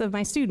word choice of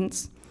my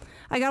students.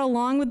 I got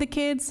along with the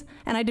kids,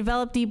 and I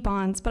developed deep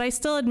bonds, but I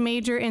still had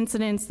major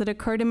incidents that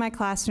occurred in my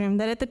classroom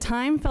that at the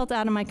time felt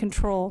out of my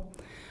control.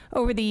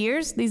 Over the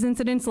years, these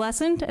incidents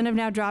lessened and have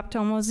now dropped to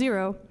almost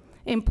zero.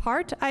 In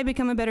part, I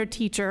become a better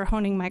teacher,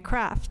 honing my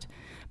craft.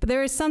 But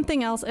there is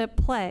something else at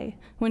play.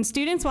 When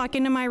students walk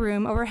into my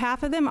room, over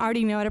half of them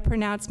already know how to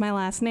pronounce my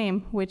last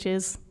name, which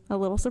is a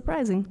little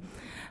surprising.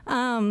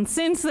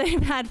 Since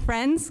they've had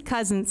friends,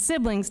 cousins,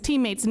 siblings,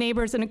 teammates,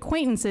 neighbors, and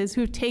acquaintances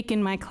who've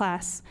taken my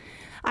class.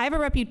 I have a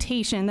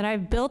reputation that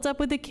I've built up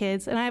with the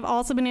kids, and I've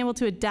also been able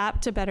to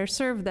adapt to better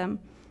serve them.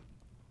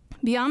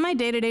 Beyond my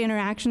day-to-day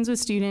interactions with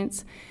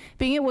students,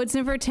 being at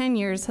Woodson for 10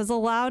 years has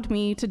allowed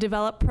me to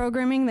develop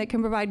programming that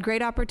can provide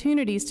great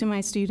opportunities to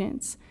my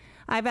students.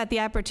 I've had the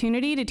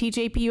opportunity to teach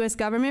AP US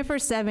Government for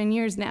 7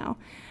 years now,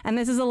 and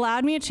this has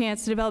allowed me a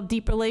chance to develop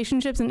deep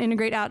relationships and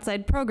integrate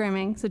outside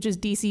programming, such as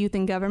DC Youth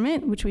in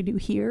Government, which we do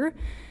here,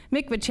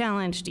 MICVA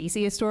Challenge,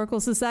 DC Historical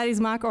Society's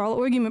mock oral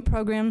argument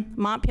program,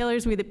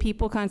 Montpelier's We the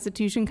People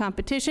Constitution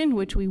competition,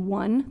 which we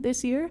won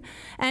this year,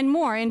 and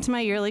more into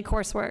my yearly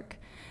coursework.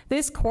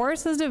 This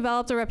course has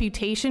developed a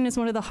reputation as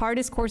one of the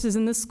hardest courses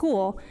in the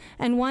school,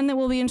 and one that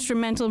will be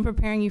instrumental in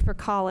preparing you for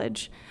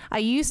college. I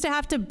used to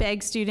have to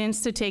beg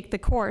students to take the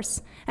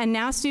course, and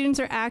now students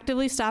are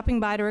actively stopping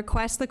by to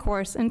request the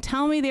course and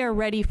tell me they are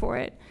ready for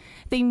it.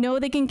 They know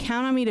they can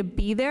count on me to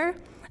be there,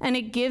 and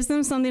it gives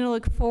them something to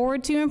look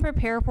forward to and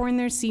prepare for in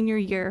their senior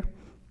year.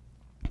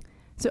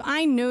 So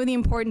I know the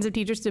importance of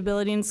teacher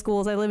stability in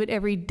schools. I live it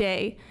every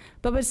day.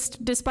 But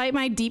despite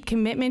my deep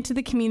commitment to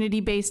the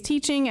community-based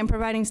teaching and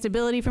providing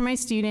stability for my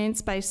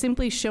students by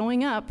simply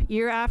showing up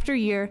year after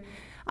year,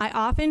 I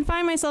often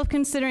find myself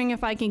considering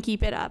if I can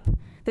keep it up.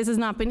 This has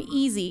not been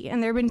easy,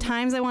 and there have been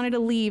times I wanted to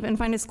leave and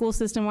find a school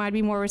system where I'd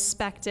be more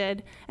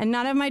respected and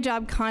not have my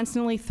job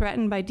constantly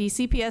threatened by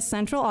DCPS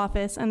central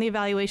office and the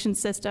evaluation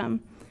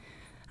system.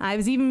 I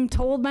was even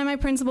told by my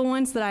principal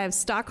once that I have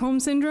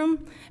Stockholm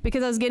Syndrome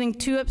because I was getting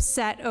too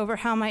upset over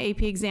how my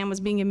AP exam was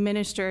being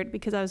administered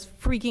because I was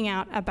freaking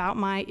out about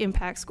my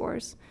impact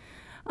scores.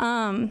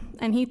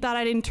 And he thought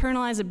I'd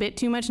internalize a bit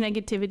too much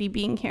negativity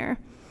being here.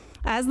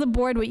 As the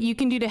board, what you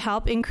can do to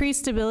help increase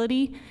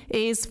stability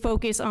is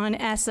focus on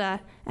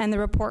ESSA and the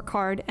report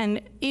card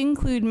and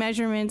include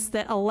measurements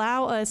that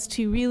allow us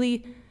to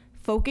really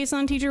focus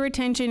on teacher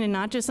retention and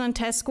not just on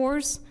test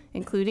scores,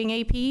 including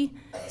AP,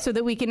 so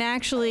that we can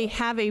actually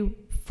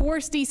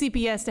force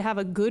DCPS to have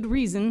a good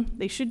reason.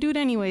 They should do it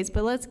anyways,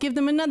 but let's give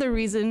them another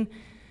reason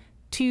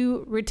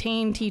to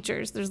retain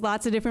teachers. There's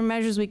lots of different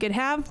measures we could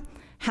have.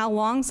 How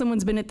long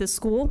someone's been at the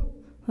school.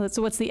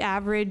 So what's the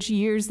average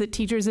years that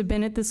teachers have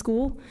been at the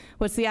school?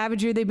 What's the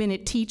average year they've been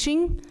at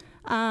teaching?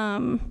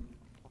 How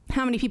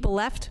many people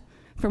left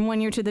from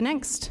one year to the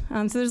next?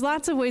 So there's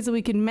lots of ways that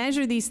we can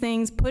measure these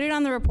things, put it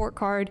on the report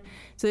card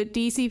so that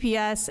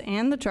DCPS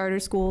and the charter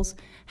schools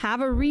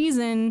have a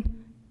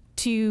reason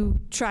to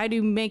try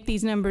to make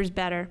these numbers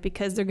better,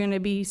 because they're going to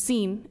be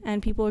seen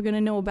and people are going to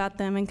know about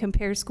them and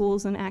compare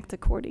schools and act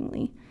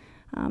accordingly.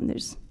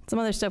 There's some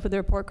other stuff with the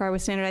report card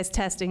with standardized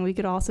testing we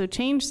could also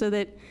change so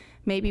that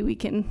maybe we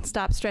can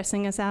stop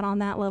stressing us out on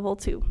that level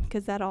too,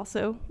 because that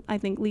also, I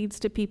think, leads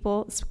to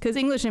people, because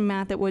English and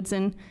math at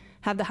Woodson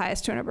have the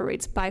highest turnover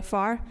rates by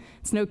far.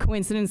 It's no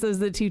coincidence those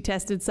are the two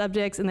tested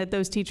subjects and that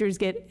those teachers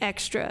get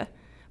extra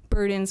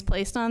burdens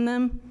placed on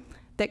them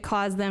that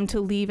cause them to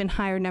leave in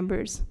higher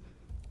numbers.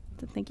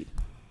 So thank you.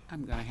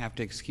 I'm going to have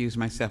to excuse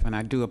myself, and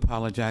I do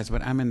apologize,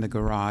 but I'm in the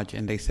garage,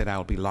 and they said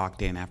I'll be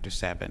locked in after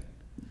 7.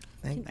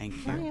 Thank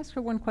you. Can I ask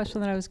her one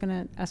question that I was going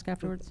to ask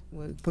afterwards?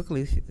 Well,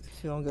 quickly, she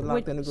don't get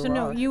locked in the garage. So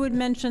no, you had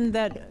mentioned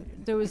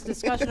that there was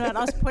discussion about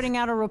us putting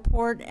out a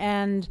report,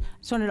 and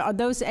so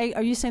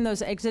are you saying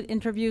those exit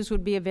interviews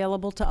would be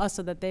available to us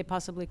so that they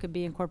possibly could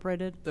be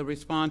incorporated? The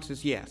response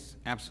is yes,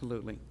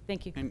 absolutely.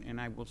 Thank you. And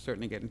I will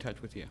certainly get in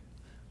touch with you.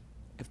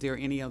 If there are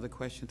any other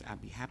questions,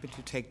 I'd be happy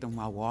to take them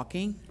while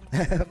walking.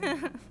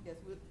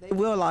 They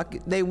will lock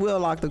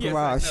the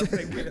garage. Yes, I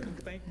know. They will.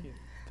 Thank you.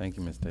 Thank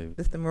you, Ms.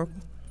 Davis. Mr. Merkel,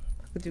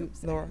 could you,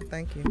 Laura,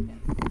 thank you.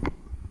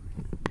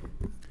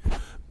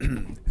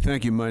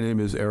 Thank you. My name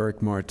is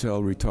Eric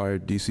Martell,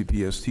 retired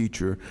DCPS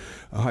teacher,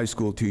 a high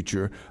school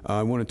teacher.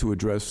 I wanted to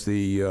address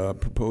the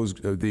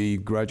the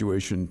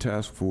graduation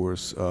task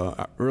force.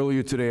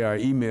 Earlier today, I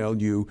emailed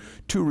you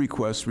 2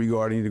 requests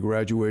regarding the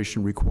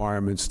graduation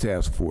requirements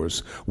task force.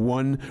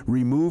 1,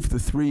 remove the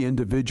 3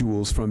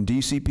 individuals from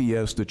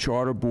DCPS, the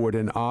Charter Board,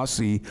 and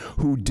OSSE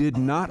who did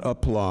not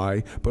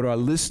apply but are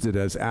listed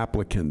as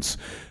applicants.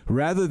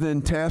 Rather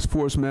than task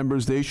force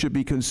members, they should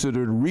be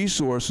considered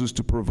resources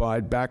to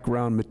provide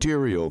background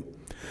material.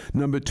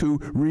 Number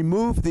 2,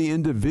 remove the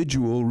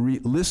individual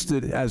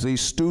listed as a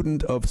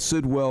student of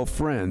Sidwell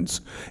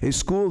Friends, a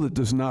school that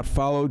does not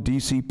follow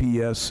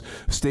DCPS,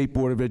 State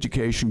Board of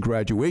Education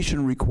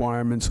graduation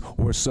requirements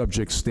or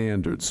subject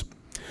standards.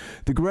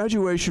 The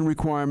Graduation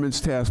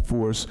Requirements Task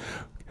Force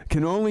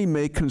can only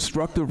make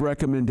constructive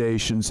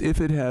recommendations if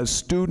it has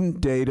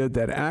student data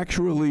that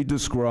accurately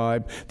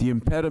describe the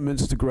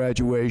impediments to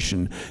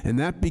graduation, and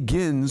that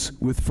begins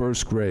with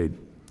first grade.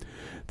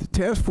 The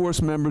task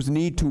force members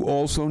need to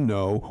also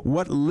know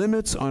what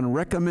limits on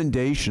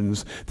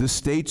recommendations the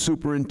state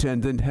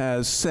superintendent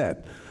has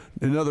set.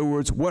 In other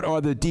words, what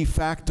are the de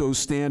facto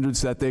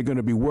standards that they're going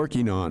to be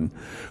working on?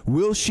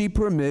 Will she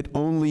permit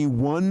only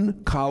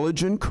one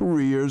college and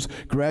careers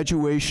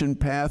graduation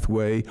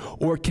pathway,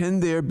 or can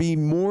there be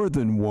more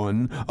than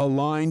one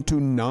aligned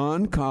to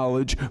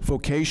non-college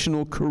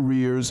vocational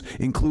careers,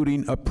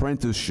 including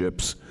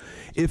apprenticeships?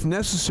 If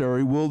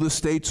necessary, will the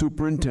state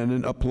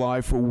superintendent apply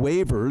for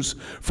waivers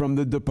from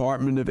the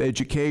Department of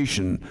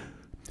Education?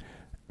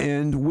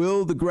 And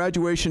will the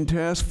Graduation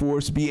Task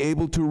Force be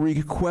able to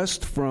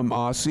request from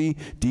OSSE,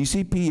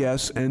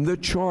 DCPS, and the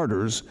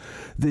charters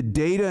the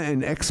data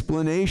and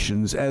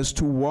explanations as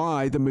to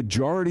why the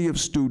majority of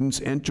students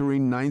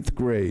entering 9th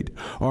grade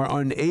are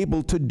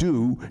unable to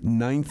do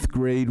 9th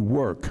grade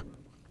work?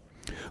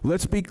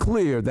 Let's be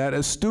clear that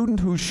a student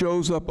who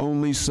shows up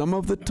only some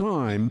of the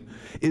time,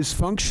 is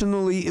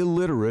functionally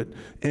illiterate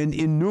and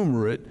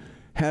innumerate,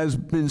 has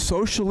been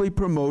socially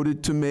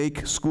promoted to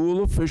make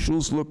school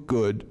officials look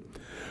good,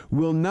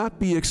 will not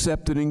be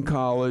accepted in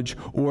college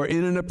or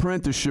in an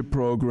apprenticeship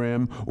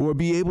program or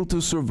be able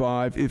to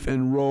survive if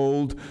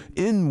enrolled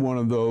in one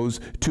of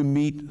those to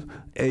meet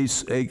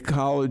a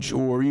college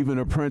or even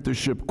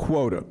apprenticeship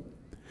quota.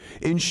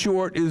 In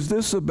short, is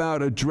this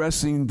about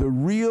addressing the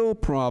real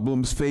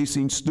problems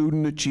facing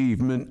student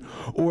achievement,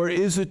 or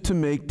is it to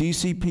make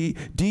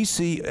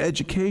DC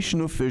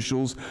education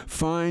officials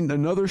find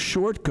another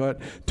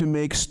shortcut to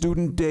make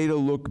student data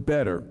look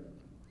better?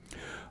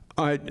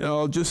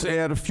 I'll just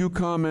add a few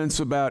comments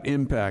about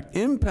impact.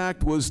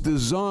 Impact was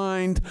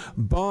designed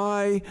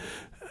by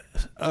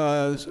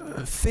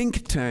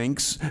think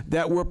tanks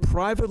that were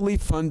privately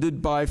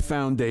funded by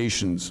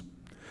foundations,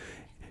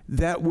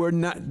 that were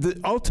not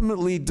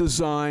ultimately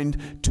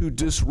designed to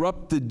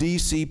disrupt the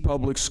DC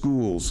public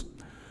schools.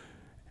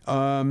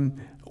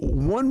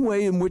 One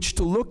way in which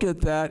to look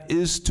at that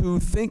is to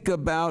think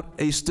about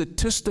a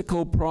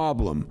statistical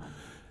problem.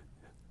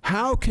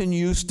 How can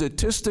you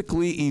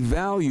statistically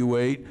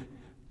evaluate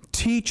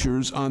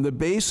teachers on the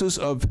basis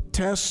of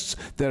tests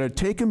that are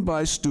taken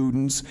by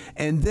students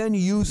and then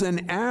use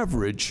an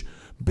average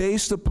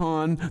based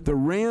upon the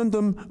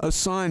random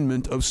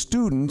assignment of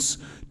students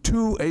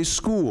to a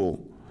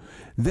school.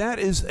 That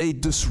is a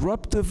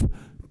disruptive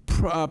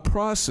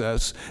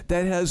process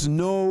that has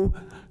no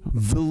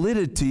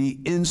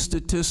validity in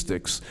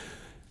statistics.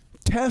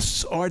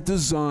 Tests are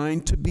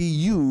designed to be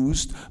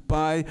used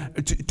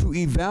to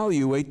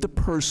evaluate the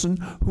person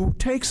who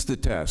takes the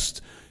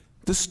test,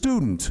 the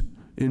student,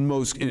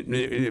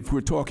 if we're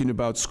talking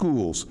about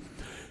schools.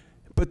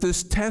 But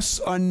these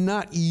tests are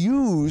not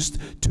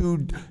used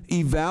to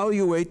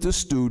evaluate the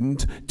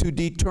student, to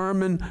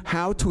determine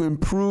how to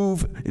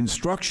improve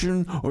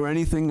instruction or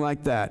anything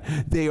like that.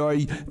 They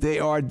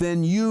are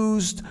then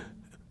used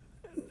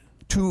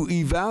to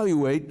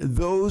evaluate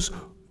those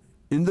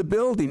in the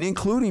building,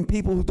 including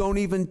people who don't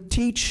even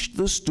teach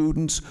the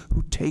students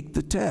who take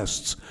the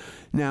tests.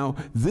 Now,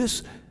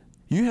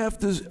 you have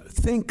to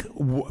think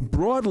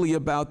broadly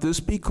about this,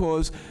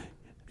 because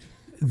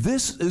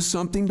this is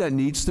something that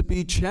needs to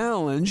be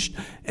challenged,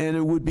 and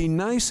it would be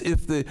nice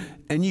if the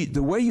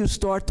way you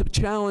start to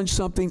challenge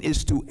something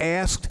is to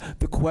ask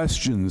the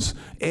questions.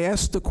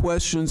 Ask the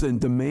questions and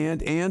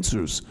demand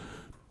answers.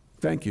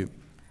 Thank you.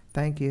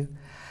 Thank you.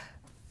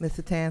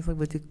 Mr. Tansley,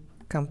 would you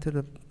come to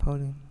the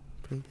podium,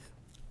 please?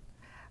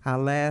 Our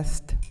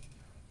last.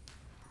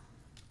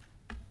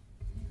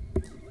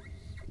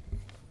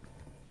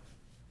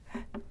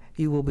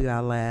 You will be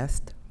our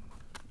last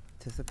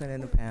participant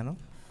in the panel.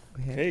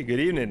 Go ahead. Hey, good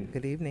evening.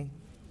 Good evening.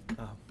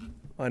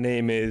 My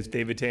name is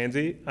David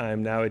Tanzi.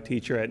 I'm now a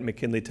teacher at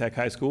McKinley Tech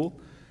High School.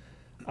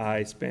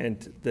 I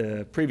spent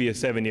the previous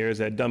 7 years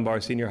at Dunbar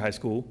Senior High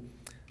School,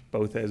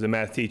 both as a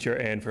math teacher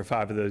and for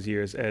 5 of those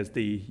years as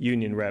the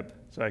union rep,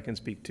 so I can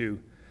speak to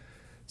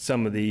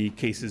some of the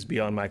cases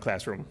beyond my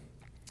classroom.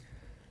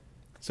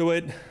 So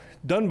at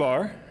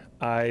Dunbar,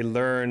 I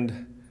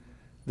learned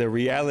the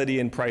reality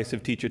and price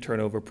of teacher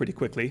turnover pretty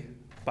quickly.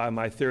 By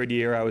my 3rd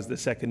year, I was the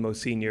 2nd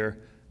most senior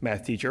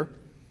math teacher.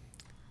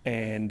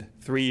 And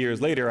 3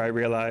 years later, I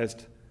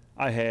realized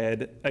I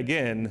had,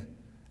 again,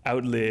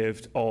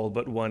 outlived all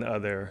but one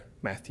other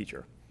math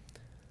teacher.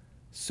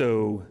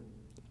 So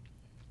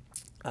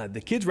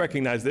the kids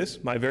recognized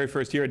this. My very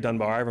first year at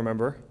Dunbar, I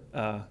remember,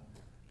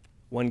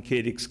 one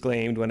kid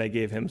exclaimed when I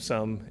gave him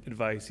some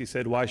advice. He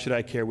said, "Why should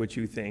I care what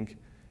you think?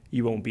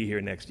 You won't be here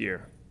next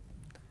year."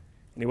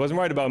 And he wasn't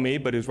right about me,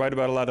 but he was right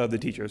about a lot of other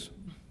teachers.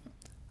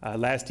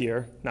 Last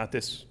year, not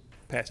this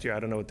past year, I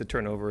don't know what the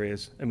turnover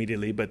is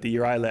immediately, but the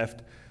year I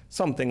left,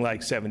 something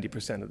like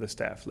 70% of the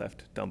staff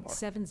left Dunbar.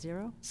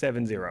 7-0?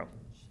 7-0.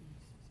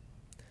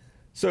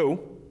 So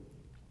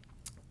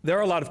there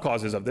are a lot of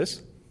causes of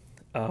this.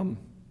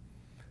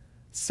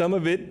 Some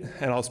of it,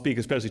 and I'll speak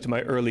especially to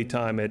my early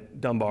time at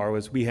Dunbar,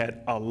 was we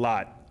had a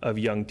lot of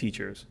young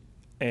teachers,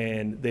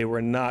 and they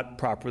were not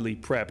properly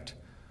prepped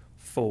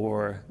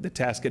for the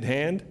task at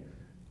hand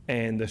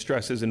and the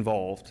stresses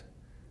involved.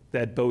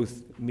 That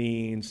both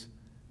means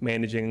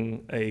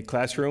managing a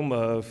classroom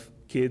of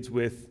kids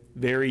with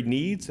varied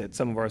needs. At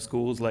some of our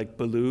schools, like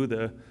Ballou,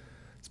 the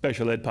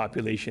special ed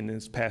population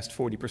is past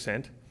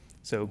 40%.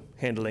 So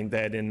handling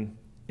that in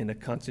a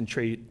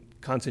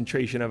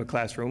concentration of a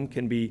classroom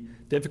can be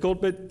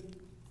difficult, but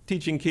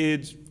teaching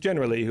kids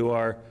generally who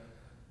are,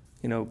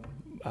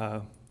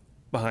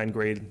 behind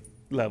grade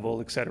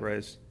level, et cetera,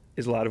 is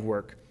a lot of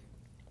work.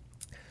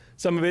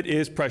 Some of it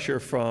is pressure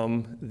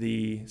from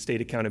the state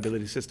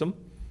accountability system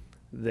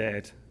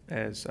that,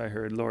 as I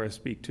heard Laura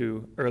speak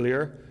to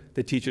earlier,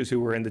 the teachers who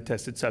were in the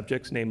tested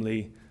subjects,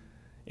 namely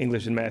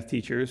English and math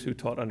teachers who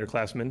taught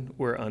underclassmen,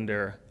 were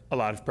under a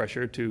lot of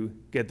pressure to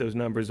get those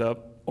numbers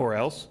up or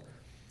else.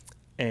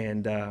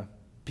 And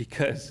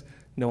because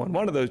no one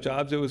wanted those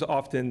jobs, it was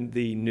often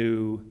the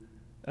new,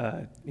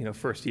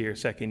 first year,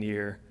 second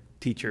year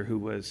teacher who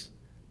was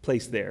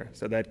placed there.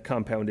 So that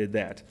compounded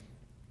that.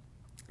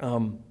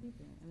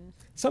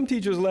 Some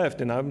teachers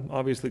left, and I'm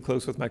obviously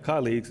close with my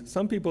colleagues.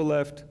 Some people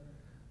left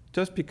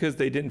just because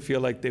they didn't feel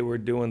like they were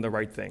doing the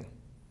right thing.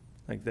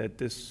 Like that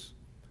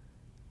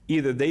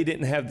either they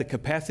didn't have the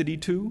capacity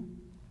to,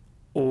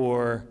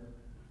 or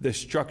the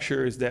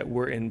structures that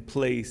were in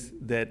place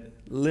that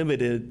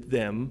limited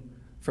them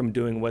from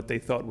doing what they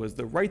thought was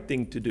the right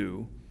thing to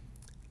do,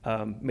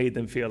 made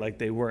them feel like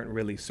they weren't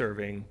really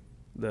serving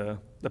the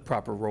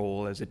proper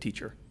role as a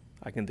teacher.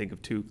 I can think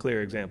of 2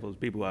 clear examples,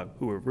 people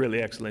who were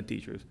really excellent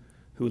teachers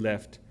who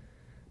left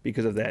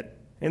because of that.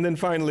 And then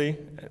finally,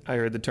 I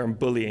heard the term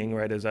bullying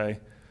right as I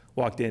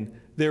walked in.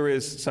 There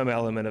is some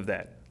element of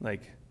that.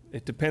 Like,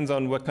 it depends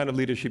on what kind of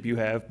leadership you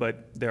have,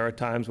 but there are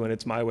times when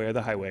it's my way or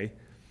the highway.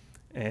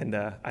 And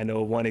I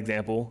know one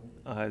example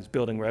as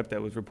building rep that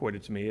was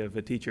reported to me of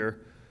a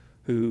teacher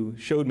who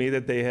showed me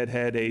that they had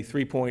had a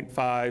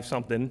 3.5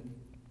 something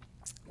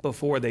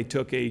before they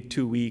took a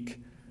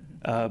 2-week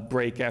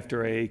break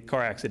after a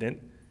car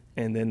accident,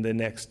 and then the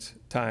next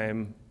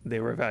time they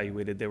were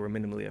evaluated, they were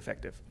minimally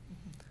effective.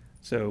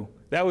 So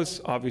that was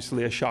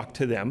obviously a shock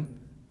to them,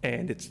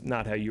 and it's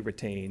not how you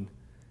retain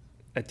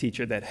a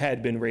teacher that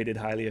had been rated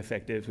highly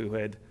effective who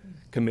had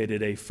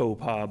committed a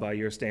faux pas by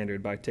your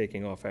standard by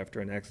taking off after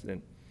an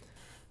accident.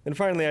 And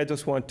finally, I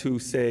just want to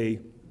say,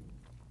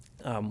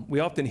 we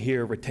often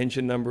hear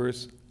retention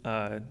numbers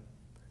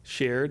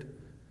shared.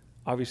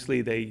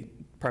 Obviously, they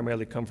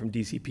primarily come from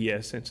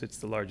DCPS since it's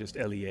the largest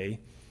LEA,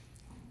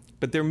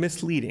 but they're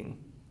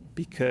misleading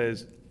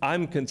because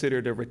I'm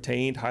considered a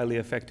retained, highly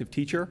effective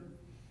teacher,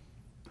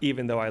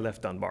 even though I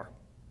left Dunbar.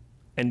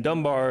 And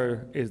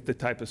Dunbar is the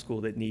type of school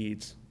that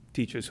needs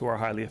teachers who are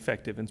highly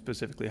effective, and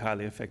specifically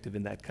highly effective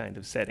in that kind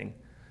of setting.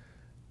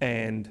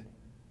 And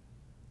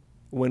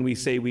when we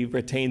say we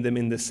retain them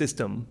in the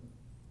system,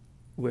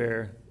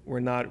 where we're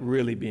not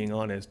really being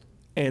honest,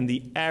 and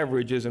the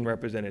average isn't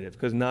representative,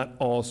 because not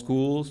all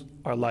schools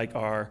are like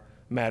our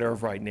matter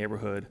of right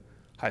neighborhood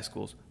high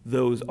schools.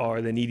 Those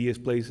are the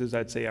neediest places.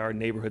 I'd say our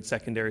neighborhood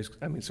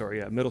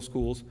middle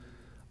schools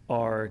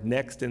are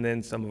next, and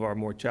then some of our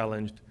more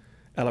challenged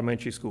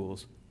elementary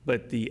schools.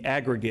 But the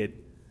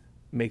aggregate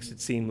makes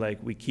it seem like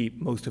we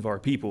keep most of our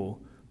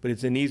people, but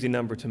it's an easy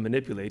number to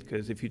manipulate,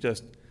 because if you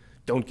just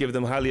don't give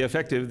them highly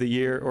effective the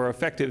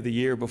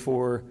year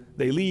before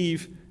they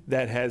leave,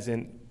 that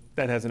hasn't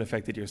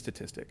affected your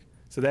statistic.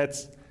 So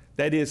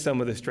that is some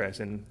of the stress,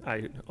 and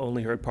I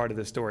only heard part of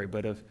the story,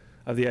 but of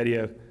the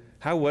idea of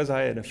how was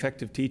I an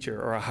effective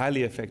teacher or a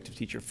highly effective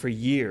teacher for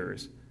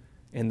years,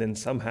 and then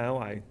somehow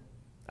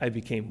I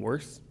became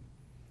worse.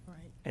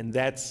 Right. And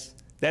that's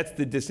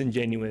the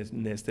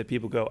disingenuousness that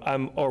people go,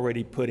 I'm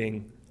already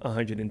putting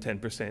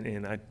 110%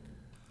 in.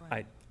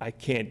 I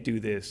can't do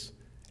this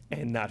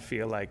and not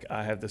feel like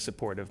I have the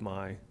support of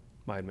my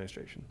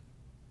administration.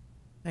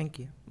 Thank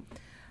you.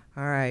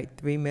 All right,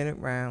 3-minute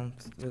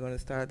rounds. We're going to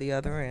start at the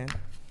other end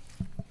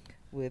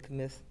with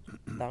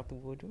Dr.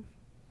 Woodruff.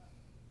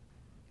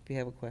 If you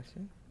have a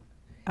question.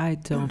 I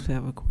don't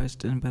have a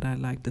question, but I'd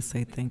like to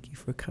say thank you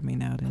for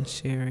coming out and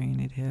sharing.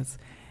 It has,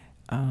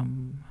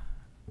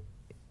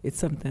 it's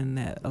something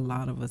that a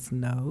lot of us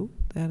know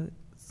that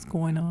it's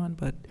going on,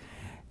 but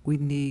we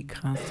need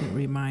constant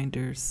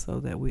reminders so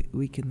that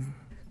we can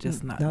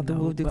just not Dr.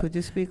 know, Woodruff, could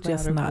you speak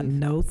just louder, not please?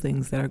 know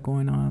things that are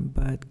going on,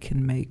 but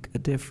can make a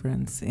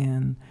difference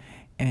in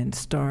and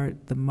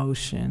start the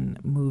motion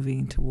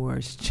moving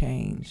towards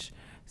change,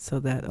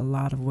 so that a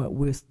lot of what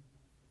was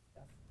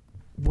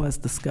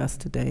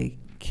discussed today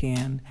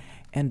can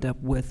end up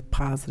with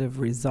positive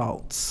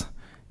results,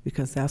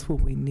 because that's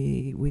what we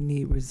need. We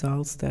need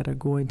results that are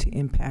going to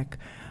impact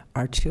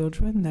our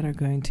children, that are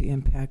going to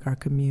impact our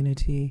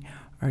community,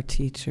 our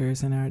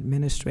teachers, and our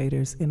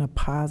administrators in a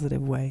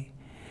positive way.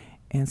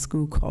 And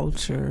school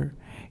culture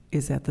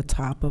is at the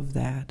top of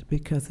that,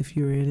 because if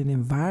you're in an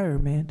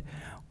environment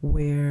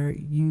where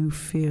you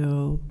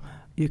feel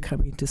you're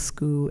coming to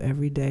school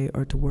every day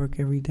or to work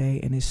every day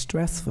and it's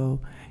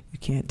stressful, you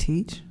can't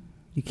teach,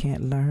 you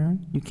can't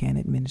learn, you can't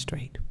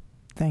administrate.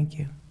 Thank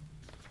you.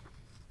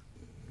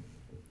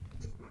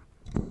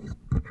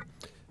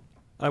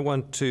 I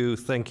want to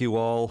thank you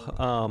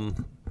all.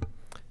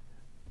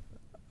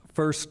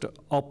 First,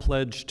 I'll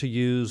pledge to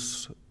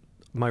use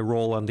my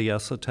role on the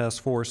ESSA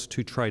task force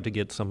to try to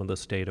get some of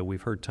this data.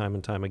 We've heard time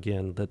and time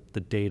again that the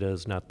data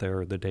is not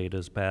there, the data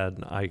is bad,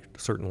 and I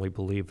certainly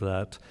believe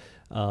that.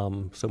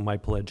 So my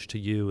pledge to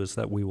you is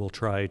that we will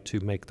try to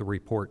make the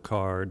report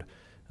card,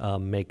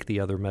 make the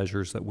other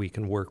measures that we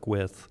can work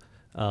with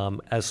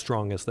as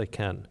strong as they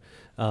can.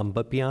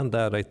 But beyond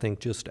that, I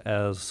think just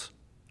as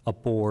a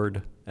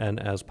board and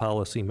as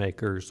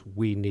policymakers,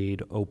 we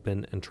need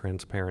open and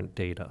transparent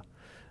data.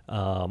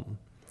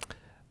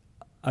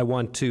 I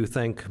want to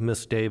thank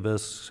Ms.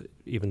 Davis,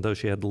 even though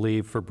she had to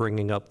leave, for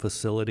bringing up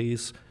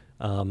facilities.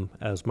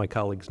 As my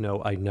colleagues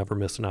know, I never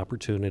miss an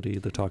opportunity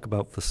to talk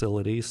about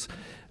facilities.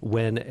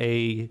 When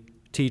a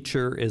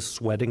teacher is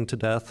sweating to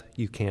death,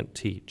 you can't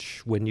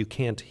teach. When you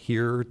can't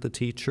hear the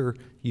teacher,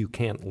 you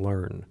can't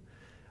learn.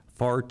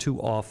 Far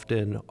too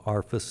often,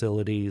 our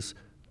facilities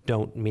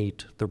don't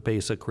meet their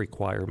basic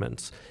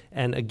requirements.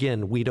 And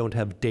again, we don't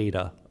have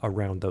data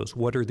around those.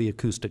 What are the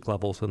acoustic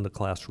levels in the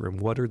classroom?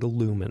 What are the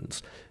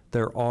lumens?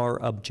 There are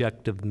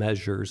objective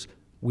measures.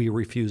 We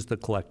refuse to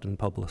collect and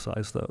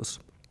publicize those.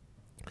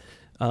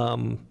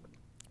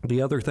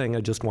 The other thing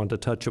I just want to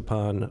touch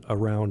upon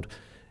around,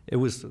 it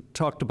was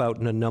talked about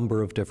in a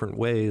number of different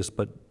ways,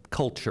 but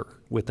culture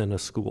within a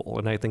school.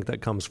 And I think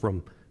that comes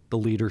from the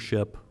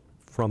leadership,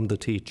 from the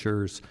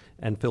teachers,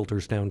 and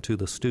filters down to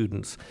the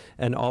students.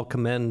 And I'll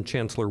commend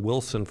Chancellor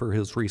Wilson for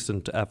his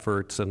recent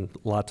efforts and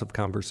lots of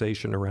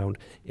conversation around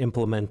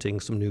implementing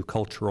some new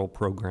cultural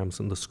programs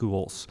in the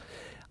schools.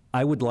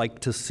 I would like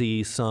to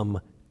see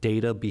some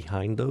data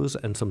behind those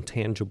and some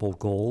tangible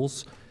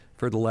goals.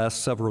 For the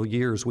last several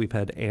years, we've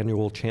had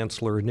annual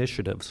chancellor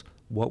initiatives.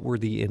 What were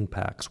the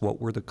impacts? What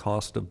were the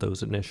cost of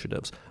those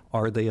initiatives?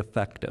 Are they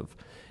effective?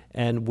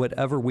 And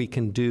whatever we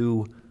can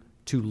do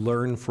to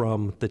learn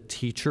from the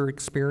teacher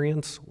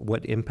experience,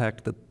 what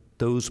impact that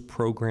those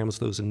programs,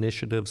 those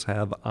initiatives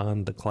have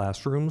on the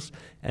classrooms,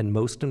 and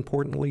most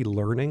importantly,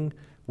 learning,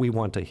 we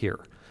want to hear.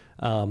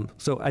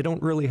 So I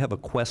don't really have a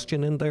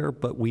question in there,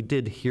 but we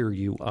did hear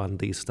you on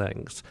these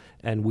things,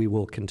 and we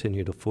will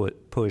continue to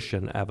push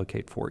and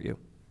advocate for you.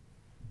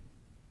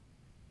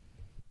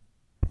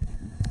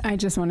 I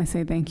just want to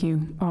say thank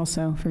you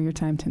also for your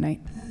time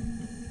tonight.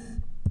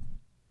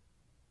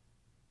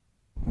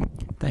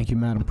 Thank you,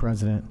 Madam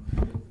President.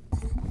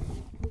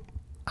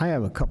 I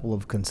have a couple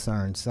of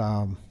concerns.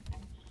 The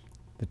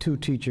two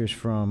teachers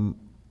from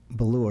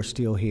Ballou are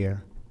still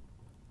here,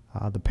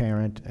 the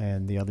parent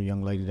and the other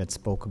young lady that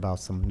spoke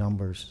about some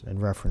numbers in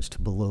reference to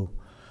Ballou.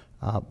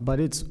 But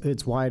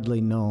it's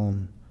widely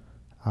known,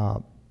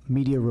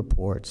 media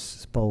reports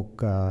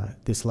spoke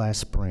this last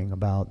spring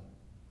about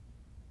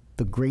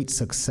the great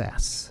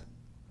success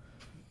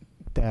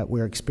that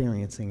we're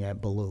experiencing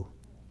at Ballou.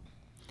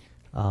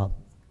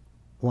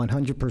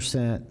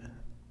 100%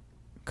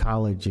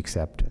 college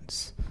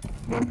acceptance,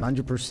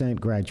 100%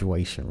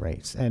 graduation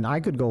rates, and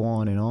I could go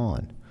on, and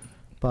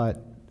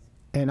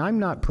I'm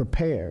not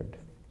prepared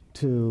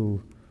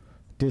to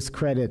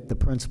discredit the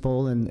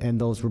principal and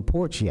those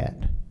reports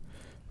yet,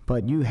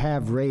 but you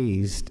have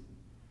raised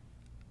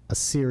a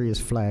serious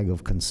flag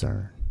of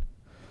concern.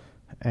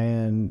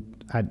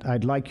 And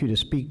I'd like you to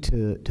speak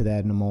to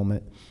that in a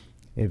moment,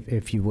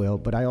 if you will,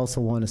 but I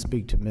also want to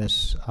speak to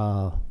Ms.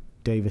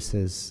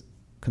 Davis's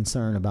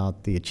concern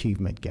about the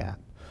achievement gap.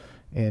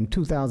 In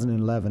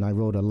 2011, I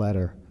wrote a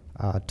letter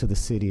to the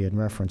city in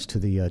reference to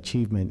the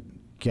achievement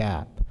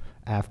gap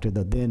after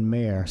the then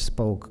mayor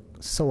spoke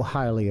so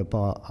highly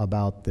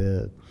about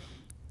the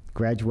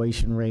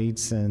graduation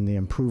rates and the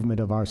improvement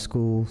of our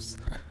schools.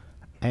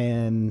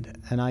 And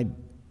I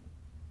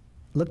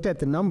looked at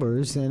the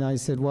numbers and I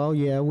said, well,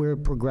 yeah, we're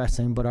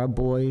progressing, but our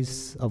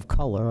boys of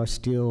color are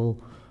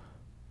still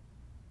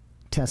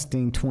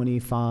testing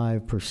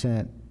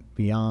 25%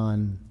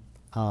 beyond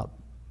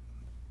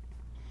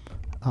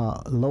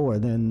lower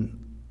than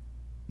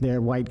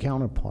their white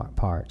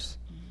counterparts.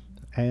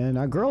 And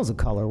our girls of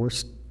color were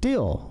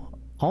still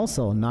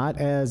also not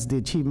as, the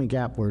achievement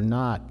gap were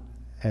not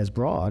as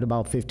broad,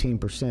 about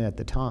 15% at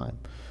the time.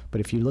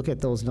 But if you look at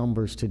those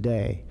numbers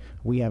today,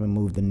 we haven't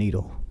moved the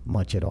needle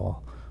much at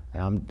all.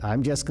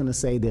 I'm just gonna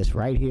say this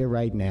right here,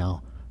 right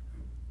now.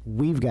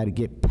 We've got to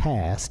get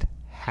past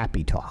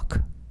happy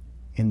talk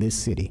in this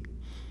city.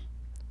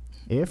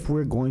 If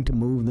we're going to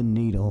move the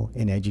needle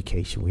in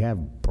education, we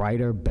have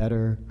brighter,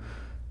 better,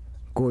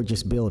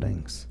 gorgeous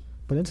buildings,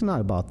 but it's not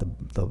about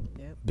the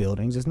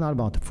buildings, it's not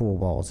about the four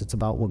walls, it's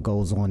about what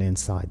goes on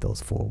inside those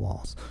four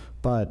walls.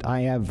 But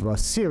I have a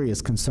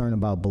serious concern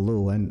about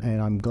Ballou, and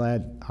I'm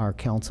glad our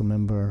council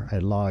member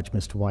at large,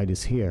 Mr. White,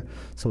 is here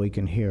so he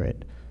can hear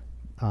it.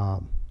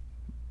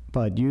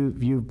 But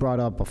you've brought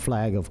up a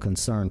flag of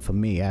concern for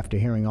me after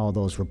hearing all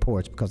those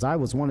reports, because I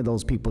was one of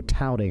those people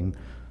touting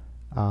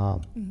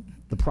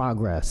the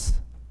progress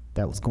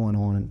that was going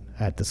on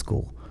at the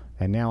school.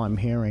 And now I'm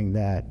hearing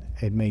that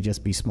it may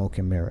just be smoke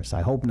and mirrors.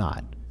 I hope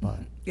not, but.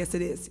 Yes,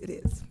 it is, it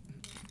is.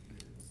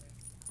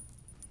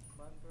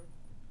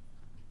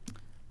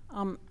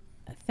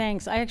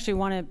 Thanks. I actually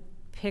want to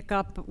pick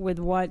up with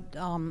what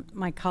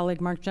my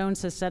colleague Mark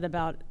Jones has said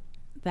about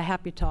the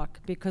happy talk,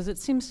 because it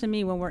seems to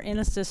me when we're in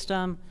a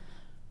system,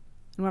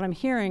 and what I'm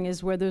hearing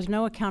is where there's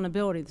no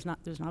accountability,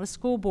 there's not a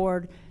school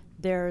board,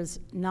 there's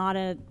not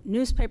a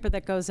newspaper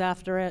that goes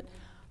after it,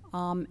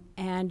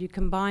 and you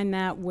combine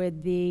that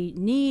with the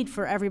need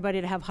for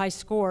everybody to have high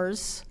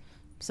scores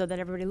so that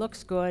everybody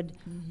looks good,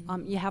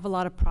 you have a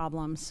lot of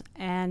problems.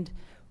 And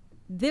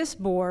this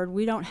board,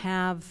 we don't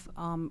have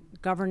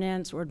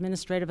governance or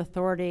administrative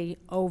authority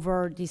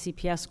over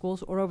DCPS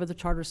schools or over the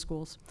charter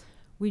schools.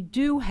 We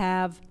do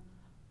have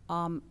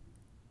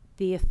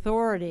the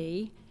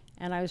authority,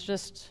 and I was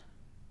just,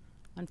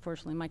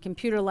 unfortunately, my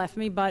computer left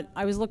me, but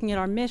I was looking at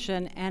our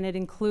mission, and it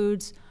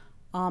includes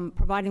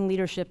providing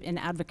leadership in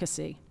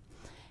advocacy.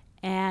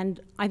 And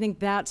I think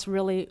that's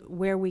really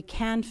where we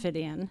can fit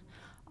in.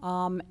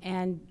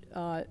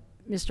 Mr.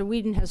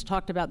 Whedon has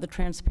talked about the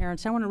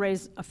transparency. I want to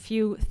raise a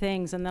few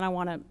things, and then I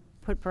want to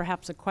put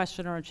perhaps a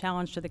question or a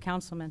challenge to the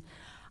councilman.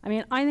 I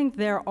mean, I think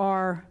there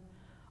are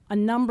a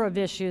number of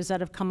issues that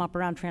have come up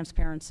around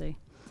transparency.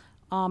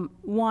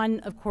 One,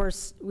 of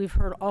course, we've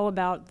heard all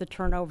about the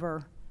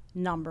turnover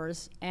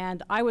numbers,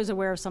 and I was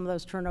aware of some of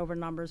those turnover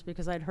numbers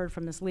because I'd heard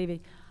from Ms.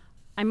 Levy.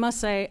 I must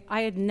say,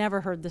 I had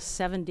never heard the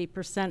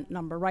 70%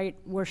 number, right?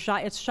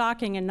 It's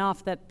shocking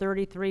enough that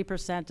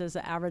 33% is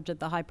the average at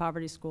the high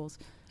poverty schools.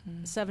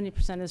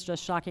 70% is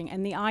just shocking.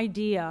 And the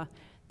idea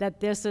that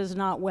this is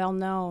not well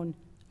known,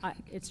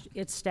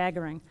 it's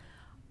staggering.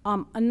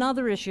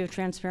 Another issue of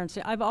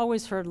transparency, I've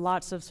always heard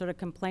lots of sort of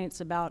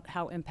complaints about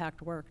how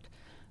impact worked.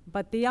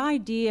 But the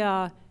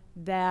idea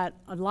that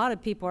a lot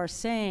of people are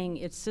saying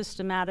it's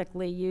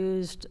systematically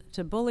used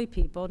to bully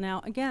people.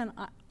 Now, again,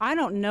 I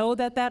don't know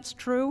that that's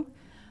true,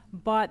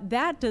 but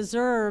that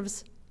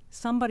deserves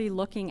somebody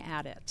looking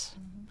at it.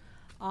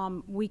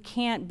 We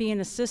can't be in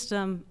a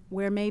system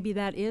where maybe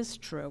that is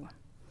true.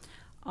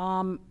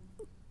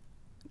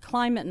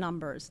 Climate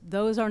numbers,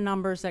 those are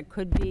numbers that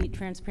could be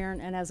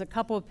transparent, and as a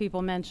couple of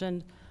people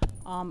mentioned,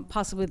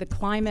 Possibly the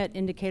climate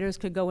indicators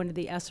could go into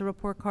the ESSA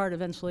report card.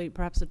 Eventually,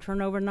 perhaps the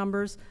turnover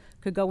numbers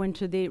could go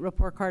into the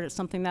report card. It's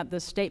something that the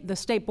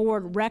state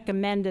board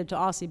recommended to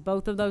OSSE,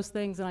 both of those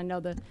things, and I know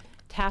the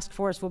task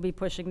force will be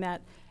pushing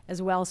that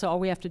as well. So all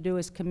we have to do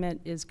is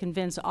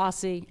convince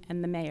OSSE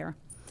and the mayor.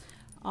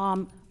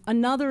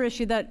 Another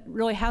issue that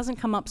really hasn't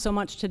come up so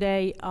much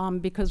today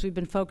because we've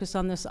been focused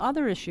on this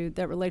other issue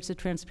that relates to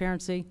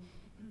transparency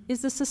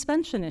is the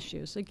suspension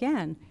issues.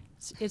 Again,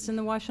 it's in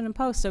the Washington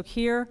Post. So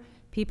here,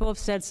 people have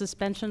said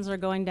suspensions are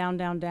going down,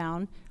 down,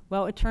 down.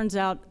 Well, it turns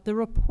out the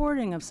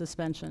reporting of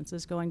suspensions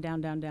is going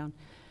down, down, down.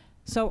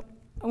 So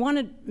I want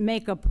to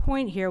make a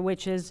point here,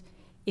 which is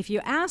if you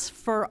ask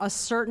for a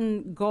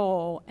certain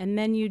goal and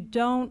then you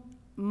don't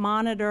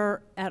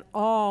monitor at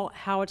all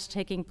how it's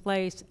taking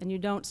place and you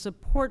don't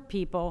support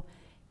people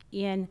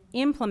in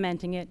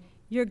implementing it,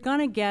 you're going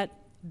to get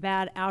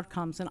bad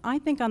outcomes. And I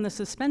think on the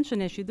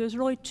suspension issue, there's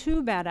really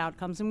two bad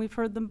outcomes, and we've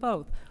heard them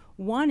both.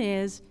 One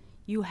is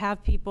you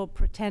have people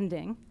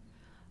pretending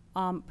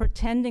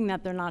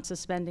that they're not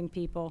suspending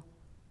people,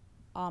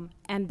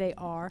 and they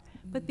are.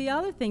 But the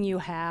other thing you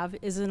have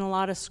is in a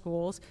lot of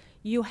schools,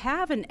 you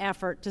have an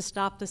effort to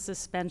stop the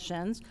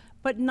suspensions,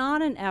 but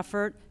not an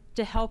effort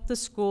to help the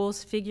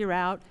schools figure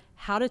out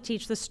how to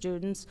teach the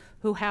students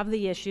who have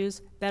the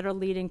issues that are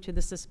leading to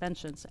the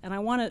suspensions. And I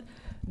want to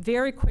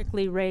very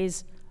quickly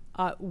raise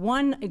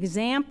one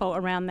example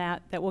around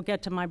that we'll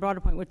get to my broader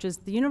point, which is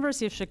the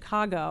University of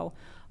Chicago,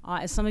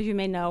 as some of you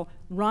may know,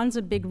 runs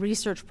a big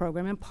research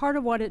program. And part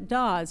of what it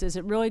does is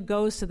it really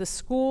goes to the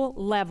school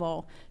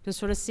level to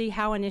sort of see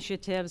how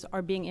initiatives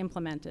are being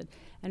implemented.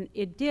 And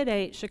it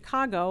did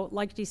Chicago,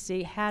 like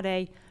DC, had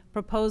a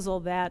proposal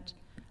that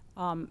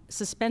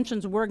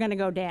suspensions were going to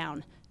go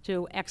down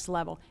to X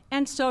level.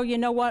 And so you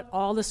know what?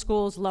 All the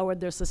schools lowered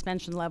their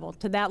suspension level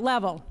to that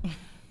level.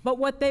 But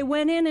what they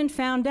went in and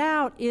found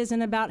out is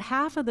in about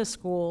half of the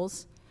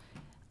schools,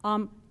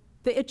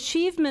 the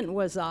achievement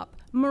was up,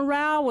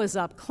 morale was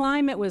up,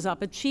 climate was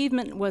up,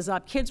 achievement was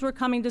up, kids were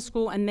coming to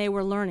school and they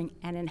were learning.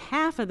 And in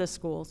half of the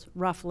schools,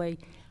 roughly,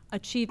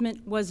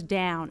 achievement was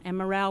down and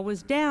morale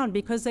was down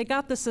because they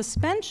got the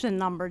suspension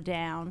number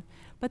down,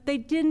 but they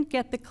didn't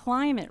get the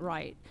climate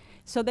right.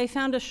 So they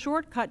found a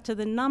shortcut to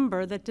the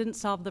number that didn't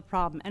solve the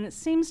problem. And it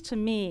seems to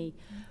me,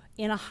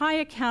 in a high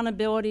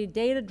accountability,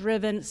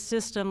 data-driven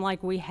system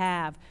like we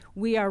have,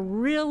 we are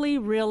really,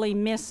 really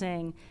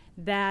missing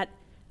that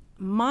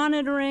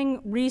monitoring,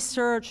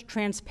 research,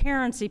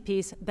 transparency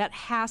piece that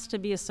has to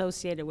be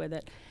associated with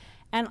it.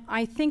 And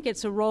I think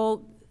it's a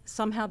role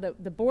somehow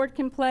that the board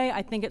can play.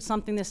 I think it's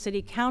something the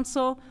city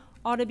council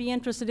ought to be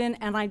interested in.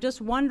 And I just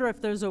wonder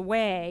if there's a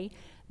way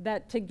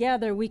that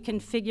together we can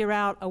figure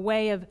out a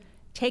way of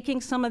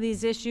taking some of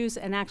these issues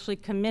and actually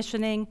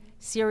commissioning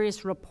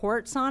serious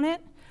reports on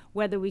it,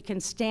 whether we can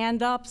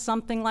stand up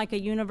something like a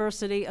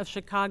University of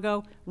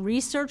Chicago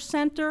research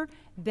center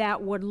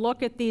that would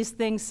look at these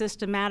things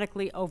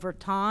systematically over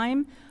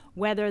time,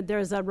 whether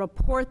there's a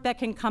report that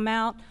can come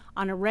out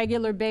on a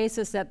regular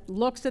basis that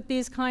looks at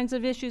these kinds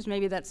of issues,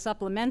 maybe that's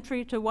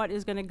supplementary to what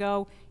is going to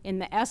go in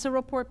the ESSA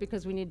report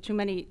because we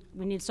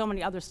need so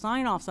many other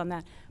sign-offs on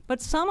that.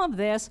 But some of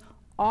this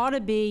ought to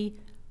be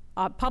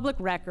public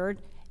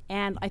record,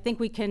 and I think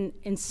we can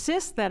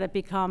insist that it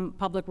become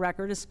public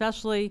record,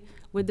 especially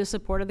with the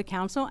support of the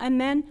council.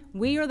 And then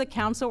we or the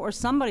council or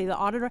somebody, the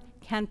auditor,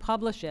 can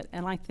publish it.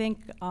 And I think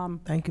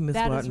thank you, Ms.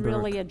 that is Wattenberg.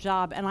 really a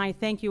job. And I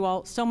thank you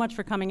all so much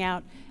for coming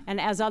out. And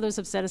as others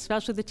have said,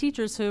 especially the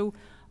teachers who,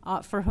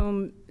 for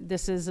whom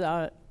this is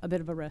a bit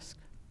of a risk.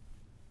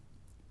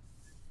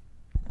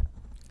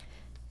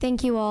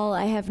 Thank you all.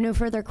 I have no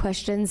further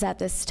questions at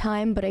this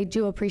time, but I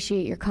do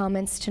appreciate your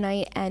comments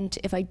tonight. And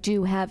if I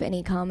do have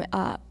any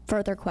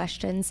further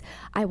questions,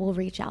 I will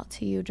reach out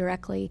to you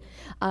directly.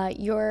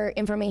 Your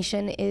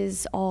information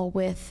is all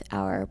with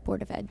our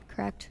Board of Ed,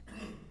 correct?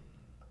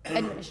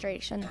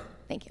 Administration.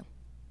 Thank you.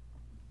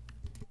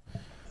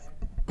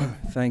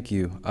 Thank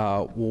you.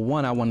 Well,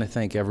 one, I want to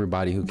thank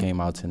everybody who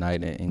came out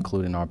tonight,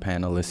 including our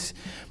panelists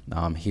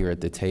here at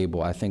the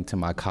table. I think to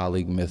my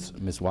colleague, Ms.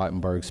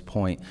 Wattenberg's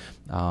point,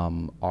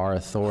 our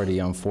authority,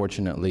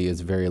 unfortunately,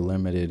 is very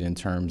limited in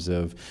terms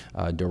of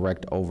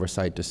direct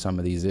oversight to some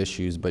of these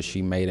issues, but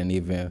she made an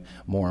even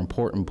more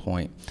important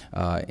point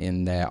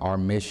in that our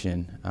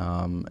mission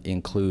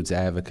includes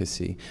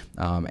advocacy,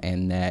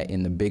 and that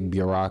in the big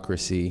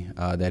bureaucracy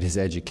that is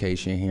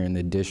education here in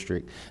the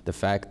district, the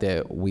fact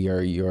that we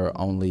are your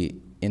only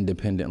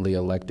independently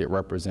elected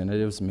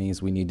representatives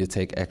means we need to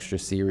take extra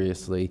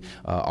seriously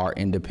our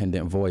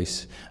independent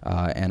voice,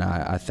 and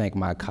I thank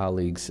my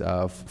colleagues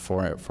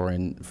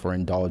for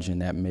indulging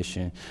that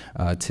mission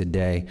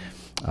today.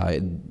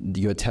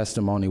 Your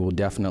testimony will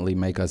definitely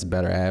make us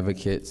better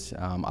advocates.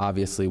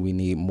 Obviously, we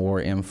need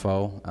more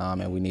info,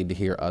 and we need to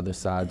hear other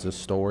sides of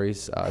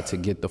stories to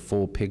get the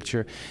full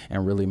picture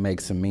and really make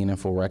some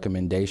meaningful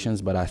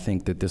recommendations, but I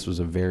think that this was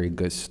a very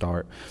good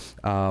start.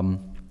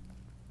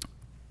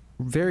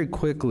 very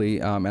quickly,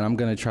 and I'm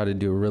going to try to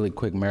do a really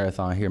quick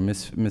marathon here.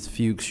 Ms.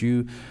 Fuchs,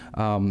 you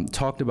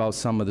talked about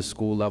some of the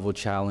school level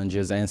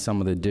challenges and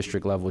some of the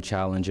district level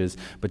challenges,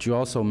 but you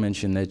also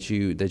mentioned that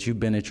you've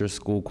been at your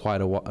school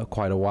quite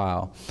a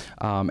while,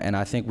 and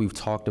I think we've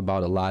talked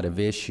about a lot of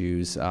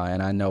issues,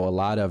 and I know a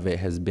lot of it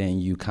has been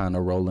you kind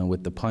of rolling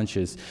with the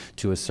punches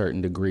to a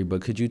certain degree.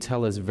 But could you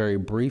tell us very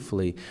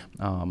briefly?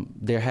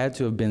 There had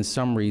to have been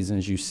some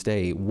reasons you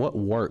stayed. What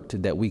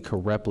worked that we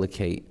could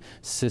replicate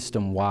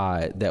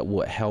system-wide that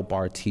would help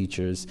our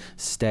teachers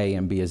stay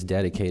and be as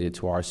dedicated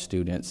to our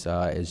students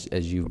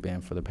as you've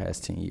been for the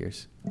past 10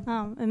 years?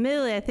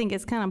 Admittedly, I think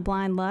it's kind of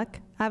blind luck.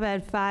 I've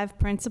had 5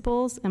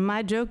 principals, and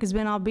my joke has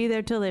been I'll be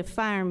there till they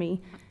fire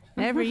me.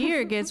 And every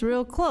year it gets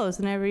real close,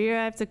 and every year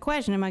I have to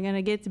question, am I going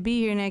to get to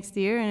be here next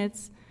year? And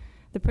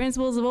the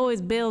principals have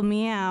always bailed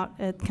me out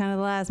at kind of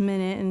the last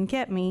minute and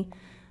kept me.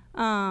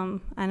 I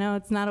know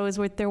it's not always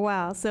worth their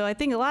while. So I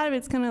think a lot of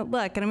it's kind of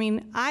luck. And I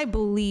mean, I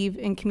believe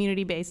in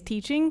community-based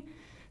teaching.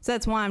 So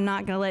that's why I'm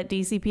not going to let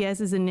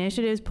DCPS's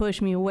initiatives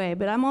push me away.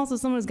 But I'm also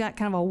someone who's got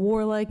kind of a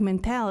warlike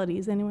mentality,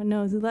 as anyone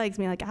knows who likes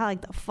me. Like, I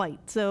like to fight.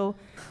 So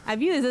I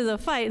view this as a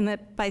fight, and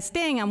that by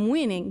staying, I'm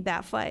winning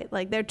that fight.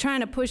 Like, they're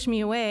trying to push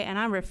me away, and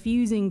I'm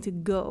refusing to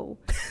go.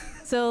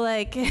 So,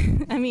 like,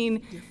 I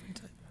mean,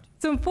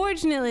 so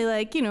unfortunately,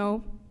 like, you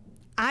know,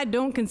 I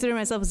don't consider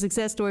myself a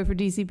success story for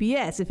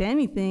DCPS. If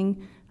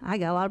anything, I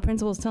got a lot of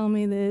principals telling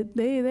me that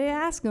they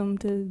ask them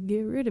to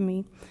get rid of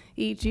me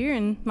each year,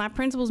 and my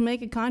principals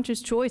make a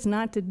conscious choice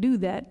not to do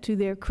that, to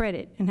their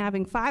credit. And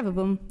having 5 of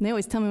them, they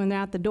always tell me when they're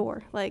out the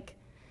door. Like,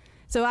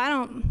 so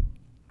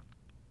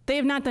they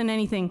have not done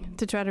anything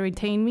to try to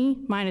retain me,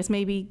 minus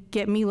maybe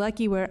get me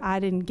lucky where I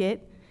didn't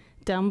get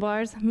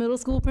Dunbar's middle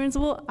school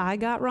principal, I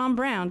got Ron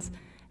Brown's.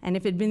 And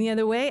if it'd been the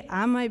other way,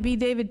 I might be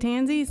David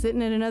Tansey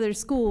sitting at another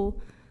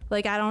school.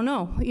 Like, I don't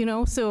know, you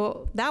know?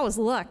 So that was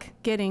luck,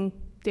 getting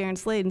Darren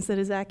Slade instead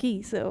of Zach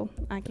E. So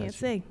I can't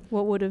say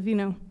what would have, you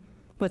know,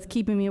 what's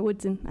keeping me at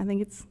Woodson. I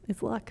think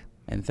it's luck.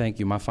 And thank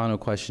you. My final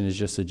question is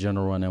just a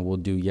general one, and we'll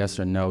do yes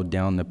or no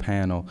down the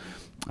panel.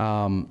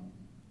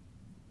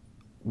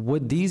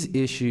 Would these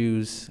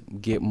issues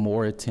get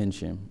more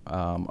attention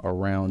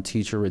around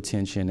teacher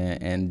retention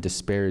and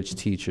disparaged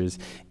teachers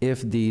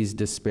if these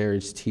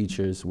disparaged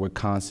teachers were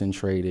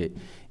concentrated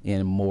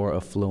in more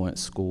affluent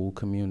school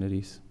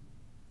communities?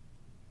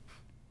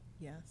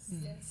 Yes.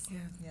 Yes.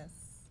 Yes.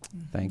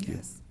 Thank you.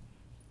 Yes.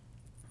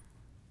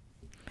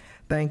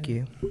 Thank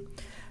you.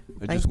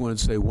 I just want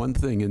to say one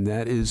thing, and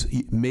that is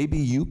maybe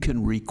you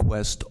can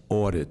request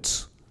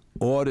audits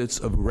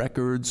of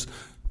records,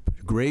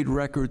 grade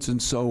records,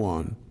 and so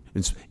on.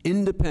 It's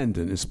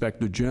independent,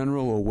 Inspector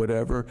General or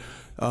whatever,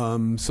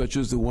 such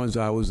as the ones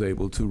I was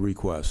able to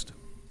request.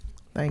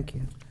 Thank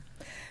you.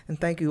 And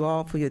thank you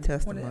all for your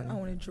testimony. I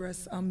want to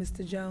address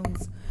Mr.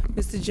 Jones.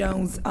 Mr.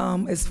 Jones,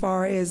 as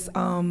far as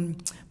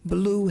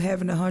Blue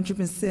having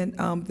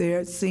 100%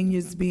 their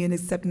seniors being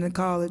accepted in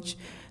college,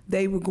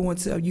 they were going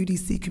to a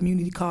UDC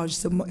community college.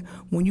 So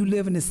when you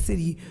live in the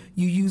city,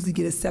 you usually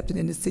get accepted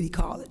in the city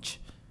college.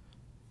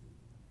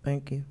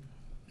 Thank you.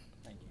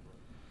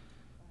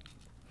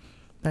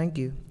 Thank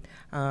you.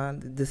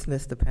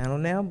 Dismiss the panel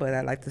now, but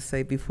I'd like to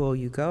say before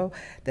you go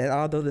that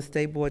although the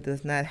State Board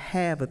does not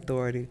have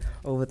authority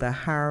over the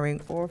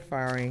hiring or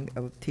firing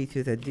of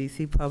teachers at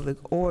DC public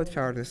or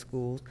charter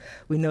schools,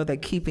 we know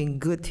that keeping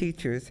good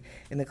teachers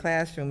in the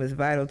classroom is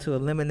vital to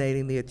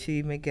eliminating the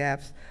achievement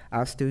gaps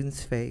our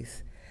students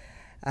face.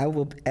 I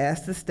will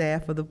ask the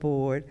staff of the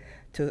board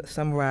to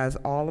summarize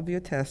all of your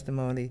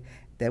testimony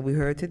that we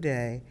heard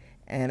today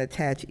and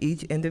attach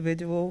each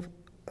individual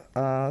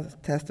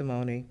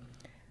testimony.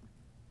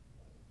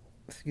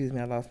 Excuse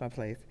me, I lost my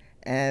place.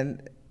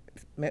 And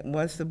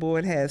once the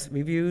board has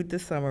reviewed the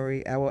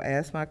summary, I will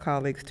ask my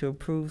colleagues to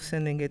approve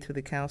sending it to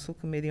the Council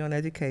Committee on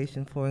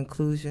Education for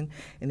inclusion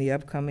in the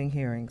upcoming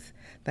hearings.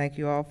 Thank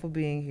you all for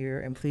being here,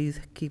 and please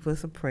keep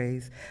us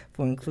appraised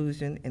for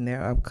inclusion in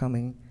their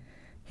upcoming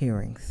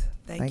hearings.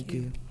 Thank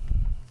you.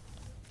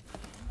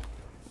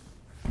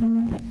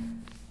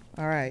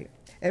 All right.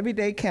 Every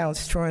day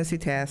counts, Truancy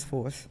Task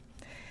Force.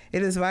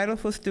 It is vital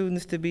for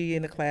students to be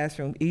in the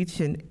classroom each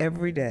and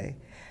every day.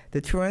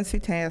 The Truancy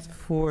Task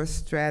Force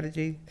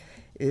strategy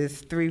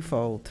is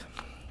threefold.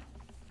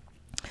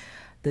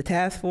 The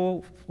task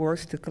force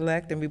works to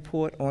collect and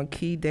report on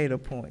key data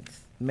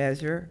points,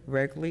 measure,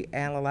 regularly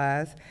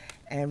analyze,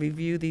 and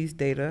review these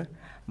data,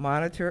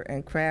 monitor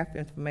and craft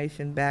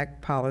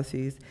information-backed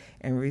policies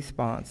in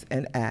response,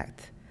 and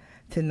act.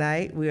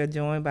 Tonight, we are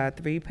joined by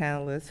 3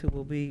 panelists who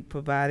will be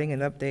providing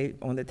an update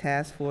on the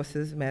task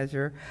force's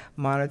measure,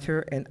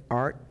 monitor, and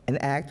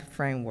act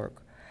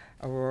framework.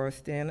 Aurora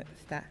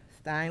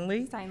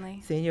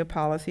Steinley, Senior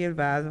Policy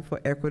Advisor for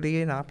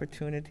Equity and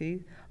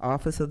Opportunity,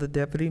 Office of the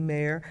Deputy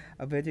Mayor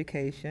of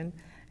Education,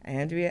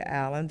 Andrea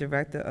Allen,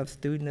 Director of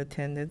Student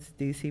Attendance,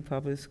 DC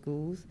Public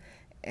Schools,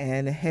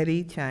 and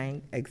Hetty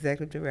Chang,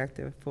 Executive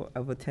Director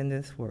of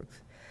Attendance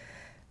Works.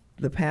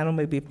 The panel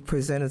may be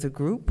presented as a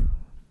group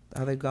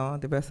Are they gone,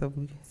 the rest of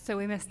them? So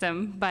we missed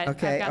them, but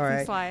Okay, I've got all some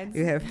right. slides.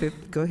 You have to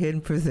go ahead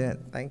and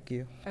present. Thank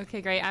you.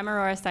 Okay, great. I'm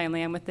Aurora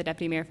Steinley. I'm with the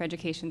Deputy Mayor for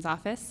Education's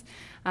office.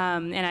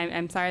 And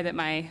I'm sorry that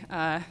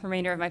my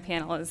remainder of my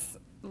panel is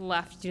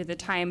left due to the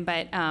time,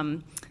 but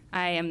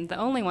I am the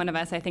only one of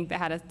us, I think, that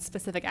had a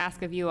specific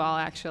ask of you all,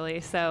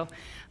 actually. So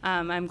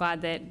I'm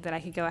glad that I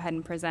could go ahead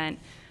and present.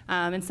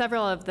 And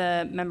several of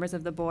the members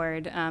of the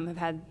board have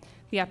had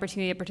the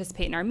opportunity to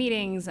participate in our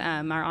meetings.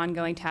 Our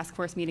ongoing task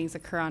force meetings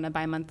occur on a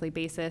bi-monthly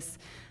basis.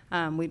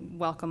 We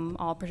welcome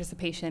all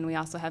participation. We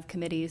also have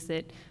committees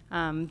that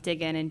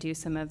dig in and do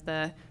some of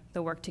the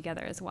work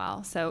together as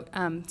well. So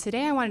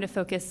today I wanted to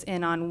focus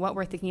in on what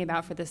we're thinking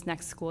about for this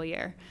next school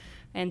year.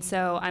 And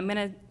so I'm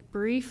going to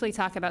briefly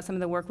talk about some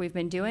of the work we've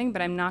been doing,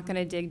 but I'm not going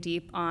to dig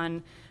deep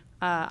on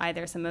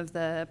either some of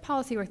the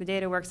policy work, the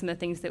data work, some of the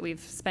things that we've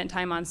spent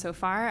time on so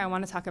far. I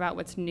want to talk about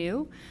what's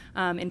new,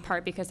 in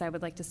part because I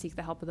would like to seek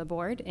the help of the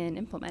board in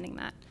implementing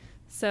that.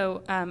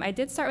 So I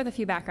did start with a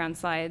few background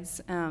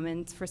slides,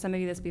 and for some of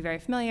you this will be very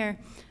familiar,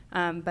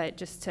 but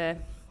just to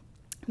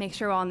make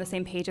sure we're all on the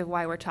same page of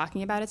why we're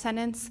talking about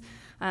attendance.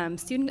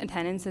 Student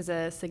attendance is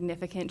a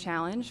significant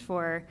challenge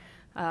for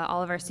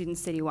all of our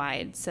students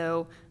citywide.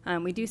 So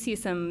we do see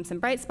some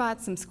bright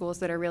spots, some schools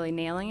that are really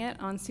nailing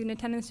it on student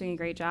attendance, doing a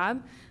great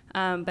job.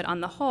 But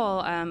on the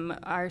whole,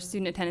 our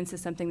student attendance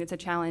is something that's a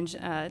challenge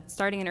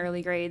starting in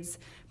early grades,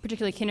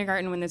 particularly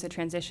kindergarten when there's a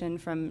transition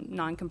from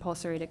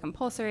non-compulsory to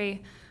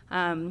compulsory.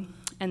 And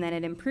then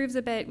it improves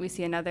a bit. We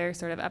see another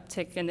sort of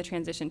uptick in the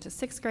transition to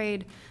 6th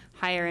grade,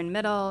 higher in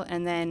middle,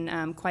 and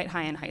then quite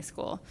high in high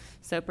school.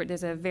 So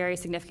there's a very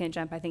significant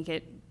jump. I think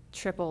it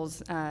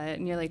triples,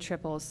 nearly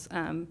triples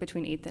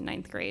between 8th and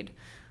 9th grade.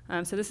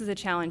 So this is a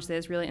challenge that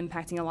is really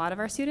impacting a lot of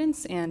our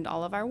students and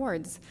all of our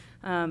wards.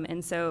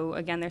 And so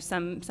again, there's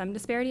some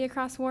disparity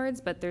across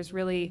wards, but there's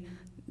really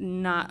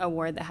not a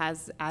ward that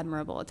has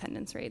admirable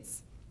attendance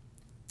rates.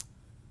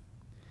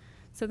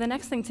 So the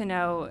next thing to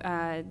know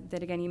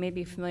that, again, you may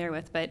be familiar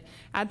with, but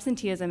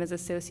absenteeism is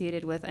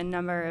associated with a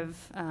number of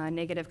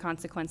negative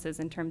consequences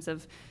in terms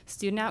of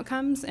student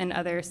outcomes and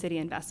other city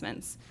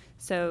investments.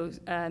 So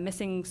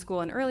missing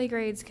school in early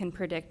grades can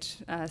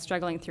predict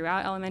struggling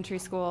throughout elementary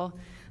school.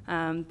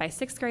 By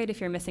 6th grade,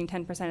 if you're missing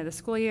 10% of the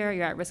school year,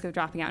 you're at risk of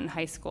dropping out in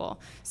high school.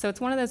 So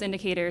it's one of those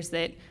indicators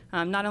that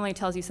not only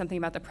tells you something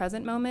about the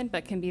present moment,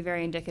 but can be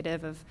very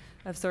indicative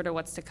of sort of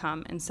what's to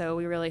come. And so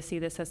we really see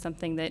this as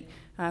something that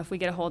if we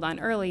get a hold on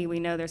early, we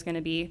know there's going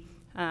to be,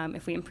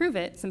 if we improve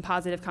it, some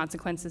positive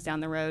consequences down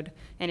the road.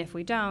 And if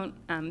we don't,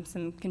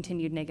 some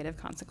continued negative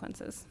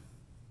consequences.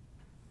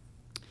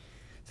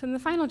 So then the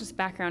final just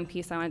background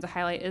piece I wanted to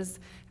highlight is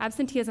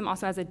absenteeism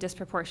also has a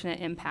disproportionate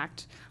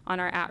impact on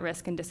our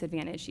at-risk and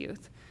disadvantaged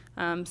youth.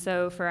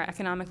 So for our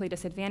economically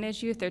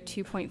disadvantaged youth, they're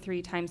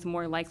 2.3 times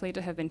more likely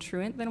to have been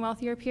truant than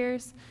wealthier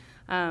peers.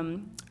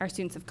 Our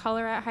students of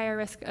color are at higher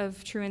risk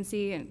of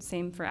truancy, and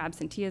same for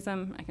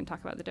absenteeism. I can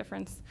talk about the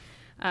difference.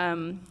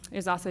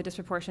 There's also a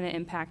disproportionate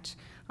impact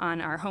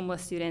on our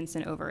homeless students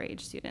and overage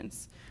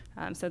students.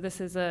 So this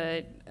is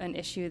an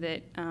issue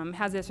that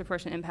has a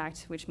disproportionate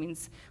impact, which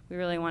means we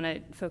really want to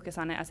focus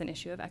on it as an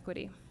issue of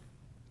equity.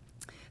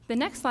 The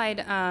next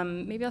slide,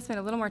 maybe I'll spend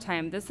a little more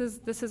time. This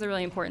is a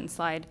really important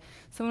slide.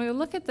 So when we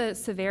look at the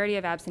severity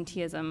of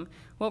absenteeism,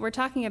 what we're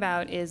talking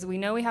about is we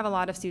know we have a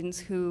lot of students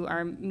who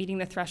are meeting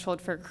the threshold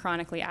for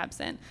chronically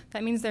absent.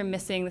 That means they're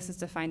missing, this is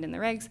defined in the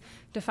regs,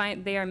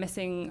 they are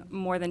missing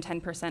more than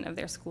 10% of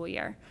their school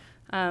year.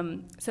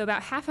 So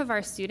about half of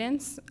our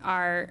students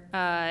are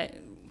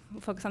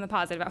focus on the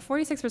positive. About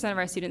 46% of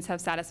our students have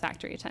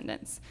satisfactory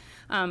attendance.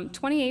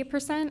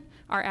 28%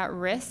 are at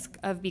risk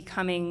of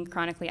becoming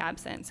chronically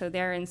absent. So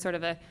they're in sort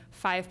of a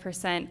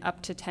 5%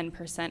 up to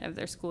 10% of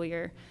their school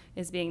year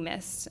is being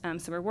missed.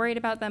 So we're worried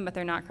about them, but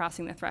they're not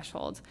crossing the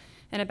threshold.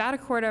 And about a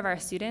quarter of our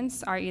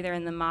students are either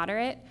in the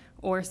moderate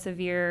or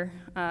severe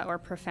or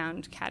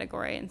profound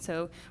category. And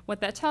so what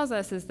that tells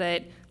us is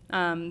that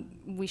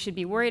we should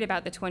be worried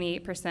about the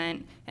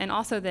 28%, and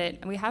also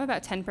that we have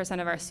about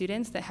 10% of our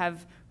students that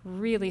have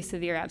really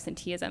severe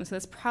absenteeism. So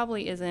this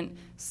probably isn't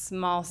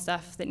small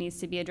stuff that needs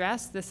to be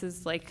addressed. This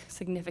is like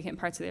significant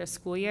parts of their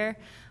school year.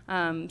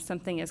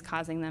 Something is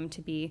causing them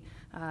to be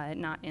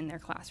not in their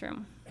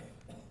classroom.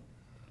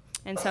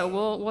 And so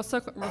we'll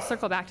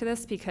circle back to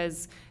this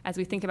because as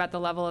we think about the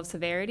level of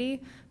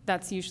severity,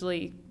 that's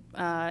usually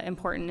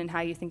important in how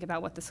you think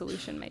about what the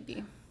solution might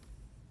be.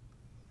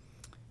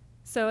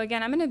 So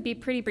again, I'm going to be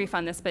pretty brief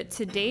on this, but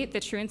to date, the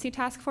Truancy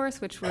Task Force,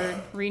 which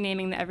we're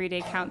renaming the Everyday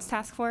Counts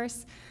Task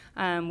Force,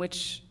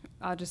 which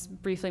I'll just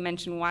briefly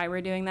mention why we're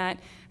doing that.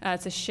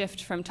 It's a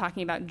shift from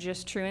talking about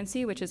just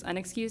truancy, which is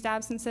unexcused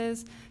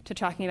absences, to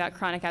talking about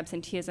chronic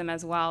absenteeism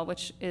as well,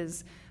 which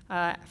is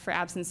for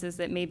absences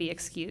that may be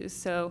excused.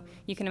 So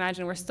you can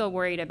imagine we're still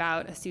worried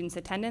about a student's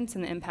attendance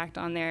and the impact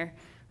on their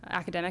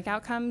academic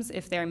outcomes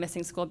if they're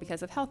missing school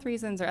because of health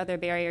reasons or other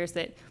barriers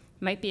that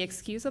might be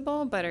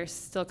excusable, but are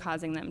still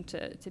causing them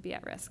to be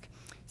at risk.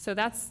 So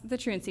that's the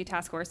Truancy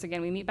Task Force.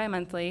 Again, we meet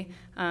bi-monthly.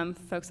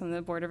 Folks on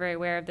the board are very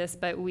aware of this,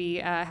 but we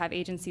have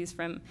agencies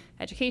from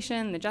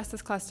education, the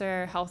justice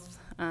cluster, health,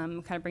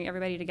 kind of bring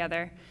everybody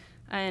together.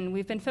 And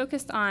we've been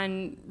focused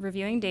on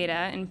reviewing data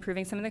and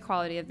improving some of the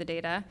quality of the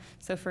data.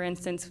 So for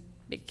instance,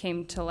 it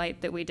came to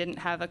light that we didn't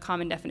have a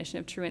common definition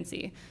of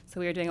truancy. So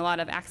we were doing a lot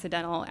of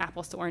accidental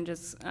apples to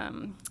oranges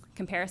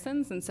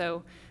comparisons, and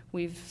so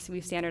we've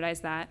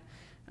standardized that.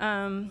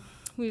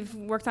 We've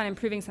worked on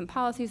improving some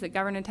policies that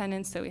govern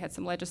attendance, so we had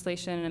some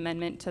legislation and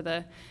amendment to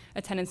the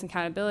Attendance and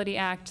Accountability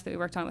Act that we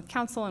worked on with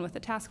council and with the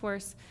task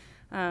force.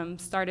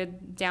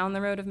 Started down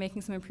the road of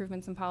making some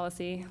improvements in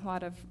policy, a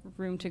lot of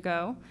room to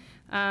go.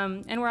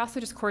 And we're also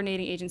just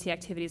coordinating agency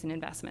activities and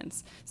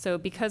investments. So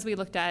because we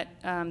looked at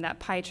that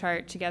pie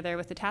chart together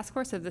with the task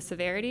force of the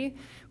severity,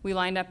 we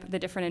lined up the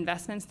different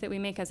investments that we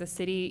make as a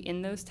city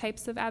in those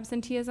types of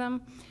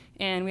absenteeism.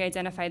 And we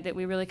identified that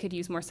we really could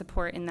use more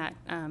support in that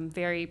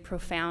very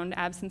profound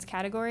absence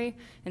category.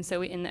 And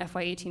so in the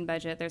FY18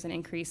 budget, there's an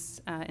increase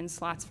in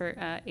slots for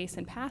ACE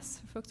and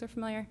PASS, if folks are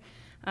familiar,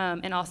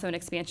 and also an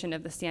expansion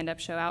of the Stand Up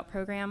Show Out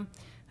program,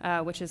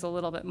 which is a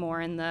little bit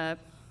more in the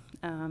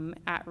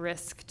at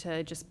risk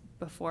to just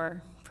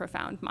before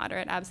profound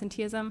moderate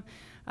absenteeism,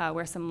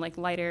 where some like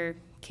lighter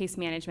case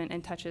management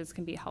and touches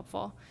can be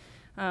helpful.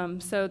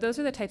 So those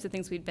are the types of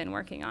things we've been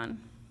working on.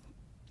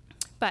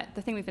 But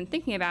the thing we've been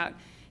thinking about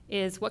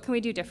is what can we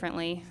do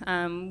differently?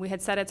 We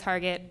had set a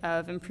target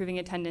of improving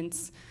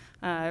attendance,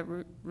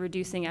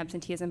 reducing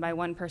absenteeism by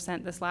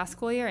 1% this last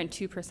school year and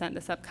 2%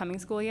 this upcoming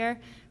school year.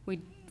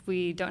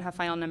 We don't have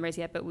final numbers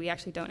yet, but we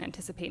actually don't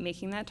anticipate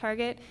making that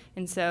target.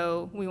 And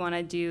so we want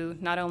to do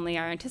not only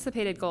our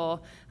anticipated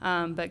goal,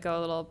 but go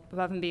a little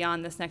above and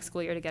beyond this next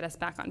school year to get us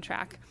back on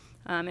track.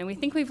 And we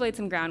think we've laid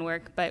some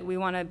groundwork, but we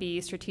want to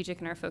be strategic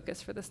in our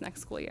focus for this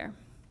next school year.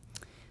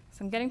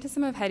 So I'm getting to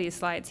some of Hetty's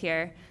slides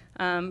here.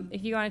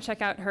 If you want to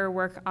check out her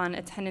work on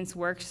Attendance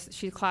Works,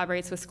 she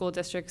collaborates with school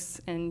districts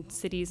and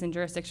cities and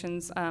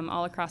jurisdictions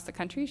all across the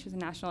country. She's a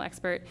national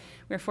expert.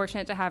 We're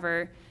fortunate to have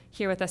her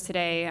here with us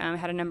today.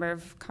 Had a number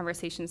of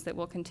conversations that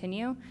will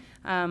continue.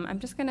 I'm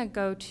just going to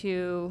go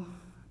to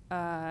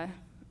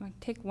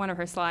take one of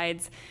her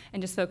slides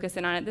and just focus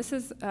in on it. This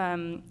is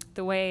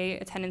the way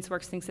Attendance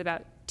Works thinks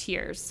about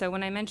tiers. So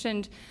when I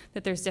mentioned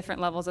that there's different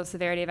levels of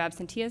severity of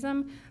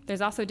absenteeism,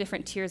 there's also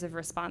different tiers of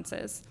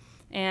responses.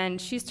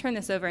 And she's turned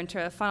this over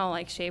into a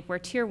funnel-like shape where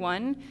tier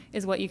 1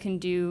 is what you can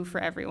do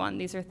for everyone.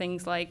 These are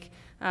things like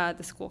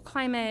the school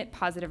climate,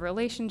 positive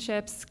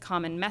relationships,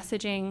 common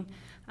messaging,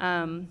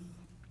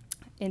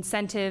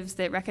 incentives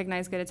that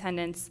recognize good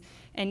attendance.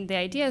 And the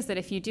idea is that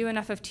if you do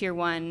enough of tier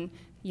 1,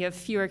 you have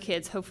fewer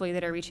kids, hopefully,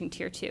 that are reaching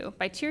tier 2.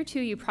 By tier 2,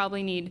 you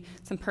probably need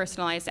some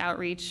personalized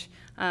outreach.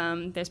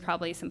 There's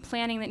probably some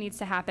planning that needs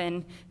to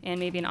happen and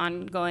maybe an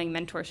ongoing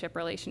mentorship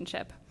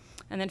relationship.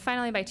 And then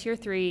finally, by tier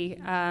 3,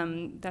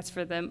 that's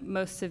for the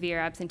most severe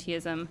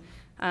absenteeism,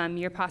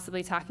 you're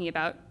possibly talking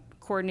about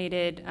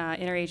coordinated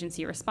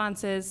interagency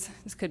responses.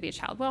 This could be a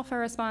child welfare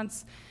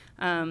response,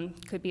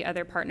 could be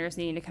other partners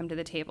needing to come to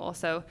the table.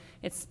 So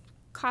it's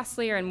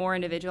costlier and more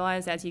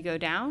individualized as you go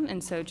down,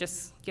 and so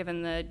just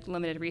given the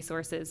limited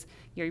resources,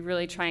 you're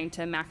really trying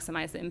to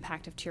maximize the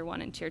impact of tier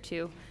 1 and tier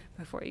 2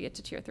 before you get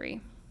to tier 3.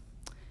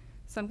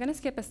 So I'm going to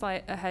skip a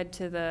slide ahead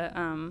to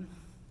the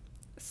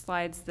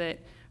slides that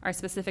are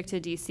specific to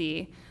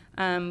DC.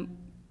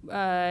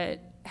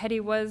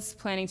 Hetty was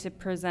planning to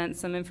present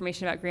some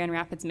information about Grand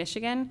Rapids,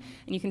 Michigan,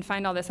 and you can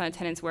find all this on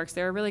Attendance Works.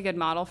 They're a really good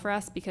model for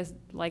us because,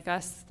 like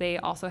us, they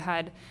also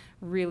had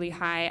really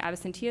high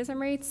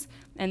absenteeism rates,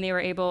 and they were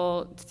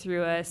able,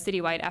 through a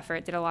citywide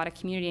effort, did a lot of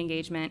community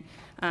engagement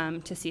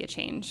to see a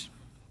change.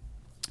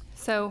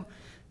 So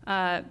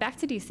back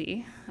to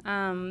DC,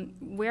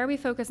 where we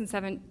focus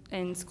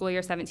in school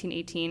year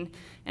 17-18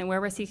 and where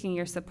we're seeking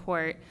your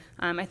support.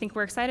 I think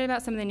we're excited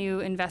about some of the new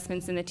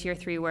investments in the tier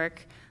 3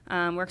 work.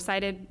 We're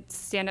excited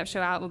Stand Up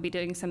Show Out will be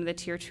doing some of the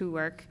tier 2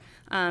 work,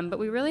 but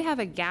we really have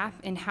a gap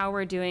in how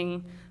we're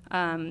doing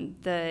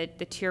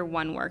the tier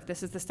 1 work.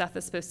 This is the stuff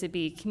that's supposed to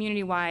be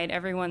community-wide.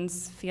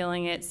 Everyone's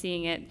feeling it,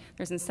 seeing it.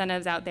 There's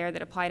incentives out there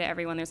that apply to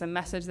everyone. There's a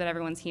message that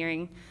everyone's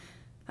hearing.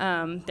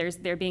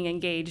 They're being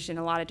engaged in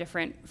a lot of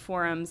different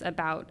forums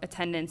about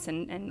attendance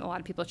and a lot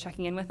of people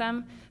checking in with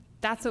them.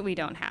 That's what we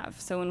don't have.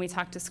 So when we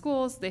talk to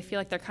schools, they feel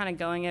like they're kind of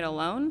going it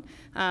alone,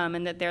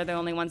 and that they're the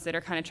only ones that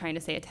are kind of trying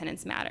to say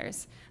attendance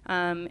matters.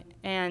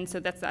 And so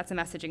that's a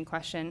messaging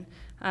question.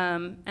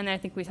 And then I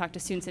think we talk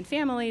to students and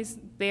families.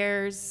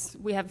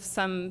 We have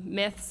some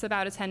myths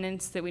about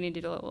attendance that we need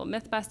to do a little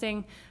myth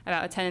busting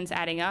about attendance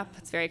adding up.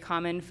 It's very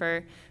common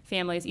for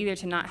families either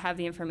to not have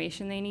the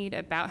information they need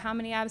about how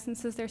many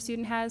absences their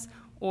student has,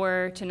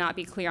 or to not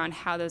be clear on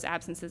how those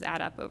absences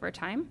add up over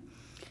time.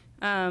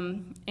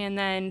 And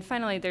then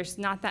finally, there's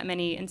not that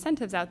many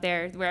incentives out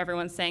there where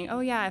everyone's saying, oh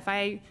yeah, if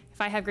I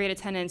have great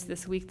attendance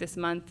this week, this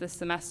month, this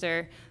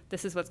semester,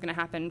 this is what's going to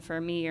happen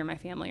for me or my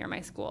family or my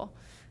school.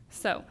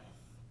 So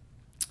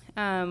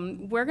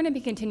We're going to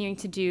be continuing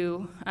to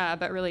do,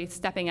 but really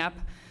stepping up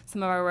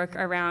some of our work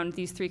around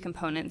these three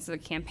components: the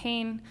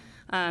campaign,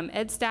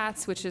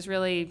 EdStats, which is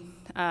really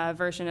a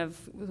version of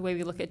the way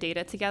we look at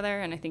data together,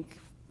 and I think,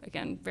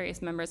 again,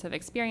 various members have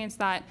experienced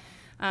that.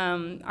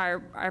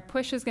 Our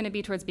push is going to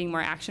be towards being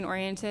more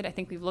action-oriented. I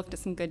think we've looked at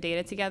some good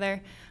data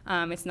together.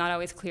 It's not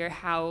always clear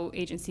how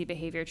agency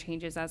behavior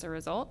changes as a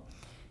result.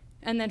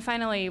 And then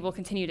finally, we'll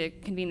continue to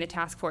convene the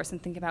task force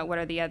and think about what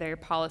are the other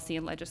policy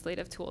and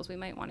legislative tools we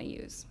might want to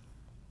use.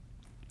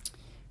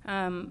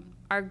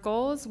 Our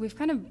goals, we've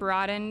kind of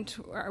broadened,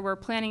 we're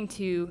planning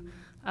to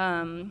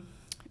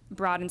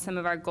broaden some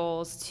of our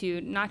goals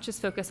to not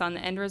just focus on the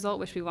end result,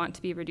 which we want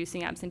to be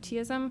reducing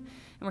absenteeism, and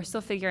we're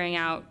still figuring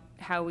out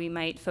how we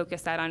might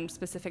focus that on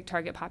specific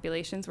target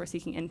populations. We're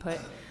seeking input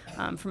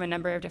from a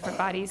number of different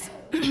bodies,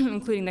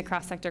 including the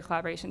Cross-Sector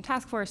Collaboration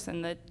Task Force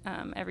and the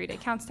Everyday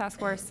Counts Task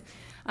Force.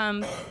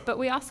 But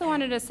we also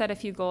wanted to set a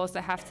few goals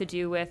that have to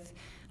do with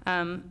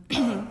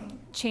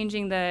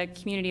changing the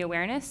community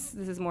awareness.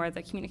 This is more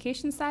the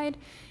communication side,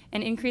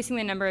 and increasing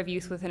the number of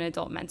youth with an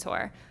adult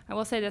mentor. I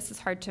will say this is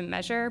hard to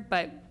measure,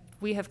 but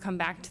we have come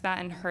back to that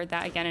and heard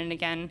that again and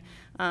again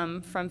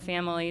from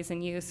families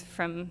and youth,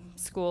 from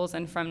schools,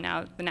 and from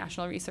now the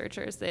national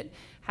researchers, that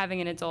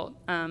having an adult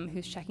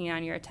who's checking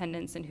on your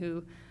attendance and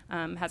who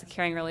has a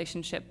caring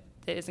relationship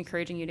that is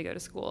encouraging you to go to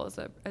school is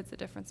a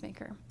difference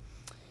maker.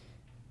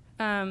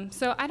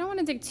 So I don't want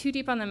to dig too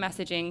deep on the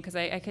messaging, because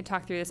I could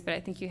talk through this, but I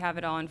think you have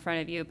it all in front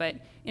of you. But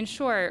in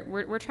short,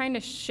 we're trying to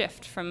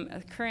shift from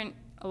a current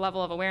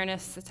level of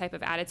awareness, a type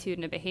of attitude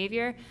and a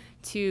behavior,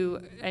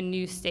 to a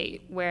new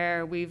state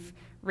where we've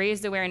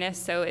raised awareness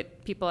so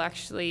people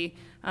actually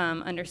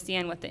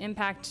understand what the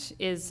impact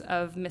is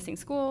of missing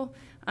school,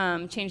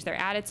 change their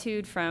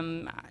attitude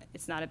from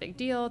it's not a big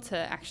deal to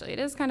actually it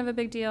is kind of a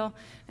big deal,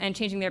 and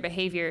changing their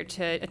behavior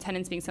to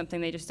attendance being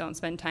something they just don't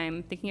spend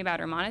time thinking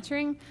about or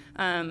monitoring,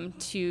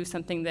 to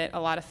something that a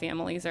lot of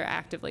families are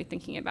actively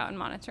thinking about and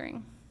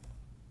monitoring.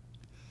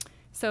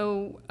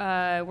 So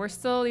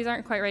these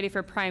aren't quite ready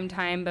for prime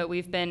time, but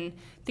we've been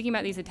thinking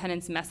about these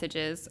attendance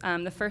messages.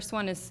 The first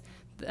one is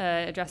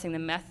addressing the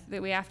myth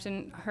that we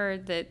often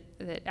heard that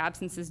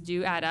absences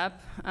do add up.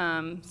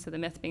 So the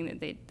myth being that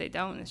they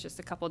don't. It's just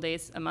a couple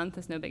days a month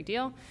is no big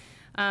deal.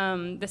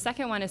 The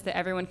second one is that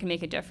everyone can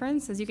make a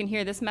difference. As you can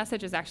hear, this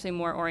message is actually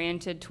more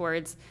oriented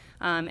towards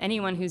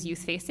anyone who's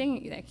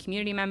youth-facing, a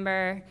community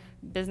member,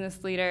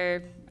 business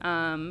leader,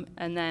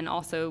 and then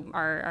also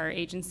our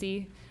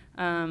agency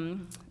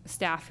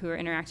staff who are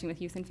interacting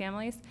with youth and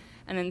families.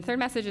 And then the third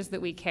message is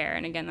that we care.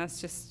 And again, that's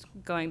just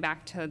going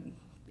back to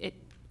it.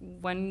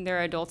 When there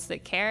are adults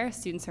that care,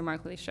 students are more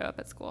likely to show up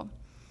at school.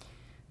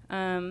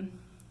 So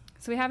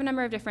we have a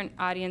number of different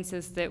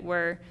audiences that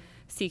we're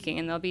seeking,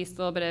 and there'll be a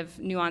little bit of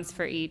nuance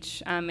for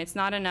each. It's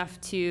not enough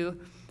to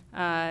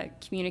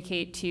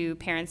communicate to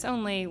parents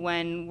only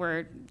when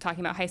we're talking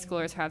about high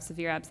schoolers who have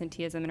severe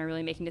absenteeism and are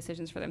really making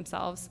decisions for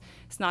themselves.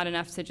 It's not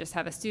enough to just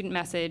have a student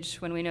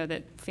message when we know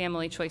that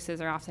family choices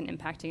are often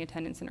impacting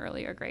attendance in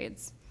earlier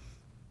grades.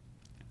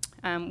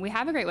 We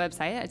have a great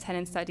website,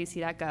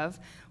 attendance.dc.gov.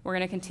 We're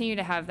going to continue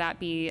to have that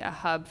be a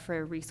hub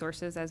for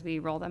resources as we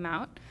roll them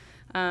out.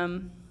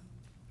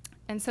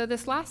 And so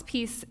this last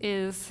piece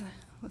is,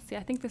 let's see,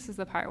 I think this is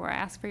the part where I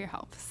ask for your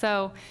help.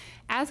 So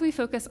as we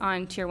focus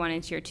on Tier 1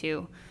 and Tier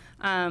 2,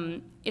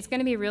 it's going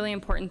to be really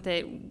important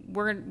that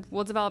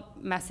we'll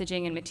develop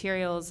messaging and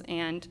materials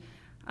and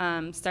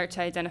start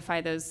to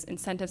identify those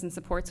incentives and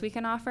supports we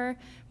can offer.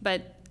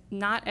 But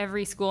not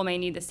every school may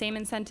need the same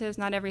incentives.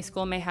 Not every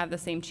school may have the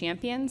same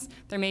champions.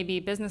 There may be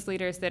business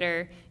leaders that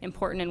are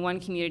important in one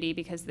community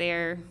because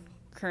they're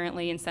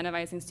currently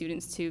incentivizing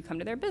students to come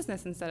to their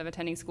business instead of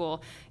attending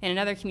school. In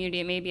another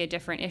community, it may be a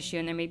different issue,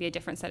 and there may be a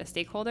different set of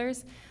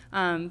stakeholders.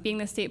 Being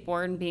the state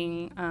board and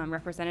being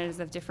representatives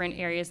of different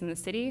areas in the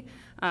city,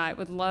 I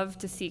would love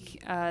to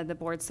seek the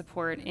board's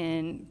support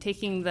in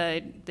taking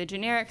the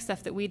generic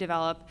stuff that we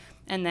develop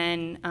and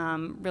then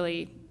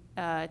really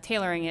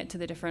tailoring it to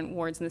the different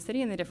wards in the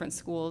city and the different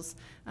schools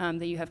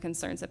that you have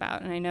concerns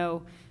about. And I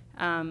know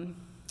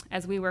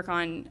as we work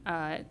on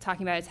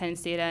talking about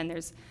attendance data, and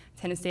there's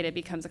attendance data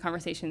becomes a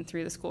conversation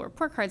through the school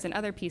report cards and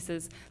other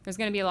pieces, there's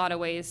going to be a lot of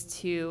ways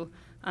to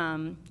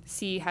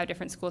see how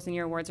different schools in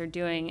your wards are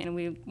doing, and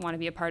we want to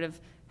be a part of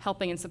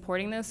helping and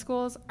supporting those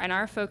schools. And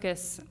our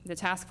focus, the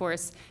task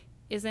force,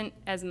 isn't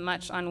as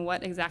much on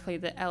what exactly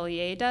the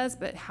LEA does,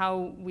 but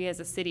how we as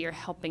a city are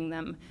helping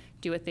them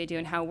do what they do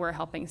and how we're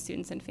helping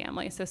students and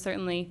families. So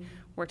certainly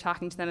we're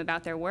talking to them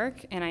about their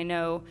work, and I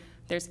know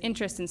there's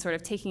interest in sort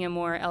of taking a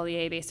more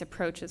LEA-based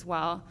approach as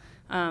well,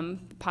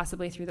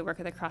 possibly through the work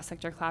of the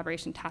Cross-Sector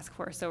Collaboration Task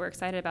Force. So we're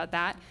excited about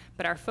that,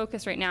 but our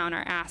focus right now and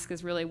our ask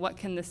is really what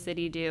can the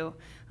city do?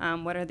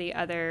 What are the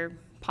other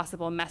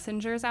possible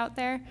messengers out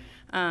there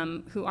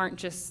who aren't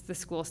just the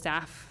school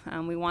staff?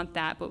 We want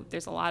that, but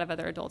there's a lot of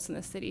other adults in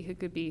the city who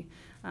could be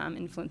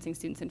influencing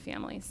students and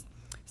families.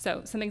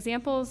 So some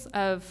examples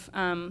of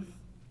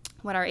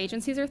what our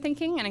agencies are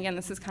thinking, and again,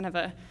 this is kind of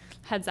a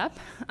heads up,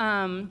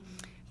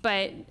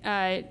 But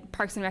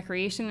Parks and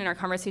Recreation, in our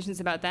conversations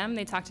about them,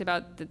 they talked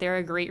about that they're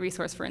a great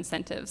resource for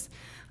incentives.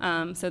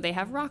 So they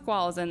have rock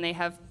walls and they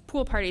have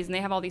pool parties and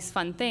they have all these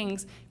fun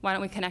things. Why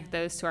don't we connect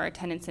those to our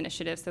attendance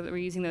initiatives so that we're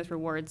using those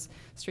rewards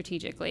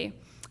strategically?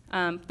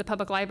 The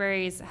public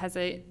libraries has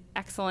an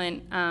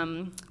excellent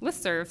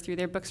listserv through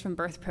their Books from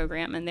Birth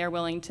program, and they're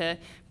willing to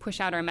push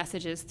out our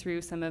messages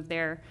through some of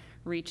their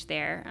reach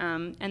there.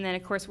 And then,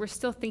 of course, we're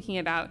still thinking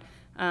about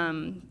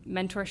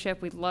mentorship.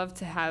 We'd love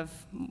to have,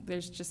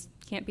 there's just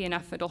can't be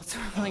enough adults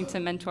who are willing to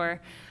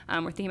mentor.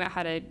 We're thinking about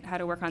how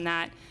to work on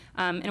that.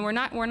 And we're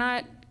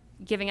not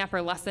giving up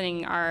or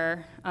lessening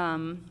our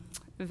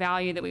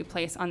value that we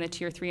place on the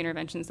Tier 3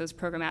 interventions, those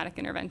programmatic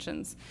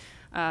interventions.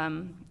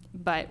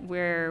 But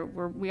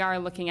we are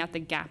looking at the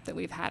gap that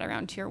we've had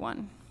around Tier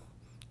 1.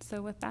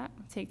 So with that,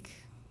 I'll take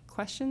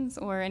questions,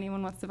 or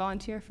anyone wants to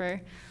volunteer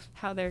for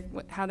how they're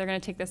going to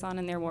take this on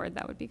in their ward.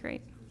 That would be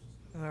great.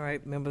 All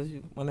right, members,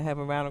 you want to have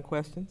a round of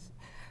questions?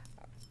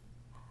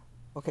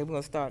 Okay, we're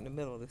going to start in the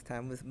middle this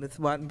time. Ms.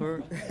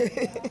 Wattenberg.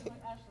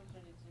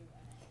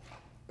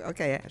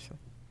 Okay, Ashley.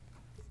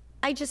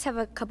 I just have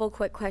a couple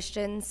quick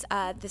questions.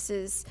 This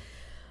is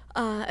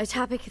a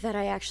topic that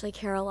I actually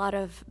care a lot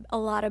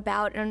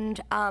about,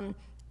 and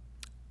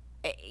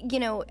you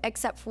know,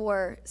 except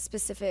for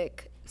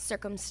specific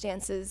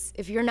circumstances,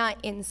 if you're not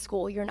in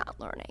school, you're not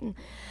learning.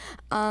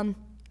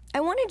 I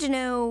wanted to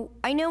know,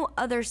 I know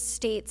other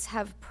states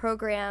have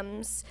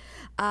programs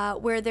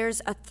where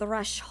there's a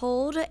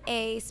threshold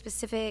a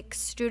specific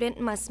student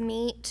must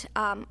meet,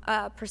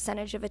 a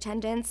percentage of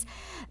attendance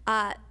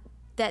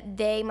that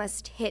they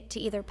must hit to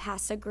either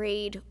pass a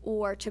grade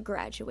or to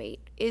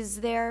graduate.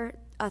 Is there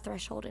a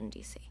threshold in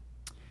DC?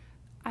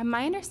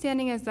 My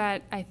understanding is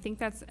that I think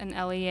that's an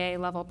LEA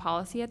level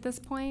policy at this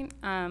point.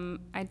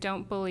 I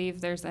don't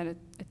believe there's an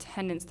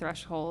attendance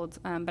threshold,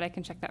 but I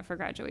can check that for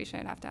graduation.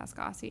 I'd have to ask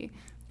Aussie,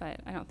 but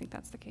I don't think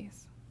that's the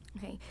case.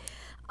 Okay.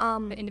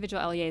 The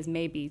individual LEAs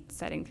may be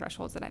setting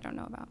thresholds that I don't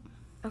know about.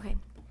 Okay.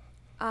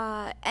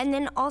 And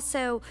then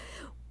also,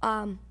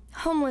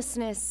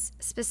 homelessness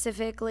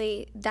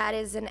specifically, that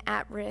is an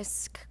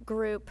at-risk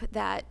group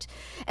that,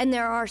 and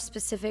there are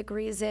specific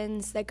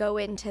reasons that go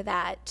into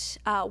that,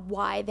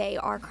 why they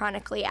are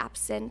chronically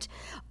absent.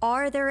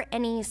 Are there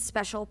any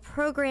special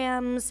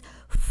programs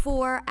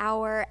for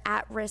our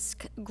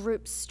at-risk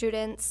group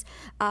students,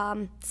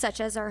 such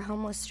as our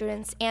homeless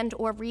students, and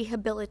or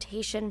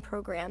rehabilitation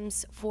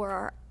programs for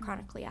our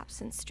chronically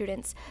absent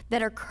students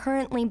that are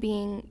currently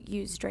being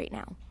used right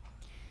now?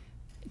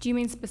 Do you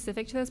mean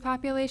specific to those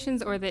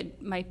populations, or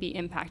that might be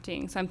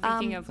impacting? So I'm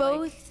thinking of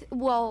both.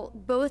 Well,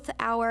 both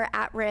our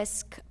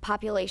at-risk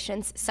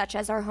populations, such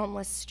as our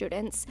homeless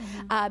students,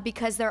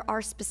 because there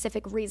are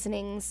specific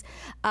reasonings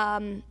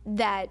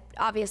that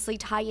obviously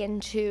tie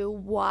into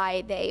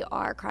why they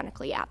are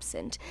chronically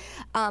absent.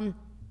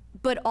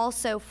 But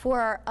also for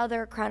our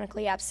other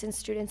chronically absent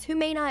students who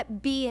may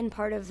not be in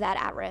part of that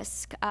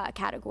at-risk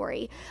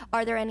category,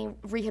 are there any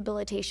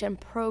rehabilitation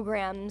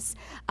programs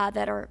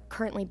that are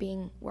currently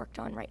being worked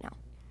on right now?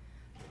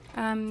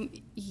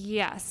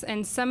 Yes,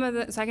 and some of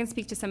the, so I can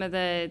speak to some of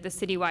the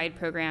citywide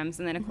programs,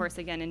 and then of course,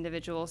 again,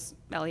 individuals,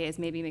 LEAs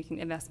may be making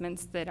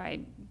investments that I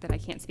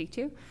can't speak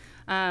to.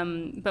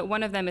 But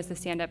one of them is the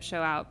Stand Up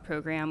Show Out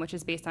program, which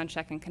is based on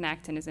Check and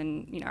Connect and is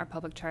in our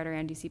public charter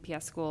and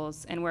DCPS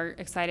schools. And we're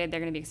excited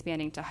they're going to be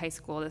expanding to high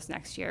school this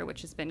next year,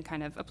 which has been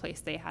kind of a place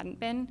they hadn't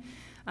been.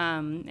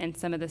 And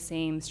some of the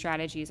same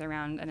strategies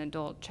around an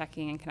adult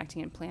checking and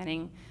connecting and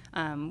planning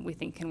we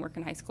think can work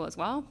in high school as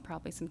well.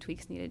 Probably some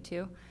tweaks needed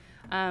too.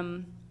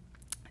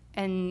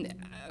 And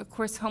of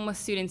course, homeless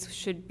students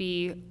should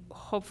be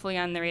hopefully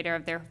on the radar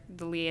of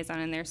the liaison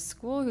in their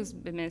school who's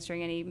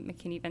administering any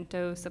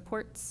McKinney-Vento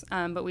supports.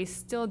 But we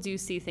still do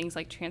see things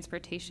like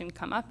transportation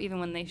come up, even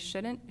when they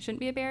shouldn't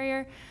be a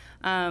barrier.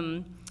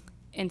 And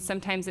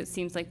sometimes it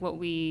seems like what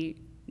we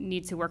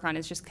need to work on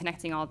is just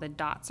connecting all the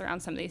dots around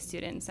some of these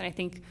students. And I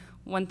think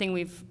one thing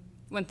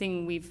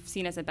we've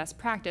seen as a best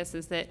practice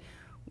is that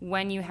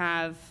when you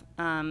have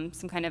some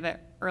kind of an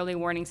early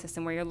warning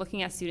system where you're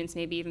looking at students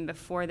maybe even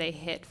before they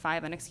hit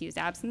 5 unexcused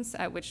absence,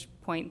 at which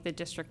point the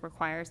district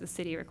requires, the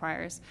city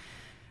requires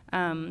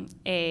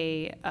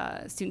a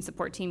student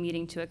support team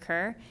meeting to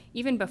occur.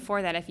 Even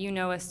before that, if you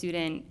know a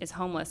student is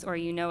homeless, or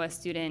you know a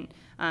student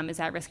is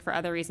at risk for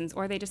other reasons,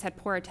 or they just had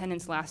poor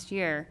attendance last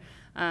year,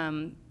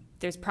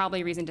 there's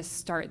probably reason to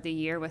start the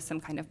year with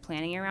some kind of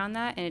planning around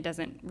that, and it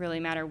doesn't really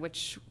matter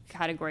which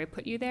category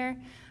put you there,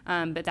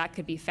 but that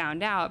could be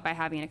found out by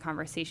having a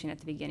conversation at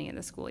the beginning of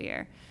the school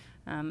year,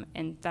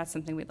 and that's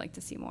something we'd like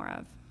to see more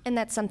of. And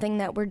that's something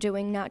that we're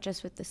doing not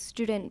just with the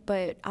student,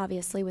 but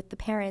obviously with the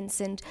parents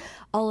and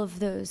all of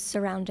those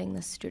surrounding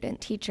the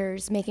student,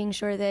 teachers, making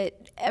sure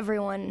that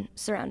everyone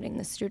surrounding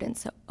the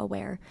student's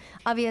aware.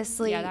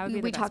 Obviously,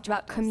 we talked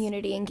about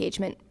community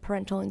engagement,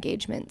 parental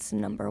engagement's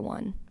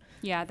 #1.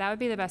 Yeah, that would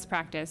be the best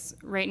practice.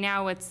 Right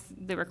now, what's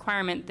the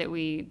requirement that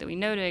we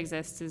know to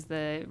exist is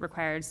the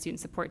required student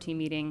support team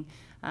meeting,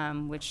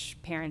 which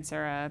parents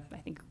are, I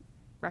think,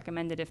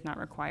 recommended, if not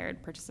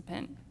required,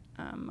 participant,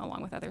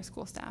 along with other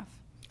school staff.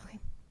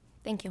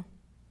 Thank you.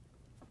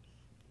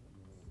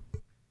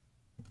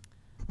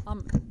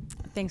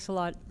 Thanks a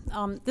lot.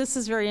 This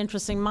is very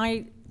interesting.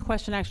 My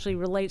question actually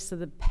relates to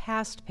the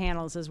past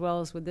panels as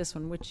well as with this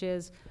one, which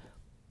is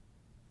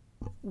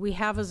we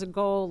have as a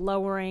goal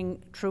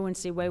lowering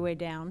truancy way, way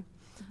down,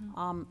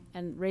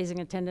 and raising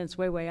attendance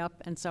way, way up,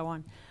 and so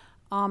on.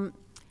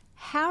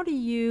 How do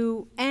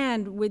you,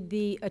 and with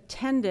the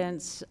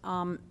attendance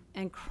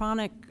and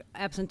chronic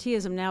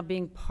absenteeism now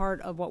being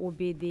part of what will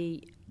be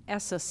the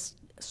ESSA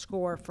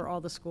score for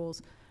all the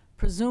schools,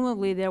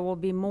 presumably there will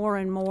be more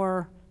and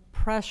more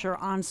pressure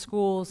on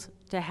schools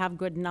to have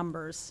good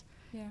numbers.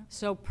 Yeah.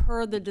 So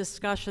per the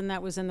discussion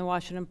that was in the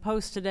Washington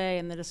Post today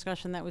and the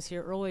discussion that was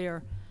here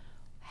earlier,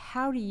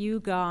 how do you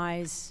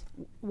guys,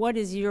 what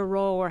is your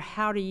role, or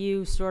how do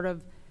you sort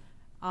of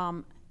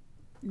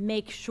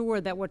make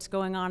sure that what's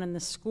going on in the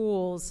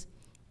schools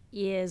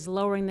is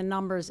lowering the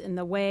numbers in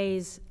the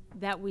ways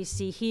that we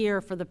see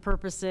here for the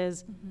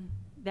purposes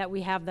that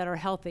we have that are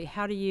healthy?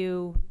 How do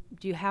you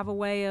have a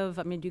way of,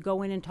 I mean, do you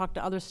go in and talk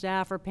to other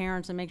staff or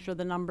parents and make sure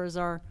the numbers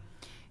are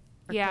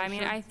Yeah, kosher? I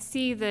mean, I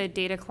see the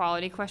data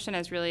quality question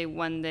as really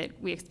one that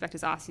we expect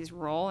is OSSI's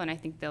role, and I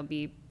think they'll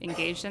be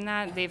engaged in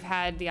that. They've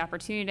had the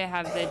opportunity to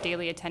have the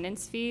daily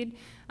attendance feed,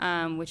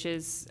 which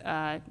is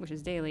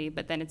daily,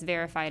 but then it's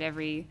verified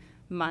every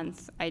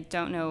month. I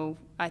don't know,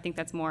 I think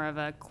that's more of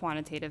a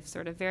quantitative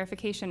sort of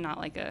verification, not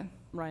like a,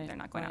 they're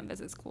not going out and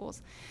visit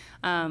schools.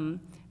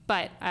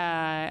 But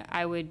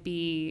I would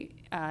be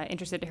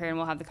interested to hear, and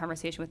we'll have the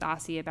conversation with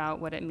OSSI about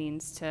what it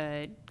means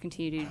to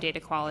continue to do data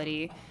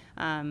quality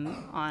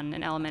on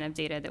an element of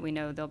data that we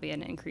know there'll be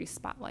an increased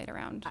spotlight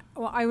around.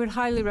 Well, I would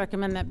highly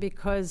recommend that,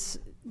 because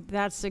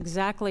that's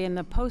exactly in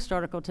the Post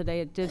article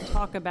today. It did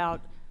talk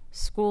about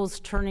schools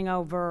turning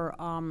over,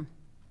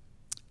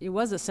 it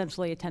was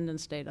essentially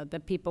attendance data,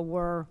 that people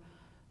were,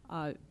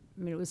 I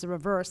mean, it was the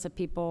reverse, that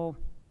people,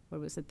 what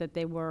was it, that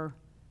they were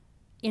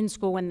in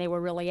school when they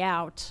were really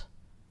out,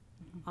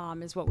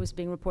 is what was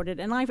being reported.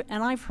 And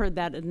I've heard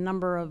that in a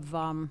number of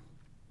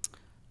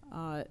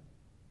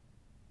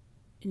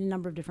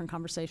different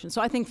conversations.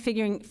 So I think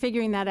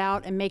figuring that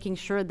out and making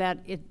sure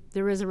that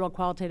there is a real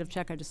qualitative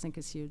check, I just think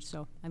is huge.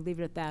 So I leave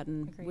it at that,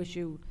 and Agreed. wish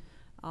you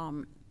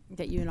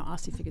that you and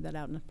OSSI figured that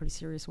out in a pretty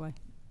serious way.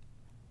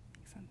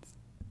 Makes sense.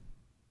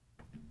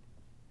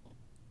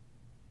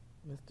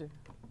 Mr.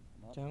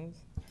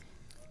 Jones?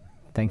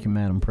 Thank you,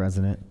 Madam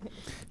President.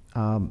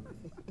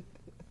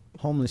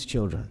 Homeless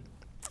children.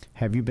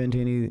 Have you been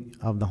to any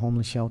of the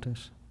homeless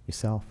shelters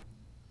yourself?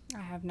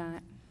 I have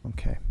not.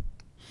 Okay.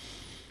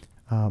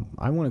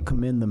 I want to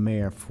commend the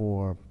mayor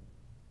for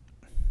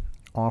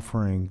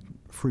offering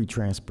free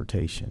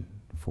transportation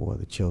for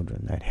the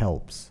children. That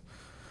helps.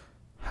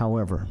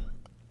 However,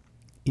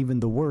 even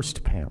the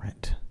worst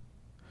parent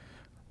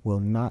will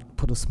not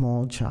put a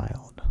small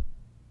child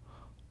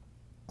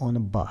on a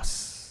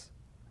bus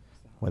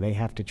where they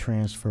have to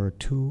transfer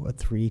 2 or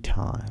 3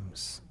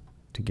 times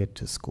to get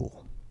to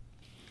school.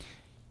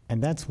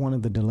 And that's one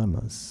of the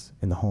dilemmas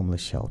in the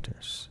homeless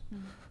shelters.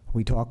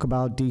 We talk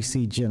about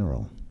DC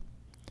General,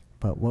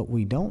 but what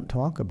we don't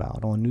talk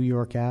about on New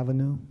York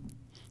Avenue,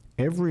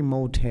 every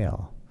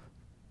motel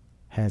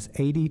has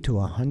 80 to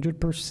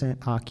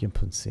 100%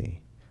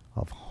 occupancy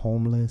of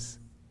homeless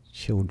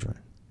children.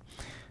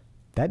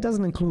 That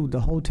doesn't include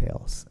the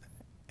hotels.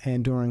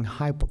 And during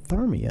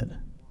hypothermia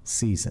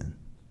season,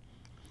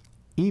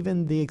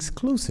 even the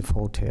exclusive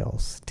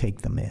hotels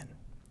take them in.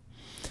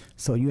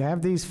 So you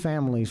have these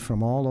families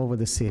from all over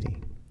the city,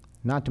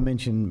 not to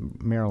mention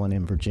Maryland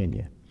and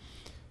Virginia.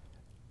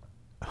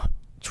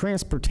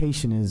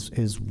 Transportation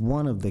is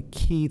one of the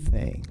key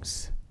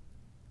things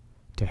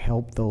to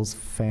help those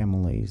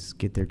families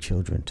get their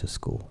children to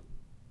school.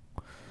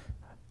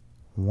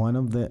 One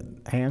of the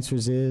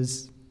answers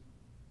is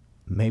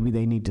maybe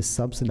they need to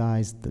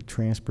subsidize the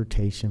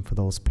transportation for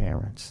those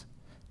parents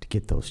to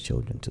get those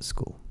children to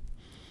school.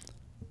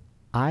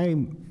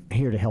 I'm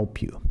here to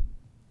help you.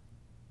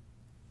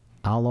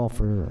 I'll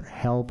offer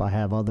help. I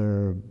have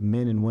other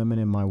men and women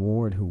in my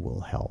ward who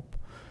will help.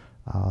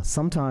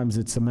 Sometimes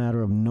it's a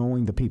matter of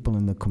knowing the people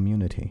in the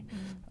community.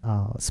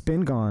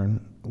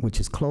 Spingarn, which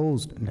is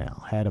closed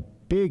now, had a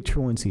big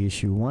truancy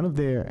issue. One of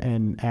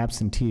and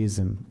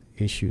absenteeism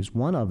issues.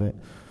 One of it,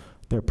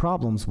 their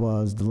problems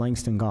was the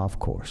Langston Golf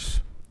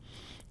Course.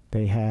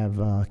 They have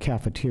a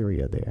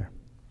cafeteria there.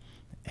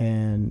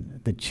 And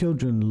the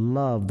children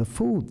love the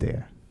food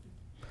there.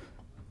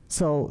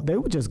 So they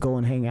would just go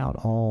and hang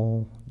out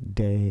all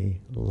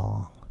day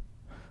long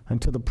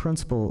until the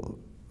principal,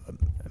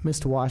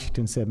 Mr.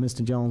 Washington, said,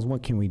 Mr. Jones,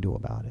 what can we do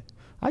about it?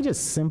 I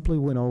just simply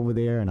went over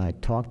there and I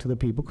talked to the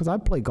people, because I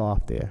play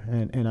golf there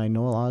and I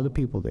know a lot of the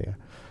people there.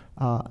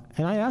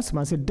 And I asked them,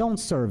 I said, don't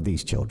serve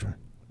these children.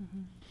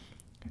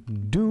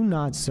 Do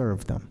not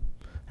serve them.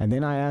 And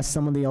then I asked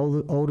some of the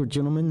older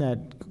gentlemen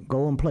that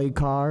go and play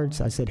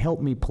cards, I said,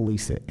 help me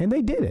police it. And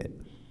they did it.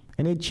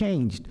 And it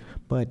changed.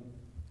 But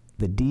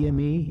the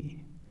DME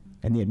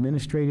and the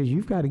administrators,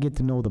 you've got to get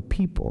to know the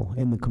people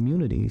in the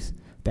communities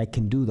that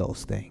can do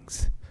those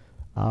things.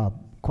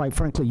 quite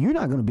frankly, you're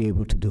not going to be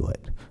able to do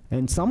it.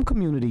 In some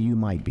community, you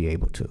might be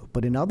able to,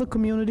 but in other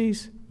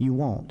communities, you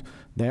won't.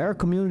 There are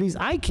communities,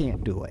 I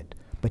can't do it,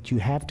 but you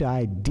have to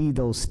ID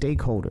those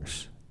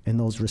stakeholders in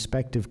those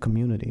respective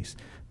communities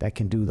that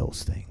can do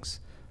those things.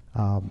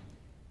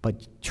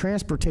 But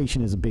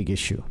transportation is a big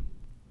issue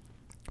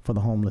for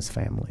the homeless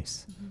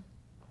families. Mm-hmm.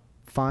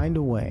 Find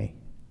a way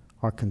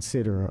or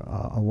consider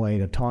a way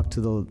to talk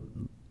to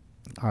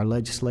our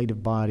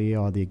legislative body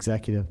or the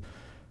executive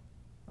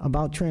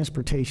about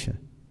transportation,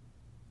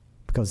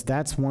 because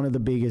that's one of the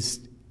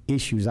biggest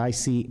issues I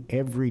see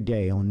every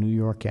day on New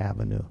York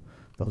Avenue.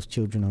 Those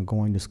children are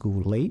going to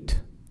school late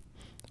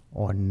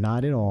or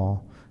not at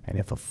all, and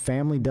if a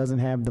family doesn't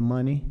have the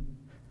money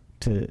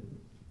to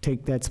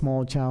take that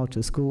small child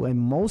to school, and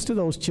most of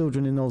those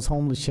children in those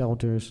homeless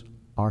shelters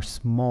are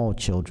small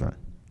children.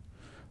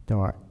 There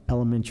are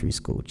elementary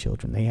school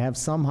children. They have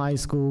some high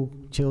school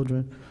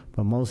children,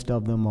 but most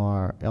of them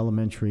are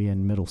elementary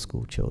and middle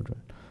school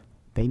children.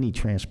 They need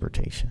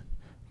transportation.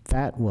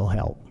 That will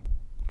help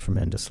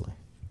tremendously.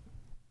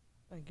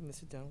 Thank you,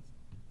 Mr. Jones.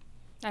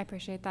 I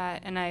appreciate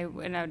that, and I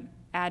would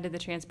add to the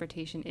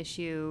transportation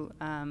issue,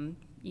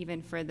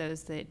 even for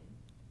those that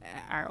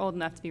are old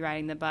enough to be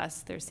riding the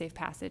bus, there's safe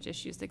passage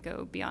issues that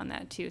go beyond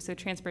that too. So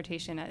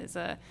transportation is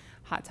a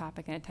hot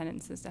topic, and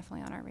attendance is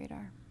definitely on our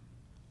radar.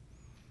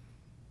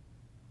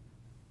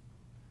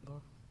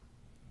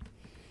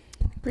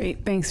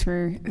 Great, thanks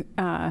for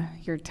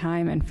your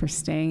time and for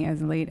staying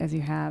as late as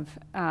you have.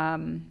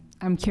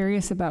 I'm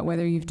curious about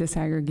whether you've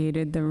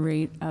disaggregated the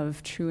rate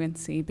of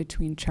truancy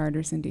between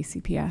charters and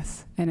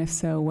DCPS, and if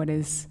so, what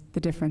is the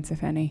difference,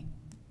 if any?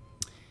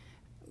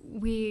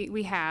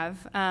 We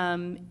have.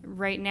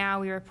 Right now,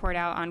 we report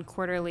out on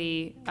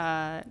quarterly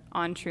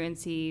on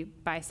truancy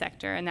by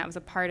sector, and that was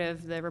a part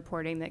of the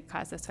reporting that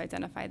caused us to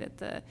identify that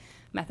the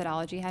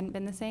methodology hadn't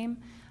been the same.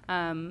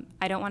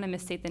 I don't want to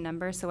misstate the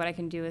number, so what I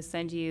can do is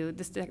send you,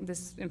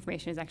 this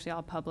information is actually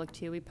all public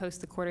too. We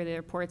post the quarterly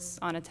reports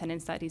on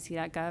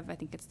attendance.dc.gov. I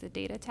think it's the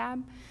data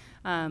tab.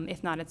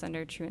 If not, it's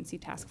under truancy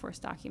task force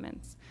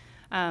documents.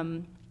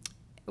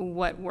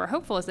 What we're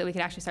hopeful is that we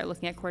can actually start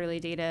looking at quarterly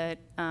data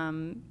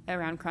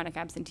around chronic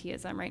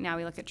absenteeism. Right now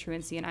we look at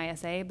truancy and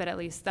ISA, but at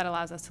least that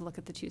allows us to look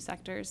at the two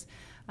sectors.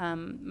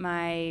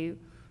 My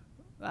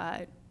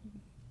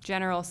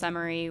general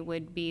summary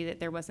would be that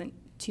there wasn't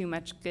too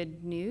much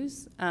good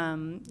news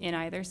in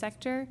either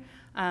sector,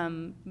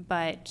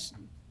 but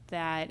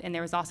that, and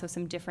there was also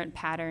some different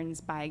patterns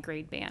by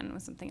grade band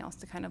was something else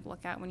to kind of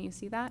look at when you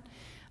see that.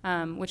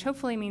 Which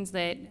hopefully means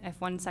that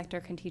if one sector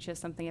can teach us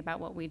something about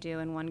what we do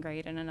in one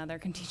grade and another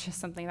can teach us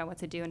something about what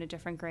to do in a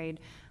different grade,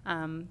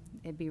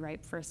 it'd be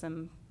ripe for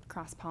some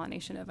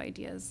cross-pollination of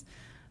ideas.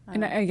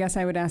 And I guess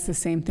I would ask the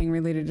same thing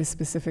related to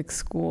specific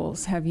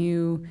schools. Have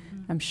you,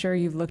 I'm sure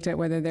you've looked at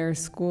whether there are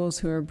schools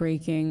who are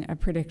breaking a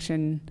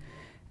prediction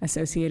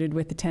associated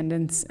with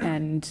attendance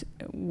and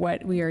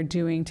what we are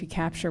doing to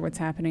capture what's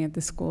happening at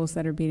the schools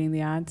that are beating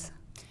the odds?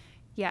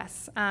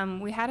 Yes,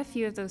 we had a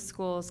few of those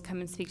schools come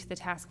and speak to the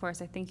task force.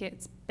 I think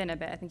it's been a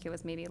bit. I think it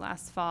was maybe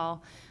last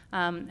fall.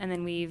 And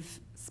then we've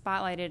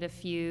spotlighted a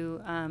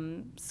few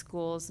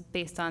schools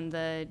based on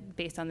the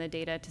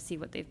data to see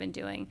what they've been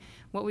doing.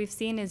 What we've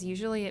seen is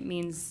usually it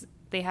means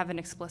they have an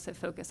explicit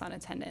focus on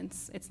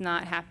attendance. It's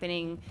not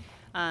happening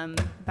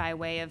by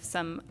way of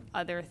some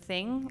other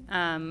thing.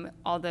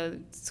 Although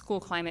school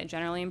climate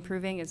generally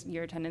improving, is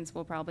your attendance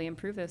will probably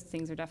improve. Those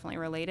things are definitely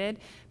related.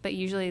 But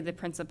usually the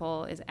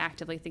principal is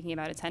actively thinking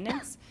about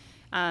attendance.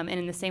 And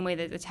in the same way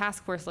that the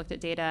task force looked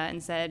at data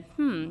and said,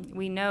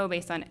 we know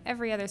based on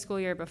every other school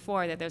year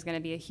before that there's going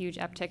to be a huge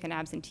uptick in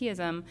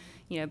absenteeism,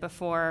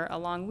 before a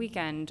long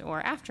weekend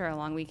or after a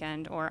long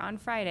weekend or on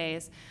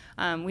Fridays.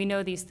 We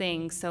know these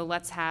things, so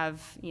let's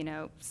have,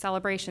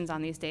 celebrations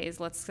on these days.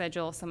 Let's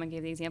schedule, someone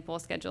gave the example,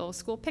 schedule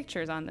school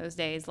pictures on those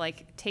days.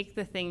 Like, take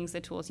the things, the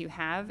tools you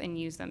have and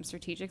use them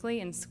strategically,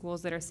 and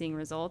schools that are seeing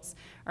results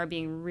are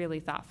being really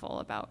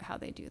thoughtful about how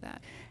they do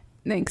that.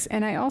 Thanks.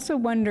 And I also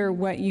wonder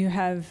what you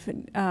have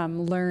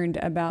learned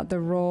about the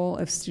role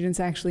of students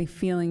actually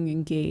feeling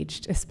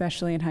engaged,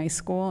 especially in high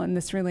school. And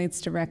this relates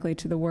directly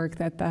to the work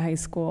that the high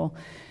school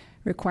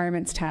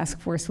requirements task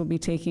force will be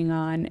taking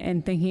on,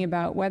 and thinking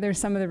about whether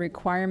some of the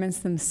requirements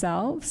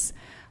themselves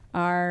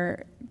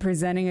are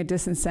presenting a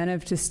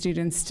disincentive to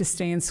students to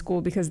stay in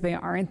school because they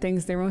aren't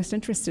things they're most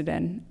interested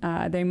in.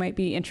 They might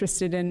be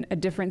interested in a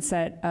different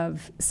set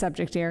of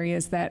subject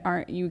areas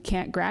that you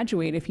can't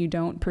graduate if you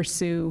don't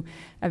pursue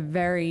a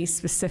very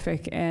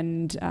specific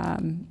and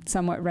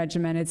somewhat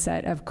regimented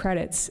set of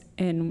credits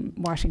in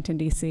Washington,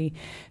 D.C.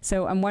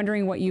 So I'm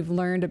wondering what you've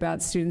learned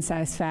about student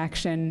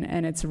satisfaction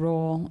and its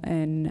role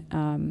in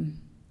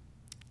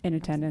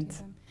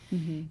attendance.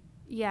 Mm-hmm.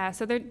 Yeah,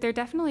 so there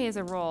definitely is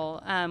a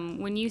role.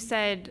 When you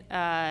said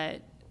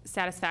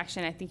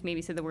satisfaction, I think maybe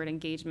you said the word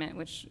engagement,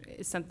 which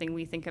is something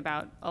we think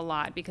about a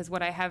lot, because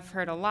what I have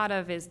heard a lot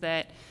of is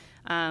that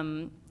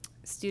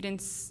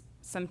students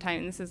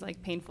sometimes, this is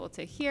like painful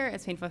to hear,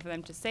 it's painful for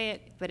them to say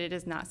it, but it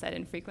is not said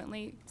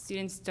infrequently.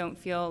 Students don't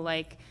feel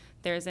like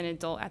there's an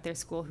adult at their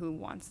school who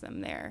wants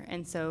them there.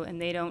 And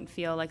they don't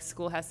feel like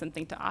school has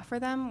something to offer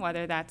them,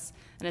 whether that's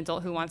an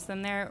adult who wants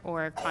them there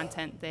or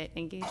content that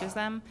engages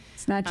them.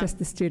 It's not just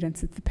the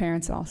students, it's the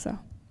parents also.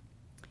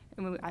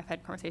 I've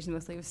had conversations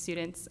mostly with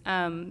students.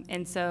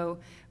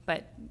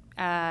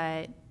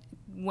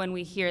 When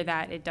we hear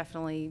that, it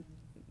definitely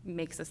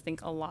makes us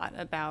think a lot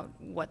about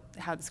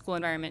how the school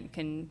environment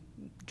can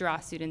draw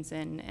students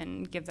in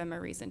and give them a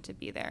reason to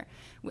be there.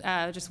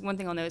 Just one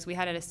thing I'll note is we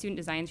had a student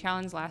design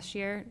challenge last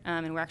year,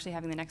 and we're actually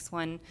having the next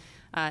one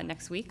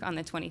next week on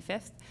the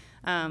 25th.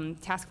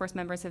 Task force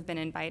members have been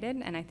invited,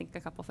 and I think a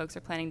couple folks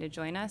are planning to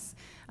join us.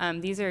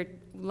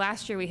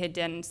 Last year we had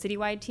done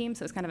citywide teams,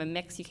 so it was kind of a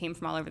mix. You came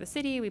from all over the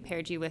city. We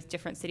paired you with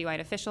different citywide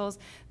officials.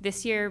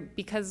 This year,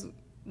 because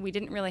we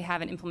didn't really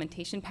have an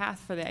implementation path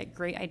for the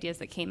great ideas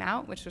that came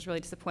out, which was really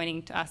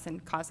disappointing to us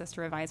and caused us to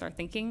revise our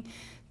thinking.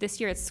 This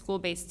year it's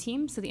school-based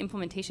teams, so the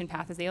implementation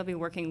path is they'll be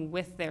working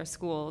with their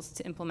schools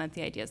to implement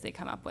the ideas they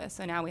come up with.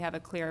 So now we have a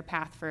clearer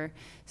path for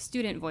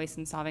student voice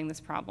in solving this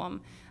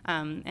problem.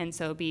 And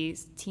so it'll be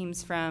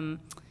teams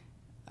from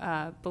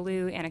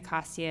Ballou,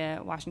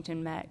 Anacostia,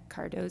 Washington Met,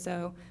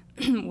 Cardozo,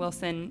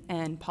 Wilson,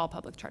 and Paul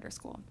Public Charter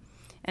School.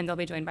 And they'll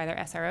be joined by their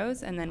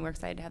SROs, and then we're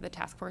excited to have the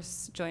task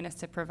force join us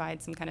to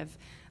provide some kind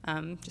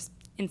of just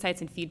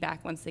insights and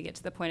feedback once they get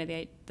to the point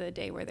of the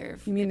day where they're...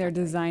 You mean they're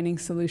designing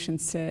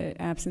solutions to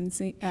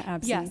absence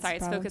Yeah, sorry,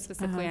 it's focused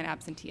specifically on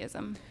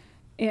absenteeism.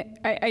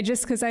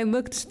 Because I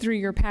looked through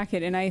your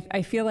packet, and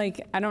I feel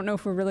like, I don't know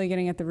if we're really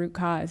getting at the root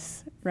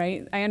cause,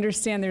 right? I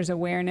understand there's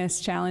awareness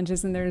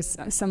challenges and there's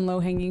some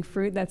low-hanging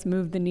fruit that's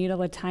moved the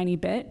needle a tiny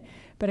bit.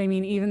 But I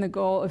mean, even the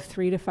goal of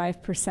 3 to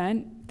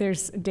 5%,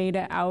 there's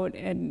data out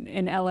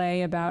in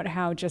LA about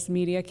how just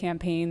media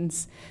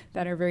campaigns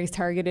that are very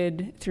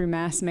targeted through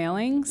mass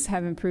mailings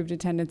have improved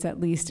attendance, at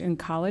least in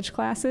college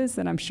classes,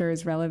 that I'm sure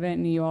is relevant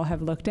and you all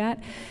have looked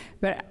at.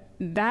 But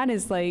that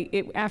is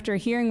like, after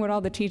hearing what all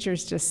the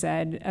teachers just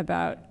said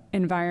about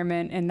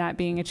environment and that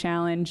being a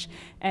challenge,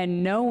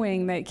 and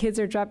knowing that kids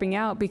are dropping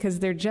out because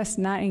they're just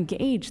not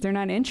engaged, they're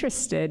not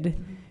interested.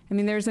 I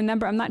mean, there's a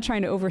number, I'm not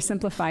trying to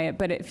oversimplify it,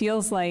 but it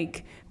feels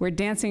like we're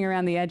dancing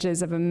around the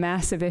edges of a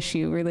massive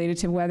issue related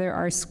to whether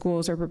our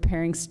schools are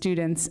preparing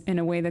students in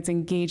a way that's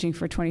engaging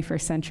for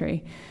 21st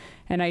century.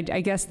 And I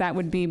guess that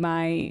would be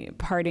my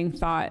parting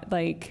thought,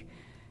 like,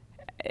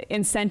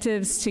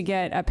 incentives to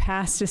get a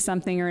pass to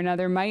something or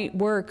another might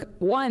work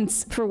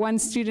once for one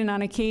student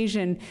on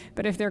occasion,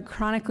 but if they're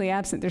chronically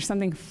absent, there's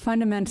something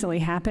fundamentally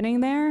happening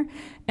there.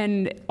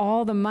 And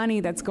all the money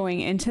that's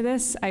going into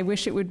this, I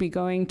wish it would be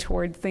going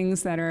toward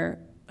things that are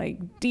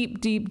like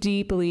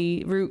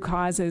deeply root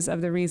causes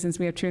of the reasons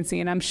we have truancy.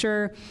 And I'm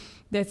sure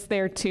that's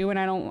there too, and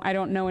I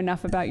don't know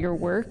enough about your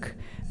work,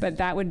 but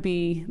that would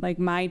be like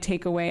my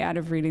takeaway out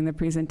of reading the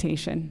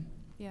presentation.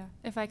 Yeah,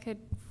 if I could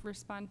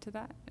respond to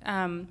that.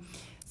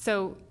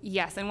 So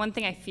yes, and one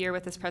thing I fear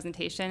with this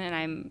presentation, and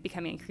I'm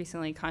becoming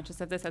increasingly conscious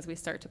of this as we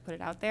start to put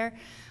it out there,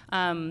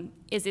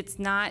 is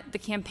the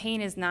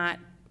campaign is not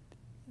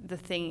the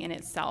thing in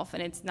itself,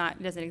 and it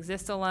doesn't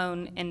exist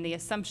alone, and the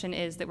assumption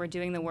is that we're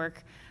doing the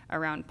work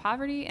around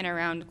poverty and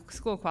around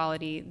school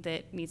quality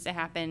that needs to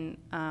happen,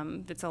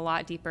 that's a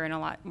lot deeper and a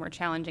lot more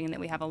challenging, and that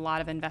we have a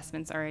lot of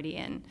investments already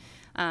in.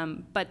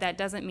 But that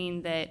doesn't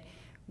mean that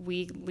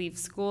we leave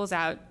schools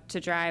out to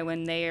dry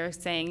when they are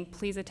saying,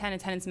 please attend,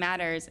 attendance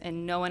matters,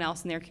 and no one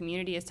else in their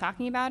community is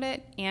talking about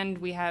it. And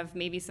we have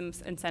maybe some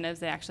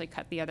incentives that actually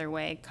cut the other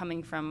way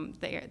coming from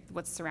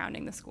what's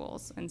surrounding the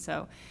schools. And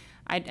so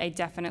I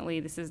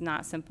definitely, this is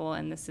not simple,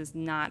 and this is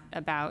not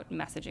about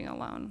messaging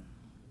alone.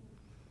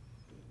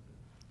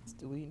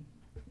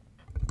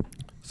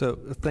 So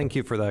thank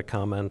you for that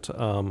comment.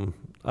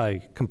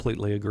 I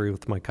completely agree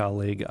with my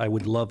colleague. I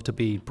would love to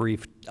be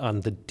briefed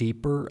on the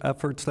deeper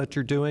efforts that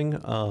you're doing.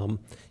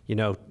 You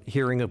know,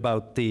 hearing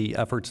about the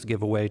efforts to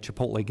give away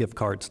Chipotle gift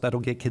cards,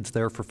 that'll get kids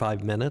there for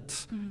 5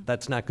 minutes. Mm-hmm.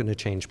 That's not going to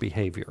change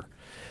behavior.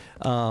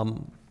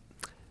 And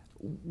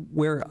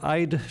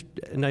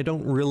I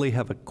don't really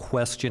have a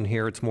question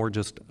here, it's more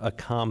just a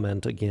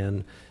comment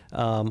again.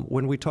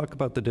 When we talk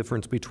about the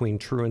difference between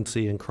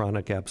truancy and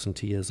chronic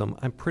absenteeism,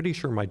 I'm pretty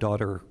sure my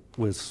daughter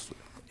was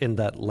in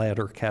that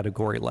latter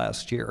category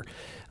last year.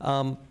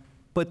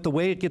 But the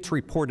way it gets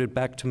reported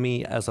back to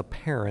me as a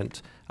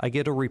parent, I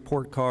get a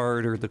report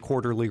card or the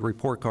quarterly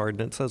report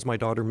card, and it says my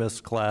daughter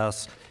missed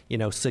class,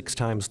 6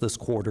 times this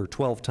quarter,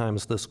 12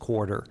 times this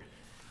quarter.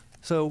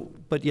 So,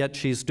 but yet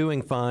she's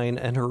doing fine,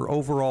 and her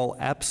overall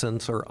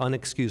absence or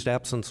unexcused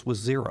absence was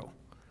 0.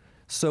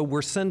 So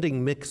we're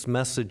sending mixed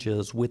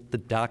messages with the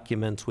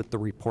documents, with the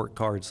report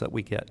cards that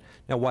we get.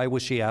 Now, why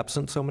was she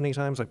absent so many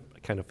times? I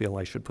kind of feel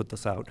I should put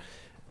this out.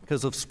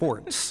 Because of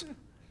sports.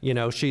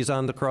 She's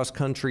on the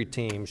cross-country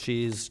team,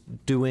 she's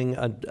doing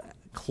a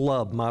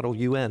club, Model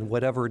UN,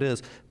 whatever it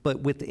is.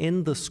 But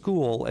within the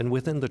school and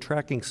within the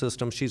tracking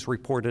system, she's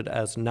reported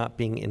as not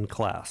being in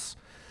class.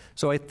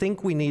 So I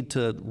think we need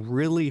to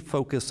really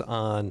focus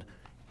on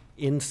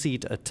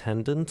in-seat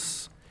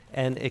attendance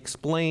and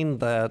explain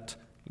that,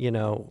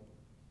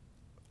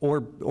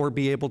 or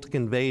be able to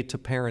convey to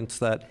parents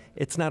that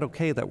it's not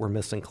okay that we're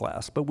missing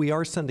class, but we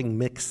are sending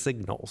mixed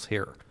signals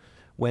here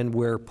when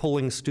we're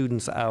pulling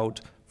students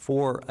out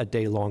for a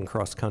day-long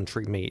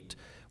cross-country meet,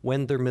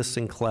 when they're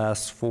missing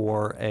class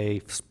for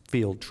a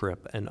field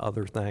trip and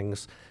other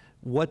things,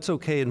 what's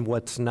okay and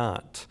what's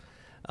not.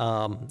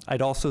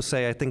 I'd also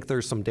say I think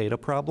there's some data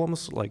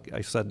problems. Like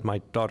I said, my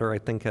daughter, I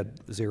think,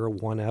 had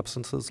 0-1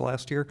 absences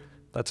last year.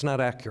 That's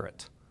not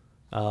accurate.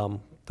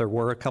 There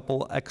were a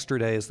couple extra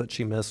days that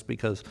she missed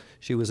because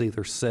she was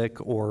either sick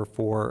or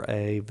for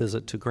a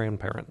visit to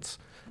grandparents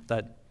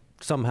that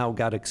somehow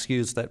got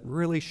excused that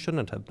really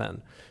shouldn't have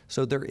been.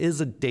 So there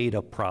is a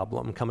data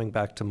problem, coming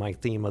back to my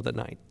theme of the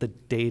night. The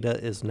data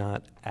is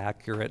not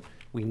accurate.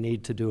 We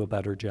need to do a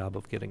better job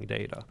of getting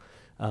data.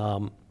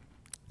 And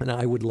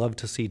I would love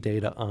to see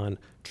data on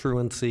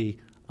truancy,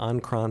 on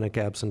chronic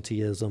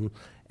absenteeism,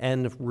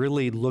 and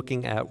really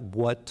looking at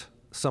what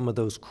some of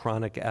those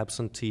chronic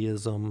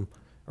absenteeism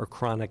or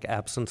chronic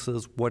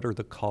absences, what are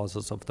the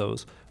causes of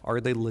those?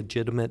 Are they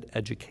legitimate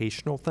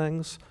educational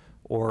things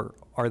or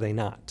are they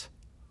not?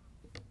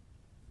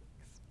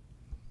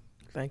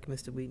 Thank you,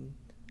 Mr. Wheaton.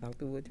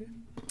 Dr. Woodruff?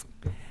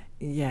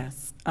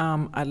 Yes,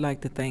 I'd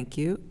like to thank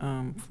you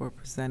for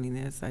presenting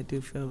this. I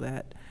do feel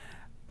that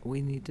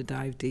we need to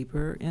dive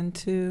deeper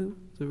into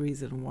the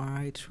reason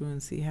why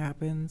truancy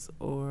happens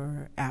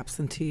or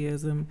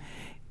absenteeism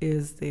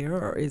is there,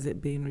 or is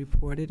it being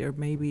reported, or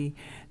maybe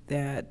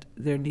that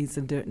there needs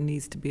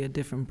to be a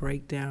different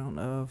breakdown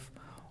of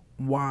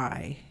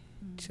why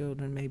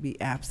children may be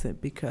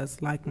absent.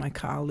 Because like my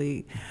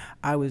colleague,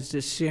 I was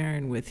just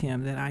sharing with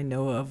him that I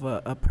know of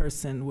a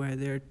person where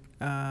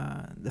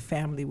the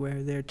family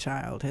where their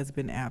child has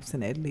been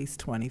absent at least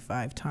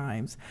 25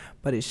 times,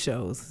 but it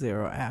shows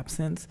 0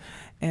 absence,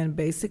 and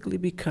basically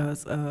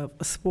because of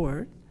a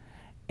sport,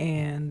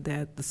 and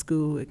that the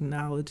school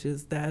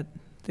acknowledges that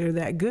they're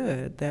that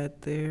good,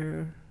 that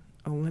they're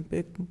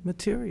Olympic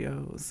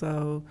material,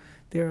 so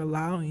they're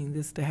allowing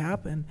this to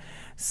happen.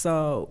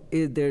 So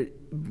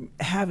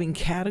having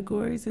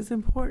categories is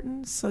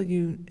important, so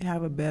you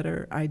have a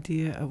better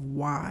idea of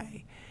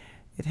why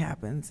it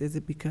happens. Is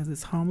it because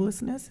it's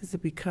homelessness? Is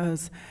it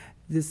because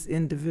this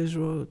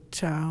individual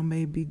child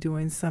may be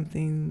doing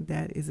something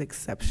that is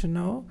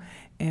exceptional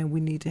and we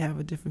need to have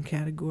a different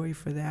category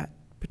for that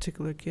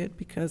particular kid?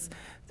 Because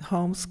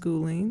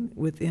homeschooling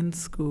within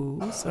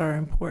schools are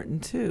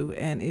important too.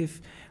 And if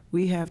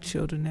we have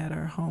children that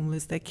are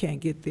homeless that can't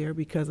get there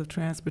because of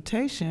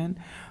transportation,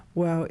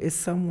 well,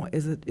 is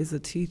a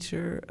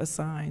teacher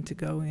assigned to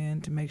go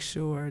in to make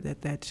sure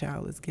that that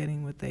child is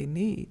getting what they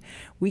need?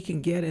 We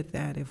can get at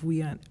that if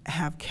we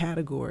have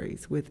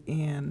categories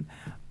within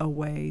a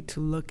way to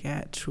look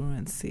at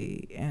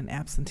truancy and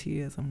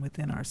absenteeism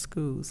within our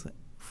schools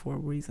for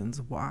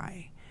reasons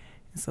why.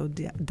 And so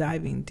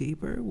diving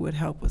deeper would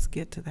help us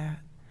get to that.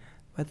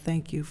 But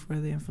thank you for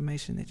the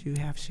information that you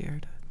have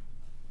shared.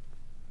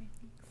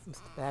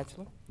 Mr.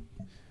 Batchelor?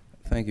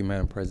 Thank you,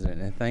 Madam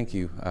President, and thank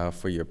you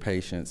for your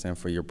patience and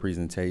for your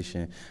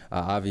presentation.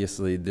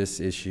 Obviously, this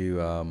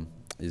issue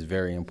is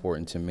very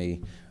important to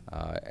me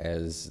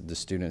as the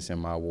students in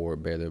my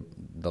ward bear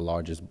the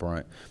largest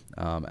brunt.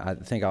 I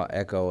think I'll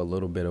echo a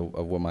little bit of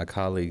what my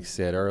colleague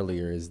said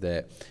earlier, is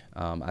that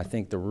I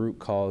think the root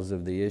cause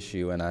of the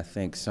issue, and I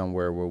think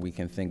somewhere where we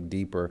can think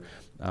deeper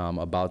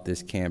about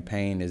this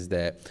campaign, is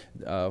that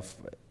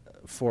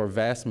for a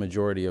vast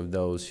majority of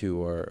those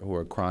who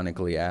are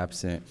chronically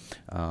absent,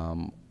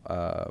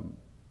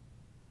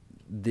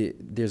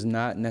 there's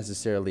not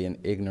necessarily an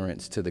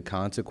ignorance to the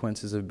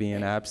consequences of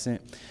being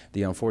absent.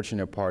 The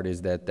unfortunate part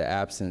is that the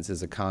absence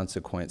is a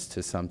consequence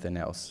to something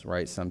else,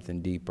 right?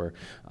 Something deeper.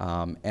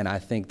 And I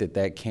think that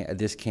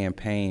this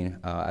campaign,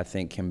 I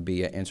think, can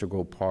be an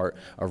integral part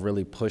of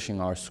really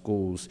pushing our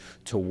schools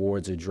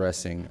towards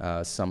addressing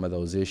some of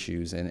those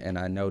issues. And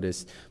I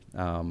noticed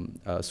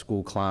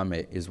school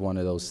climate is one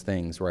of those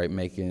things, right?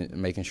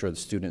 Making sure the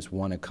students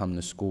want to come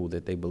to school,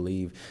 that they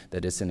believe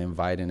that it's an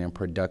inviting and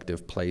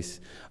productive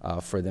place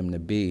for them to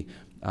be.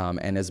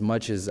 And as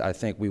much as I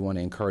think we want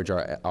to encourage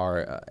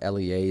our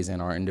LEAs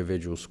and our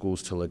individual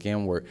schools to look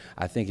inward,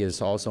 I think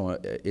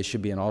it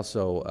should be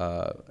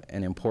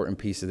an important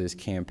piece of this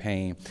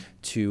campaign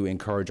to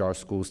encourage our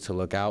schools to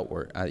look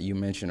outward. You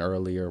mentioned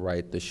earlier,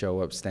 right, the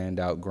Show Up, Stand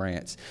Out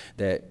grants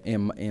that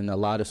in a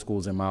lot of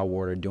schools in my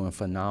ward are doing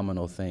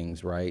phenomenal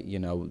things, right? You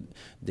know,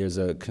 there's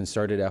a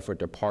concerted effort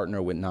to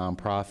partner with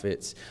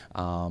nonprofits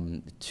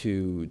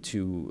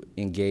to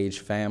engage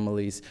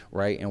families,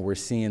 right? And we're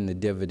seeing the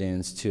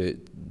dividends to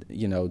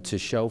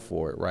show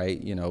for it, right?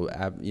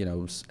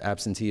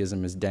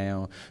 Absenteeism is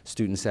down,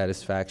 student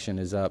satisfaction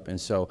is up,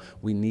 and so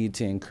we need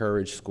to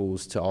encourage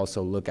schools to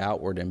also look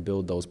outward and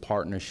build those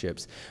partnerships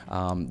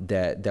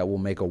that will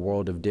make a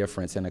world of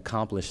difference and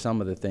accomplish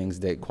some of the things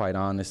that, quite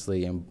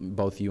honestly, and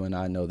both you and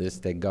I know this,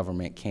 that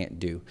government can't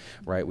do,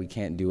 right? We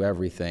can't do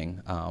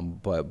everything,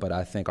 but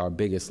I think our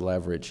biggest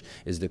leverage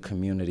is the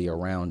community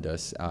around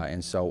us,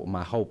 and so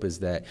my hope is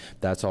that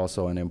that's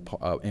also an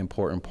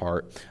important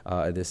part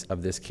of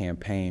this campaign.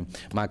 campaign.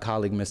 My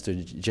colleague,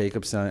 Mr.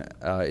 Jacobson,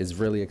 is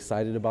really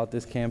excited about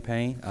this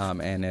campaign,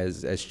 and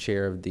as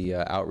chair of the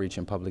Outreach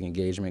and Public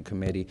Engagement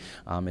Committee,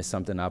 it's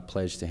something I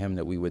pledged to him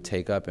that we would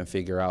take up and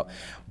figure out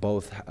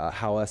both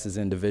how us as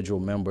individual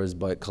members,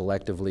 but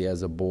collectively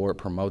as a board,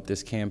 promote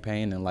this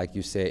campaign, and like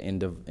you said,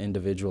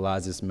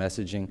 individualize this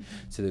messaging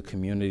to the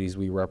communities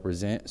we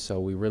represent. So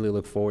we really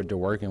look forward to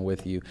working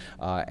with you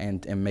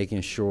and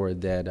making sure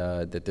that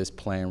that this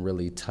plan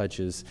really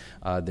touches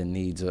the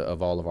needs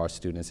of all of our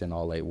students in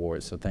all 8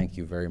 wards. So thank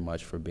you very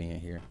much for being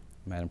here,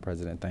 Madam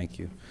President. Thank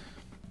you.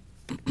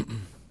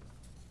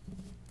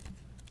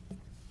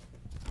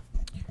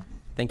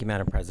 Thank you,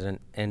 Madam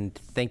President, and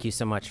thank you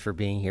so much for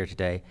being here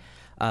today.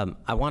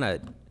 I want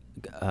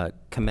to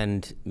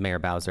commend Mayor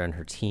Bowser and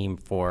her team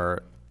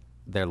for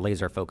their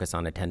laser focus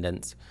on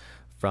attendance,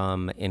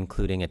 from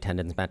including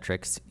attendance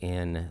metrics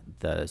in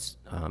the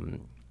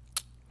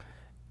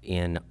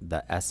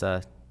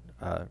ESSA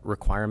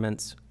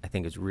requirements. I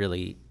think is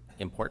really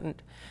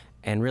important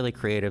and really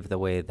creative the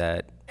way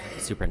that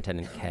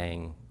Superintendent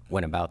Kang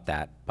went about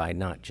that, by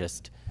not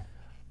just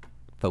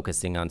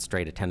focusing on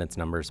straight attendance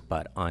numbers,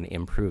 but on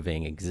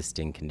improving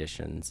existing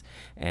conditions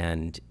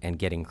and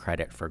getting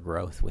credit for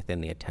growth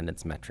within the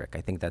attendance metric.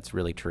 I think that's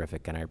really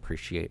terrific, and I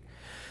appreciate,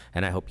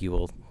 and I hope you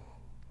will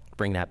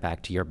bring that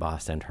back to your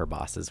boss and her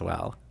boss as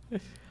well.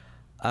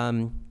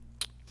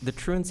 The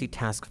Truancy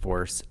Task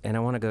Force, and I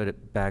want to go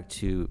back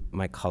to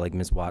my colleague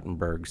Ms.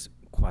 Wattenberg's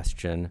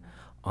question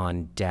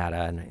on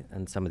data,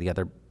 and some of the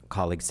other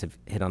colleagues have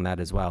hit on that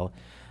as well.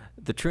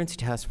 The Truancy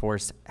Task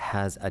Force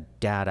has a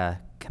data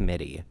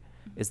committee.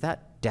 Is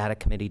that data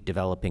committee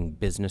developing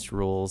business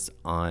rules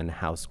on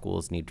how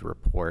schools need to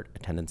report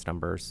attendance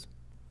numbers?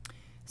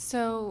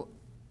 So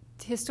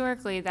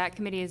historically, that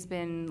committee has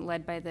been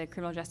led by the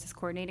Criminal Justice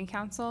Coordinating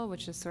Council,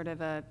 which is sort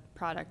of a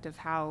product of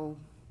how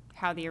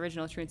the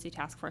original Truancy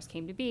Task Force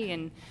came to be,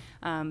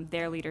 and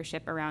their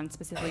leadership around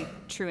specifically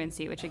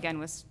truancy, which again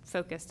was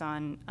focused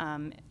on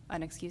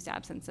unexcused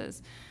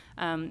absences.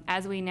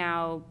 As we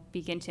now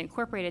begin to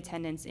incorporate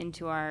attendance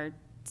into our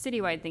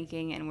citywide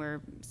thinking, and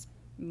we're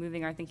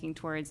moving our thinking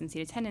towards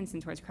in-seat attendance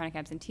and towards chronic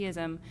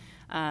absenteeism,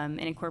 and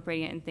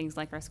incorporating it in things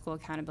like our school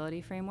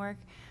accountability framework,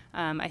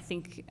 I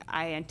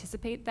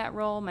anticipate that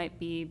role might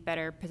be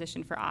better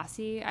positioned for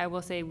OSSE. I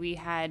will say we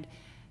had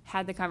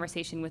the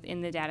conversation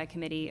within the data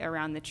committee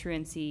around the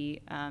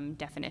truancy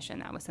definition.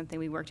 That was something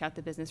we worked out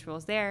the business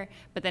rules there,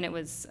 but then it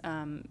was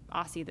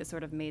OSSE that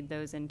sort of made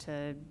those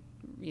into,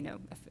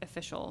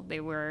 official.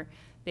 They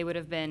would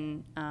have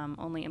been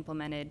only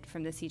implemented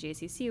from the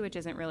CJCC, which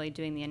isn't really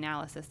doing the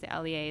analysis. The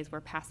LEAs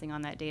were passing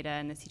on that data,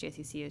 and the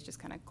CJCC is just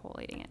kind of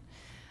collating it.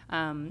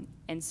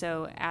 And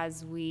so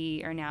as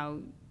we are now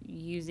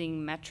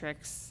using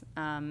metrics,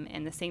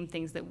 and the same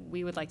things that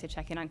we would like to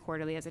check in on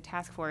quarterly as a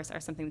task force are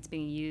something that's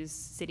being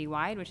used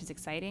citywide, which is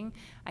exciting.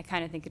 I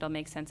kind of think it'll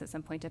make sense at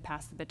some point to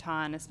pass the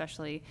baton,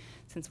 especially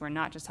since we're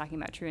not just talking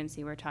about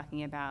truancy, we're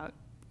talking about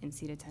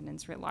in-seat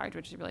attendance writ large,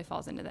 which really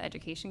falls into the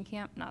education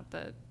camp, not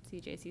the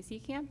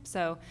CJCC camp.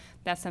 So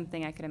that's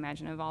something I could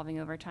imagine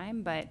evolving over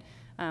time, but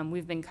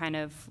we've been kind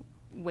of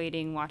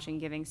waiting, watching,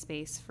 giving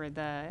space for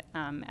the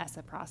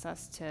ESSA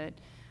process to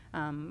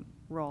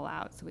roll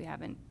out, so we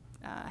haven't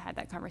had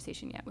that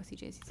conversation yet with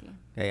CJCC.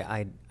 Okay,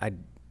 I'd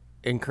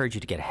encourage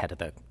you to get ahead of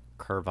the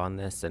curve on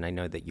this, and I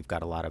know that you've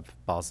got a lot of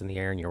balls in the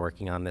air and you're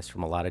working on this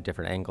from a lot of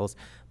different angles,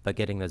 but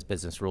getting those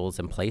business rules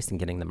in place and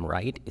getting them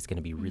right is going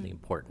to be really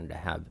important to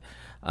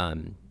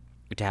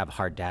have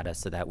hard data,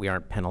 so that we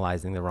aren't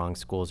penalizing the wrong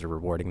schools or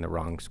rewarding the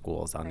wrong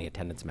schools on the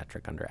attendance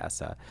metric under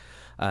ESSA.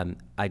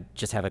 I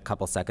just have a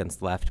couple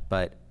seconds left,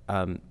 but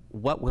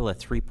what will a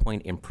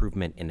 3-point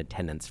improvement in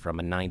attendance from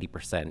a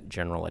 90%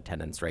 general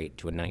attendance rate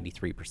to a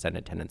 93%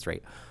 attendance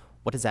rate,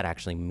 what does that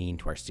actually mean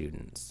to our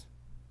students?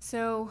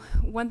 So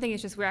one thing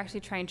is just we're actually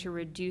trying to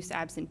reduce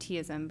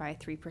absenteeism by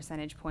 3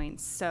 percentage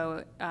points.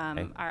 So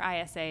our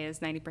ISA is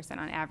 90%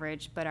 on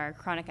average, but our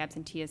chronic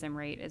absenteeism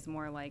rate is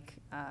more like,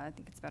 I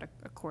think it's about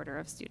a quarter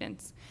of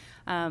students.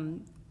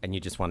 And you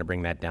just want to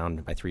bring that down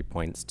by 3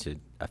 points to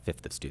a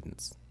fifth of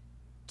students?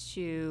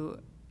 To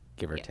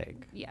give or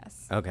take?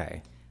 Yes.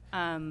 Okay.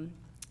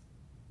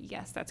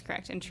 Yes, that's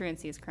correct. And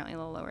truancy is currently a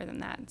little lower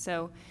than that.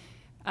 So,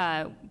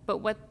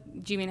 but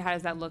what do you mean? How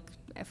does that look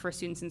for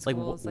students in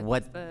schools?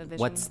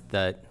 What's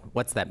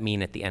that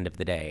mean at the end of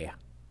the day?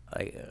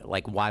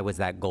 Like, why was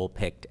that goal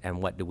picked,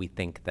 and what do we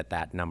think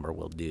that number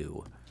will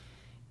do?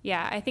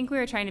 Yeah, I think we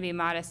were trying to be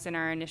modest in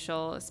our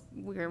initial.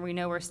 We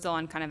know we're still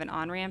on kind of an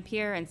on-ramp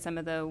here, and some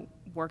of the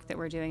work that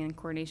we're doing in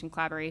coordination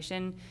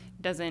collaboration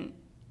doesn't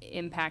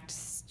impact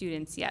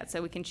students yet.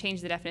 So we can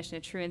change the definition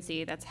of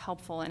truancy. That's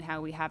helpful in how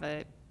we have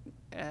a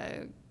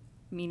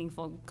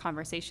meaningful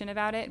conversation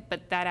about it,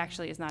 but that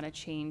actually is not a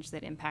change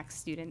that impacts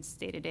students'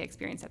 day-to-day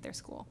experience at their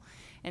school.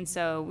 And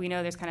so we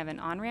know there's kind of an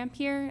on-ramp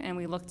here, and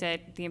we looked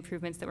at the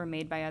improvements that were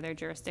made by other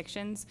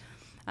jurisdictions.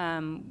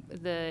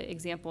 The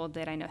example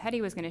that I know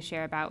Hetty was going to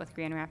share about with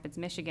Grand Rapids,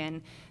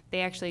 Michigan,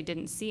 they actually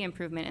didn't see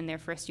improvement in their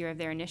first year of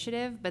their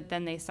initiative, but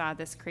then they saw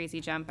this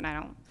crazy jump, and I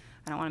don't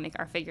want to make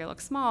our figure look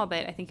small,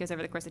 but I think it was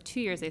over the course of 2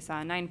 years they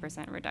saw a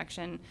 9%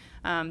 reduction.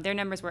 Their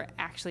numbers were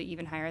actually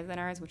even higher than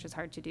ours, which is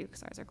hard to do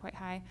because ours are quite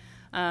high.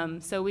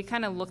 So we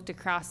kind of looked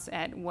across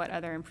at what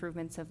other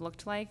improvements have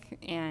looked like,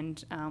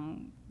 and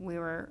we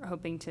were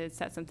hoping to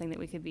set something that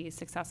we could be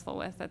successful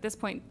with. At this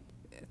point,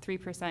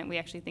 3% we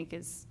actually think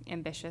is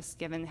ambitious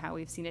given how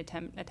we've seen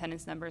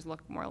attendance numbers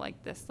look more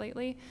like this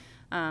lately.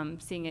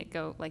 Seeing it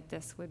go like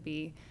this would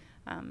be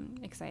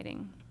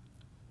exciting.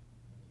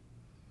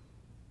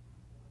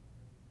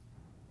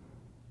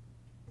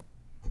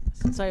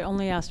 Since I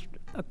only asked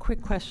a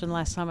quick question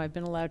last time, I've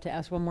been allowed to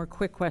ask one more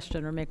quick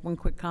question or make one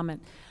quick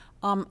comment.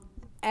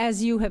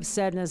 As you have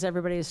said, and as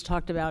everybody has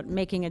talked about,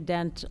 making a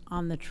dent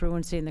on the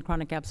truancy and the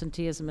chronic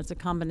absenteeism, it's a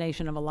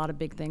combination of a lot of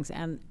big things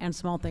and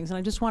small things. And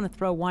I just want to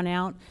throw one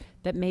out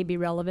that may be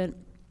relevant.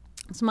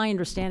 It's my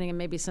understanding, and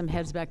maybe some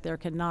heads back there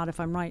can nod if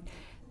I'm right,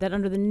 that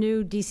under the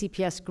new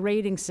DCPS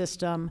grading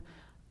system,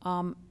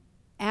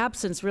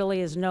 absence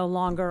really is no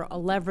longer a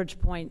leverage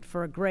point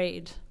for a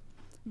grade.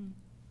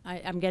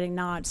 I'm getting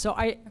nods. So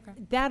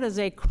that is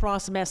a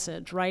cross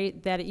message,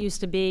 right? That it used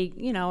to be,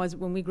 you know, as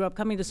when we grew up,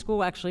 coming to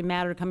school actually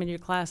mattered, coming to your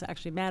class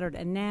actually mattered.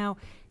 And now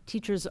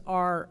teachers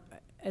are,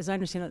 as I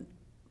understand it,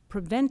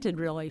 prevented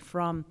really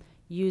from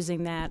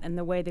using that, and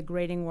the way the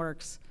grading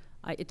works,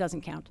 it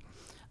doesn't count.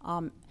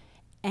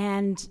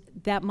 And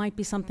that might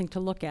be something to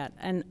look at.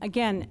 And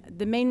again,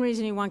 the main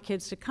reason you want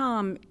kids to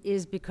come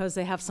is because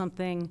they have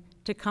something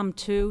to come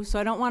to. So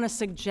I don't want to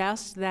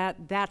suggest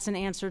that that's an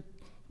answer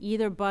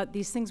either, but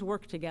these things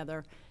work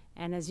together.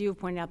 And as you've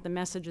pointed out, the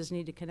messages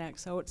need to connect.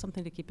 So it's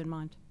something to keep in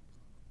mind.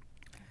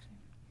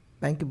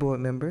 Thank you, board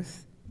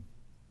members.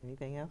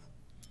 Anything else?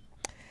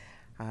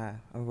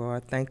 Aurora,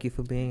 thank you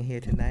for being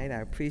here tonight.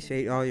 I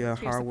appreciate all your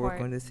hard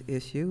work on this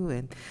issue.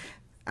 And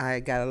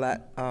I got a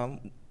lot,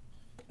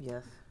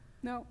 yes?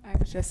 No, I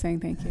was just saying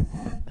thank you.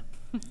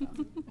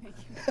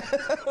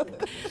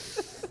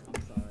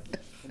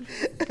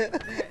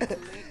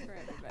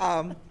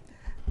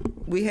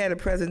 We had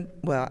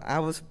I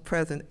was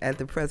present at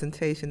the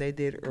presentation they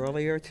did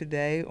earlier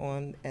today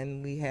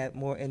and we had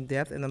more in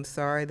depth, and I'm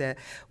sorry that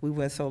we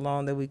went so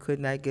long that we could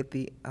not get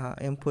the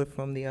input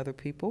from the other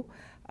people,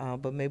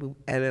 but maybe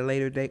at a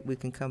later date we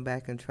can come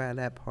back and try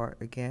that part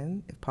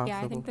again, if possible.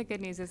 Yeah, I think the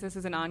good news is this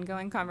is an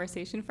ongoing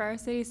conversation for our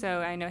city, so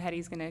I know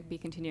Hetty's going to be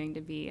continuing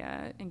to be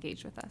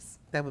engaged with us.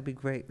 That would be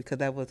great, because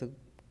that was a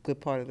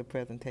good part of the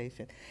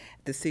presentation,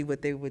 to see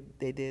what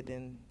they did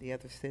in the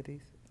other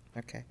cities.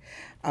 Okay.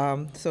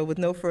 So with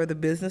no further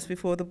business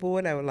before the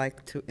board, I would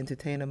like to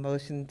entertain a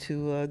motion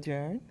to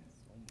adjourn.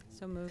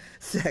 So moved.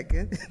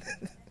 Second.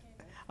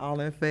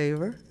 All in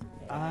favor?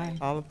 Aye.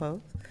 All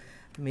opposed?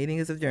 The meeting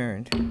is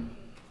adjourned.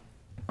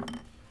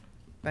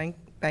 Thank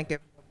you.